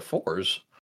backup pair of 4s.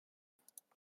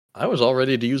 I was all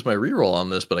ready to use my reroll on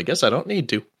this, but I guess I don't need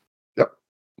to. Yep.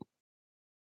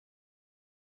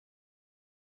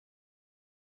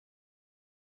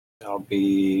 That'll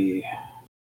be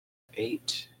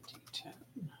 8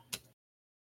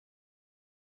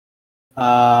 d10.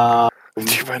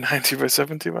 2x9,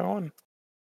 2x7, 2x1.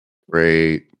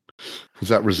 Great. Is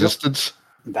that resistance?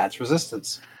 That's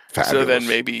resistance. Fabulous. So then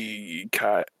maybe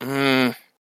cut. Reroll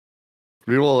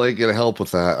ain't gonna help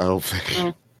with that, I don't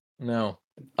think. No.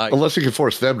 Unless you can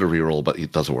force them to reroll, but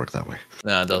it doesn't work that way.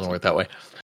 No, it doesn't work that way.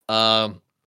 I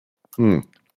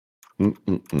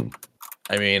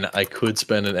mean, I could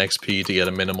spend an XP to get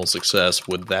a minimal success.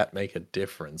 Would that make a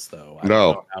difference, though? I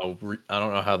don't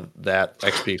know how that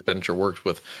XP expenditure works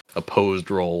with opposed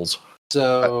rolls.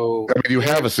 So I mean, you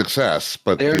have a success,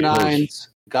 but their 9s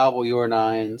gobble your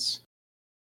 9s.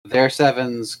 Their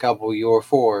 7s gobble your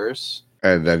 4s.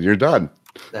 And then you're done.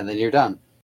 And then you're done.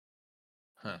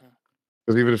 Huh.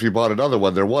 Because even if you bought another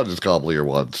one, their 1s gobble your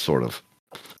 1s, sort of.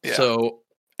 Yeah. So,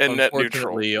 and net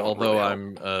unfortunately, neutral. although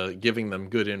I'm giving them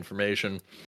good information,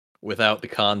 without the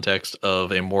context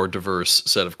of a more diverse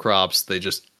set of crops, they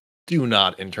just do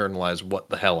not internalize what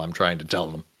the hell I'm trying to tell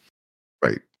them.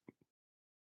 Right.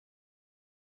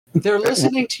 They're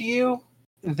listening to you.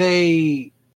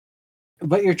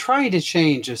 But you're trying to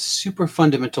change a super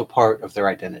fundamental part of their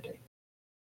identity.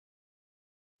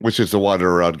 Which is to wander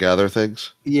around, gather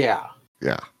things? Yeah.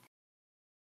 Yeah.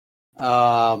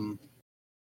 And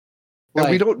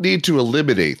we don't need to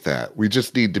eliminate that. We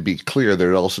just need to be clear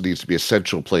there also needs to be a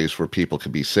central place where people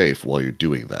can be safe while you're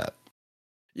doing that.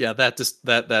 Yeah, that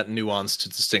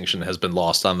nuanced distinction has been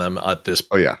lost on them at this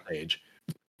stage.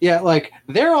 Yeah,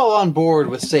 they're all on board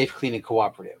with safe, clean, and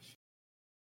cooperative.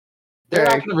 They're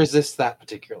not going to resist that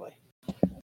particularly.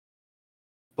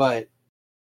 But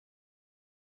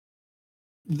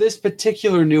this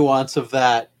particular nuance of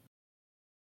that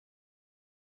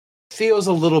feels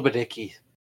a little bit icky.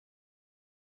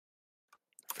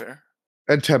 Fair.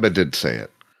 And Tema did say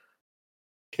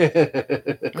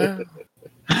it.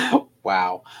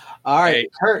 Wow. All right. Hey,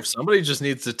 Kurt. Somebody just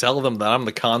needs to tell them that I'm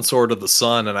the consort of the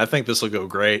sun, and I think this will go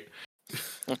great.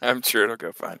 I'm sure it'll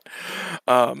go fine.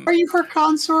 Are you her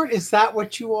consort? Is that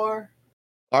what you are?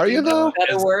 Are you, though?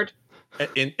 Better word?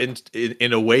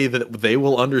 In a way that they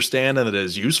will understand and that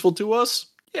is useful to us?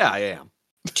 Yeah, I am.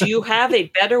 Do you have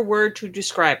a better word to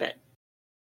describe it?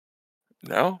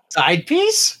 No? Side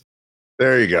piece?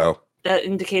 There you go. That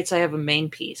indicates I have a main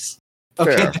piece.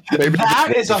 Okay, Maybe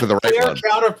that is a for the right fair one.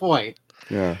 counterpoint.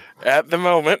 Yeah. At the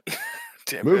moment.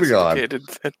 Moving on.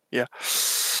 Yeah.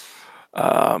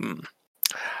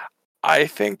 I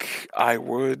think I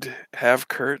would have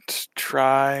Kurt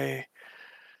try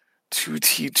to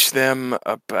teach them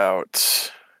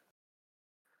about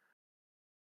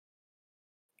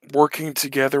working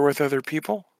together with other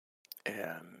people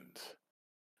and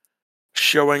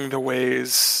showing the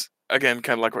ways, again,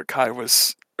 kind of like what Kai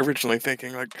was originally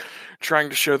thinking, like trying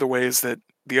to show the ways that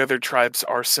the other tribes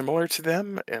are similar to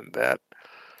them and that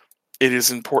it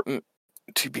is important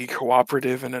to be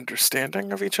cooperative and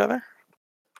understanding of each other.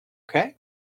 Okay.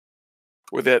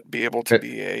 Would that be able to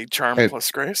be a charm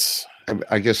plus grace?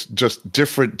 I guess just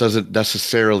different doesn't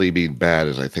necessarily mean bad,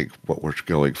 is I think what we're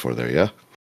going for there, yeah?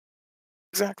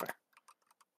 Exactly.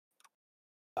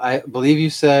 I believe you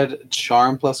said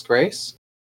charm plus grace.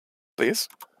 Please?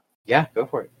 Yeah, go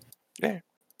for it. Yeah.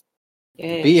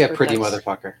 Yay, Be a expert pretty dice.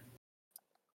 motherfucker.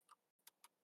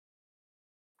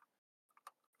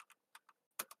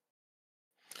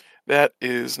 That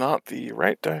is not the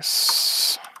right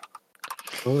dice.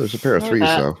 Oh, there's a pair of Or threes,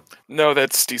 that. though. No,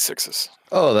 that's D6s.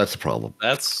 Oh, that's a problem.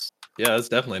 That's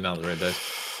definitely not the right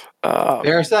dice.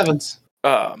 Pair of sevens.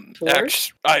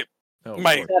 Fours? Oh,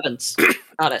 My- Lord. Sevens.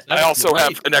 Got it. I also Right.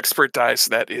 have an expert dice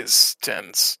that is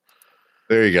 10s.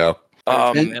 There you go.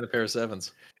 And a pair of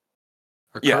sevens.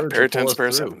 Our Yeah, courage pair will of pull 10s, us pair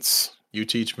of through. 7s. You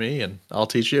teach me, and I'll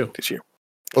teach you. Did you?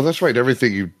 Oh, that's right.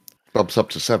 Everything you bumps up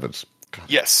to sevens. God.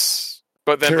 Yes.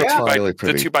 But then Terrifyingly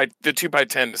pretty. the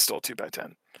 2x10 is still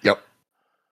 2x10. Yep.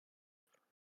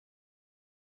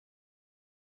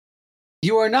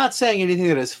 You are not saying anything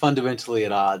that is fundamentally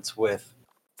at odds with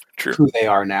True. who they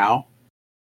are now.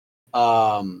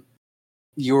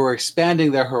 You're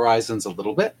expanding their horizons a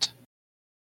little bit.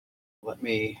 Let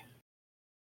me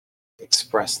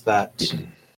express that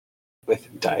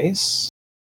with dice.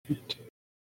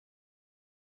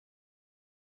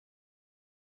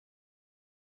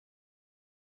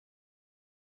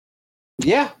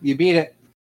 Yeah, you beat it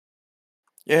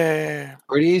Yeah.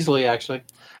 pretty easily, actually.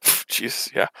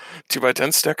 Jeez, yeah.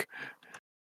 2x10 stick.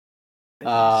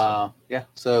 Yeah,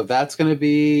 so that's going to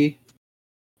be.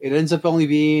 It ends up only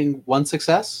being one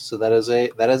success, so that is a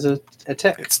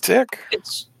tick. It's tick.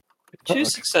 It's Okay. two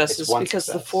successes It's one because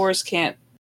the success. fours can't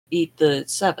eat the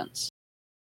sevens.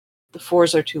 The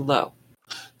fours are too low.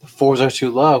 The fours are too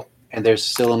low, and there's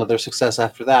still another success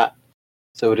after that,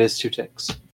 so it is 2 ticks.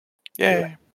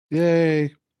 Yay.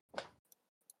 Yay.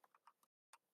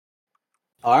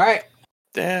 All right.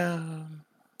 Damn.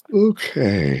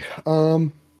 Okay.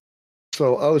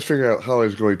 So I was figuring out how I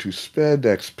was going to spend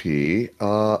XP.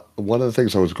 One of the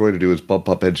things I was going to do is bump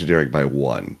up engineering by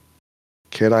 1.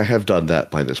 Can I have done that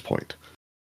by this point?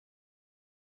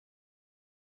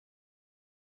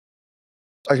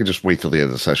 I can just wait till the end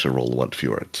of the session and roll the 1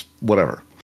 fewer. It's whatever.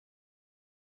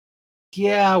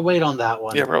 Yeah, wait on that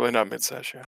one. Yeah, probably not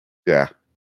mid-session. Yeah.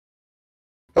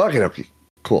 Okay.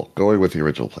 Cool. Going with the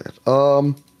original plan.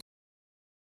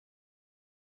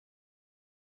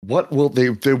 What will they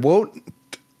won't,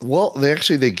 well,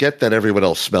 they get that everyone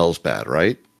else smells bad,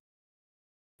 right?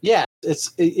 Yeah, it's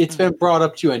been brought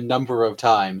up to you a number of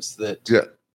times that Yeah.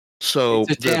 So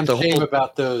it's a damn the shame whole,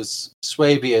 about those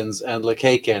Swabians and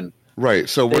Lakaken. right.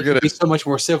 So They we're going could be to, so much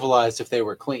more civilized if they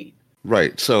were clean.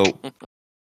 right. So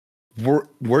what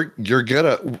we're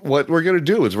going to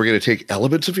do is we're going to take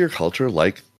elements of your culture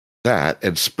like that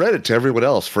and spread it to everyone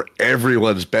else for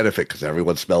everyone's benefit because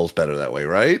everyone smells better that way,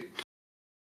 right?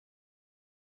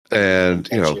 And,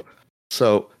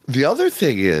 so the other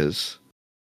thing is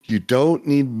you don't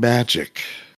need magic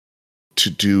to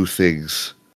do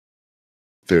things.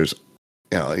 There's,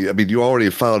 you already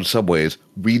found some ways.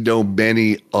 We know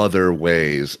many other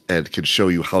ways and can show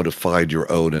you how to find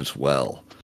your own as well.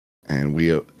 And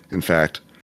we, in fact,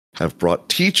 have brought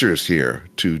teachers here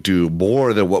to do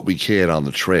more than what we can on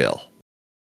the trail.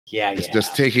 Yeah, It's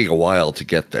just taking a while to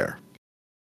get there.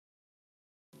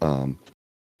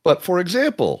 But for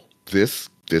example, this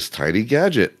tiny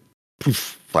gadget,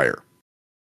 poof, fire.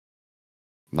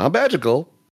 Not magical.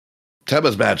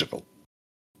 Tema's magical.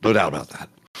 No doubt about that.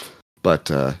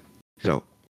 But, Are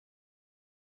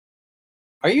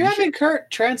you having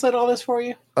Kurt translate all this for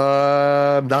you?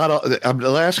 I'm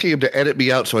asking him to edit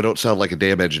me out so I don't sound like a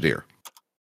damn engineer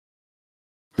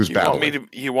who's battling.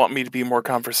 You want me to be more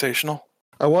conversational?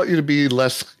 I want you to be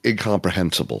less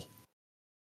incomprehensible.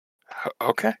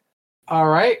 Okay. All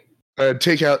right.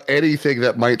 Take out anything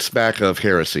that might smack of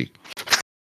heresy.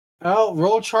 Well,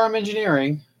 roll charm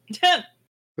engineering.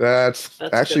 That's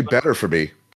a actually good one. better for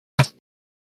me.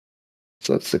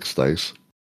 So that's 6 dice.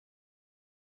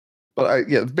 But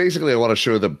basically I want to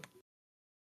show the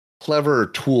clever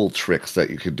tool tricks that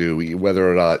you can do,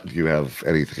 whether or not you have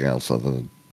anything else other than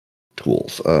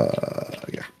tools.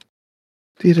 Yeah.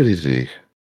 That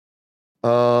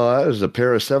is a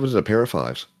pair of 7s and a pair of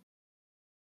 5s.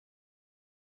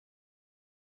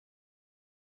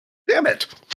 Damn it!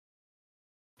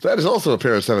 That is also a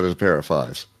pair of 7s and a pair of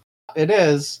 5s. It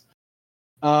is.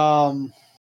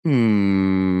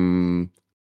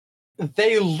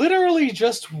 They literally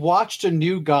just watched a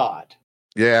new god.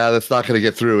 Yeah, that's not going to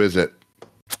get through, is it?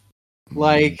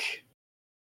 Like,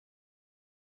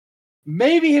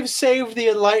 maybe have saved the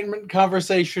Enlightenment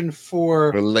conversation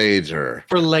for later.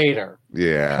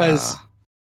 Yeah.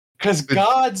 Because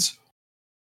God's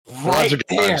right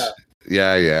there.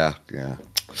 Yeah.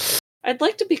 I'd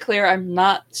like to be clear, I'm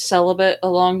not celibate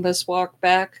along this walk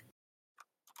back.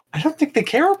 I don't think they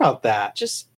care about that.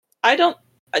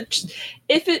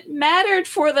 If it mattered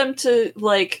for them to,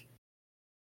 like,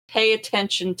 pay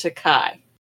attention to Kai.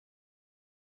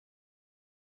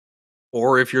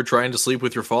 Or if you're trying to sleep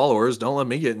with your followers, don't let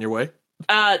me get in your way.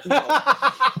 No.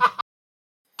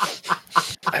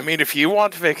 I mean, if you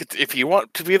want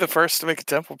to be the first to make a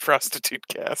temple prostitute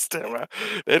cast, Emma,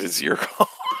 that is your call.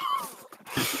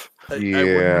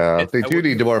 Yeah, they do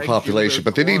need more population,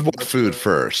 but they need more food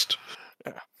first.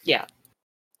 Yeah. Yeah.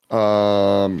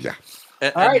 All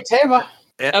right, Tama.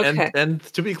 And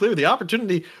to be clear, the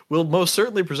opportunity will most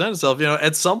certainly present itself. You know,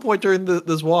 at some point during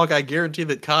this walk, I guarantee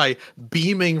that Kai,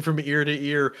 beaming from ear to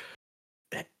ear,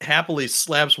 happily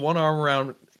slaps one arm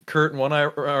around Kurt and one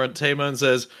arm around Tama and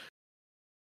says,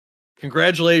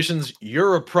 "Congratulations,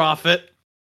 you're a prophet,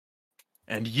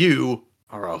 and you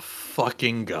are a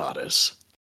fucking goddess."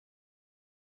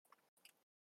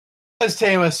 What does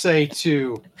Tama say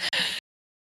to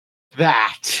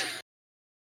that?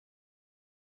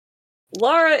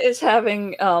 Laura is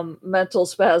having mental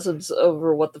spasms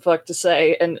over what the fuck to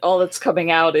say, and all that's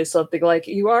coming out is something like,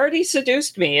 "You already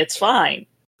seduced me, it's fine."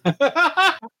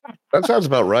 That sounds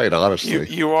about right, honestly.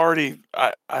 You already...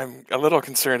 I'm a little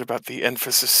concerned about the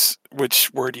emphasis.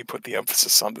 Which word you put the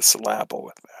emphasis on the syllable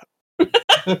with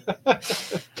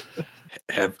that.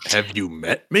 Have you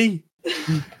met me?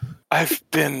 I've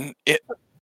been...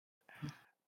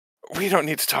 We don't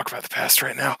need to talk about the past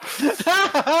right now.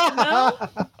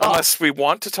 Unless we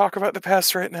want to talk about the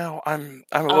past right now. I'm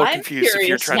a little confused if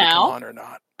you're trying to come on or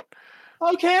not.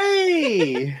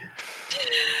 Okay.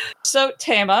 So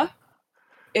Tama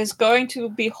is going to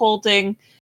be holding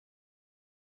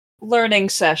learning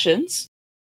sessions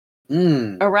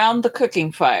around the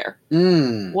cooking fire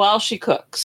while she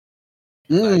cooks.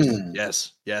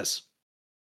 Nice. Yes.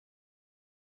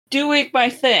 Doing my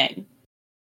thing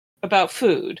about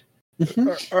food.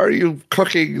 Are you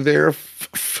cooking their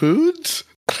foods?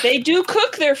 They do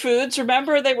cook their foods.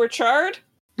 Remember, they were charred?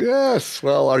 Yes.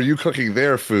 Well, are you cooking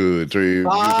their foods? Or are you using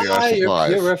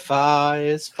our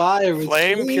supplies?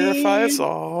 Flame purifies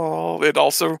all. It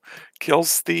also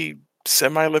kills the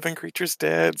semi-living creatures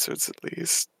dead, so it's at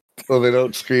least... Well, they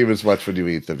don't scream as much when you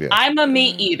eat them, yeah. I'm a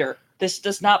meat eater. This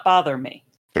does not bother me.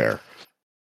 Fair.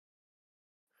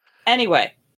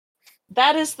 Anyway,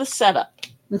 that is the setup.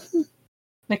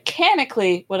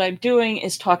 Mechanically, what I'm doing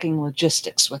is talking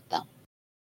logistics with them.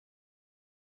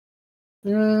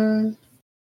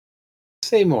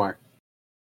 Say more.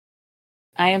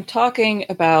 I am talking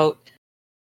about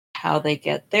how they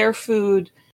get their food,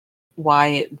 why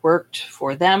it worked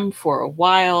for them for a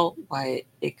while, why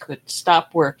it could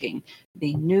stop working,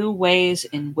 the new ways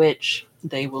in which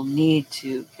they will need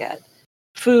to get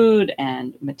food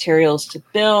and materials to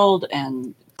build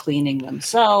and cleaning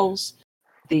themselves,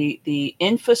 the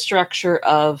infrastructure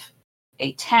of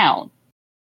a town.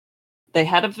 They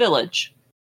had a village.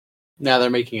 Now they're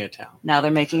making a town.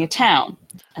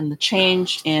 And the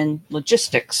change in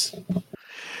logistics.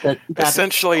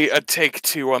 Essentially a take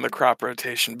two on the crop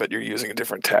rotation, but you're using a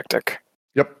different tactic.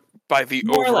 Yep. By the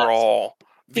overall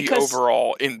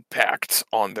impact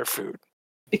on their food.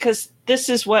 Because this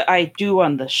is what I do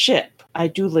on the ship. I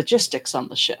do logistics on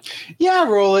the ship. Yeah,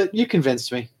 roll it. You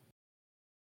convinced me.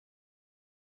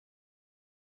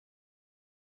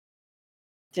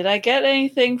 Did I get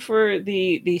anything for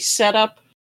the setup?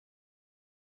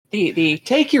 The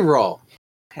take your roll.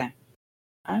 Okay.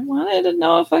 I wanted to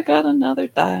know if I got another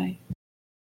die.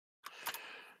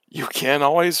 You can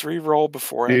always re-roll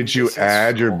before. Did you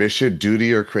add your mission,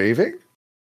 duty, or craving?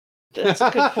 That's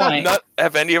a good point.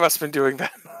 Have any of us been doing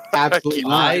that? Absolutely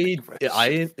not.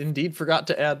 I indeed forgot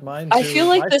to add mine. I feel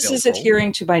like this is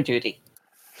adhering to my duty.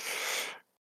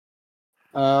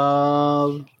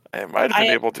 I might have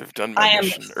been able to have done my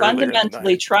mission earlier. I am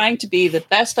fundamentally trying to be the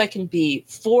best I can be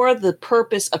for the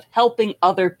purpose of helping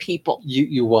other people.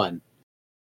 You won.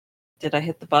 Did I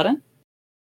hit the button?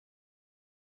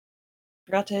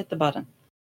 Forgot to hit the button.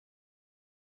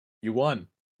 You won.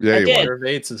 Yeah, you did. A pair of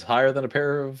 8s is higher than a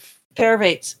pair of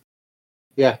 8s.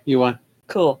 Yeah, you won.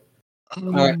 Cool.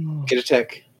 All right, get a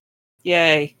tick.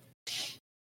 Yay.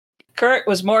 Kurt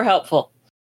was more helpful.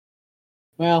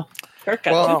 Well, Kurt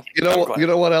got you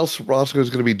know what else Roscoe's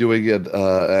going to be doing at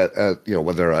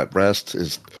when they're at rest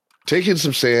is taking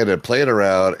some sand and playing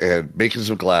around and making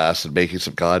some glass and making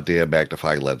some goddamn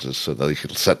magnifying lenses so that they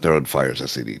can set their own fires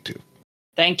as they need to.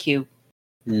 Thank you.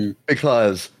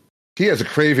 Because he has a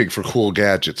craving for cool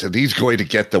gadgets, and he's going to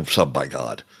get them some, by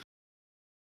God.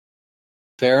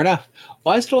 Fair enough.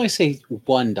 Why does it only say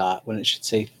 1 dot when it should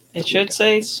say 3? It should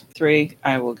say 3.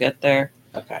 I will get there.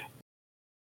 Okay.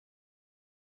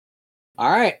 All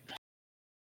right.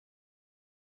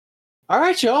 All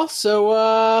right, y'all.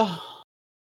 So,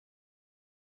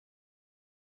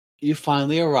 you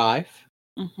finally arrive.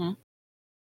 Mm-hmm.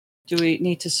 Do we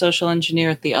need to social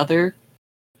engineer the other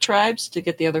tribes to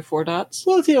get the other 4 dots?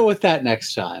 We'll deal with that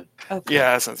next time. Okay.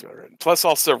 Yeah, that sounds about right. Plus,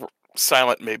 also,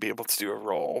 Silent may be able to do a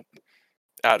roll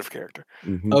out of character.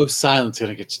 Mm-hmm. Oh, Silent's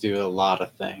going to get to do a lot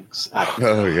of things.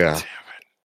 Oh, yeah.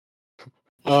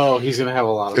 Oh, he's going to have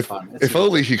a lot of fun. If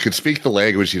only he could speak the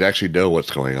language, he'd actually know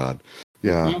what's going on.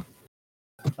 Yeah.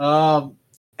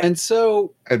 And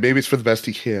so... And maybe it's for the best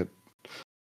he can.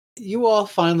 You all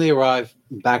finally arrive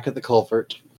back at the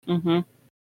culvert. Mm-hmm.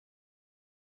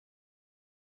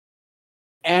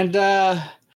 And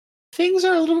things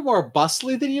are a little bit more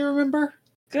bustly than you remember.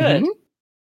 Good. Mm-hmm.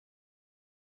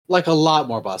 Like a lot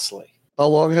more bustly. How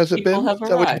long has it People been? have Is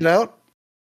that what you arrived. been out?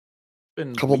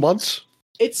 Been A couple months?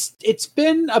 It's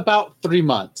been about 3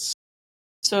 months.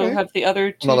 So Okay. have the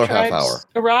other 2 Another half tribes hour.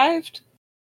 arrived?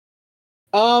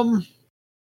 The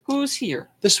Who's here?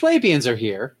 Swabians are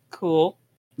here. Cool.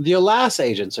 The ALIS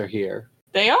agents are here.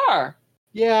 They are.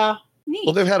 Yeah. Neat.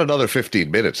 Well, they've had another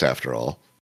 15 minutes after all.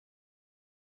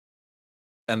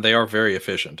 And they are very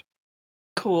efficient.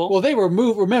 Cool. Well, they were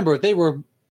remember, they were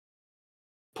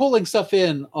pulling stuff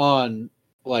in on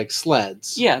like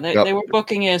sleds. yeah, they were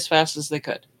booking it as fast as they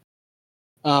could.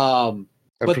 And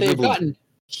But they've presumably- gotten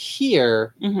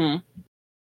here Mm-hmm.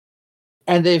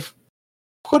 and they've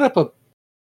put up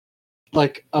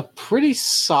a pretty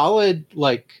solid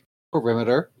like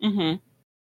perimeter. Mm-hmm.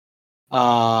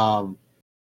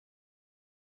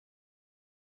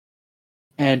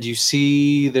 And you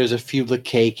see there's a few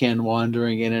Lakaken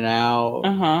wandering in and out.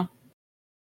 Uh-huh.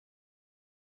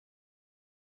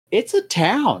 It's a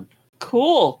town.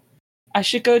 Cool. I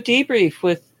should go debrief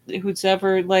with who's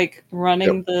ever like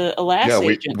running the ALIS Yeah,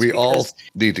 agents. we all because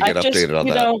need to get I've just, updated on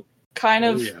you that. know, kind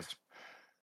of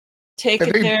taken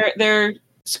I think- their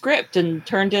script and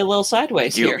turned it a little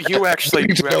sideways You here. actually, We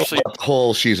need to know about the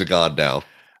whole she's a god now.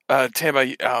 Tama,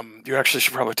 you actually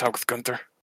should probably talk with Gunther.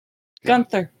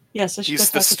 Gunther. Yes, I should He's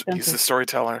go talk with he's Gunther. the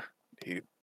storyteller. He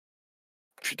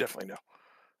should definitely know.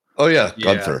 Oh, yeah,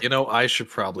 Yeah, Gunther. you know, I should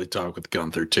probably talk with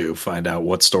Gunther too, find out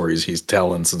what stories he's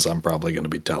telling, since I'm probably going to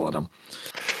be telling them.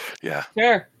 Yeah.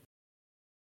 Sure.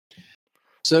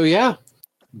 So yeah,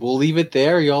 we'll leave it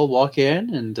there. Y'all walk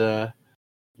in and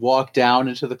walk down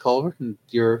into the culvert, and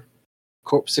your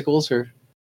corpsicles are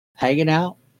hanging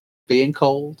out, being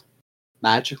cold,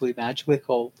 magically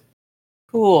cold.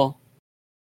 Cool.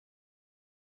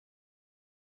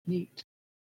 Neat.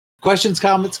 Questions,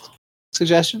 comments,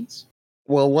 suggestions?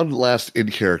 Well, one last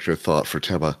in-character thought for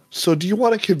Tema. So do you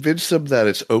want to convince them that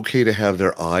it's okay to have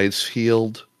their eyes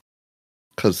healed?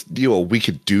 Because, we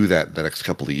could do that in the next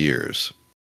couple of years.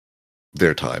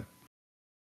 Their time.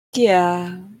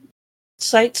 Yeah.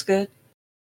 Sight's good.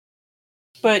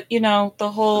 But,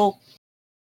 the whole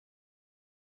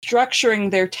structuring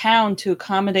their town to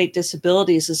accommodate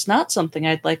disabilities is not something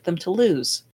I'd like them to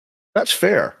lose. That's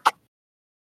fair.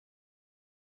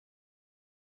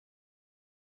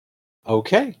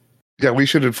 Okay. Yeah, we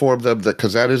should inform them that,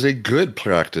 because that is a good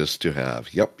practice to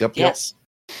have. Yep. Yes.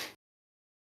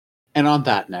 And on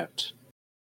that note,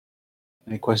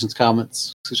 any questions,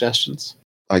 comments, suggestions?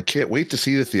 I can't wait to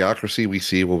see the theocracy we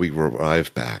see when we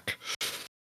arrive back.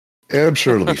 I'm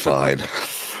sure it'll be fine.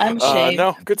 I'm ashamed.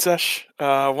 No, good sesh.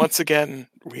 Once again,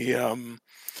 we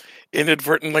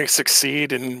inadvertently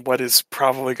succeed in what is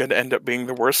probably going to end up being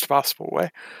the worst possible way.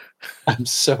 I'm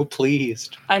so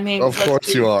pleased. I mean, Of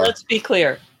course you are. Let's be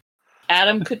clear.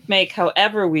 Adam could make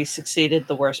however we succeeded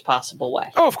the worst possible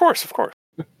way. Oh, of course.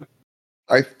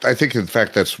 I think, in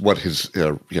fact, that's what his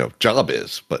job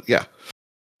is. But yeah.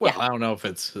 Well, I don't know if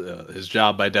it's his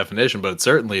job by definition, but it's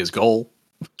certainly his goal.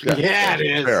 Yeah, it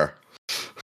is. Fair.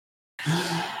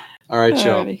 All right,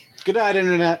 y'all. Alrighty. Good night,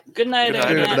 Internet. Good night, Good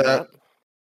night, Internet. Internet.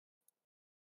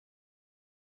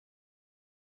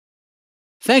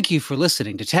 Thank you for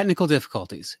listening to Technical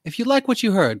Difficulties. If you like what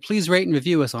you heard, please rate and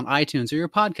review us on iTunes or your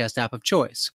podcast app of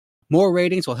choice. More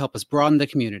ratings will help us broaden the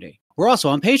community. We're also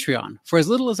on Patreon. For as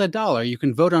little as $1, you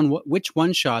can vote on which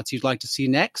one-shots you'd like to see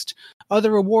next.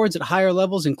 Other rewards at higher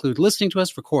levels include listening to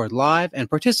us record live and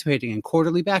participating in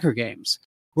quarterly backer games.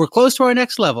 We're close to our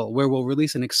next level, where we'll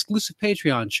release an exclusive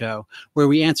Patreon show where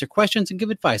we answer questions and give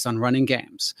advice on running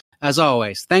games. As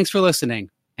always, thanks for listening,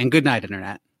 and good night,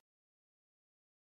 Internet.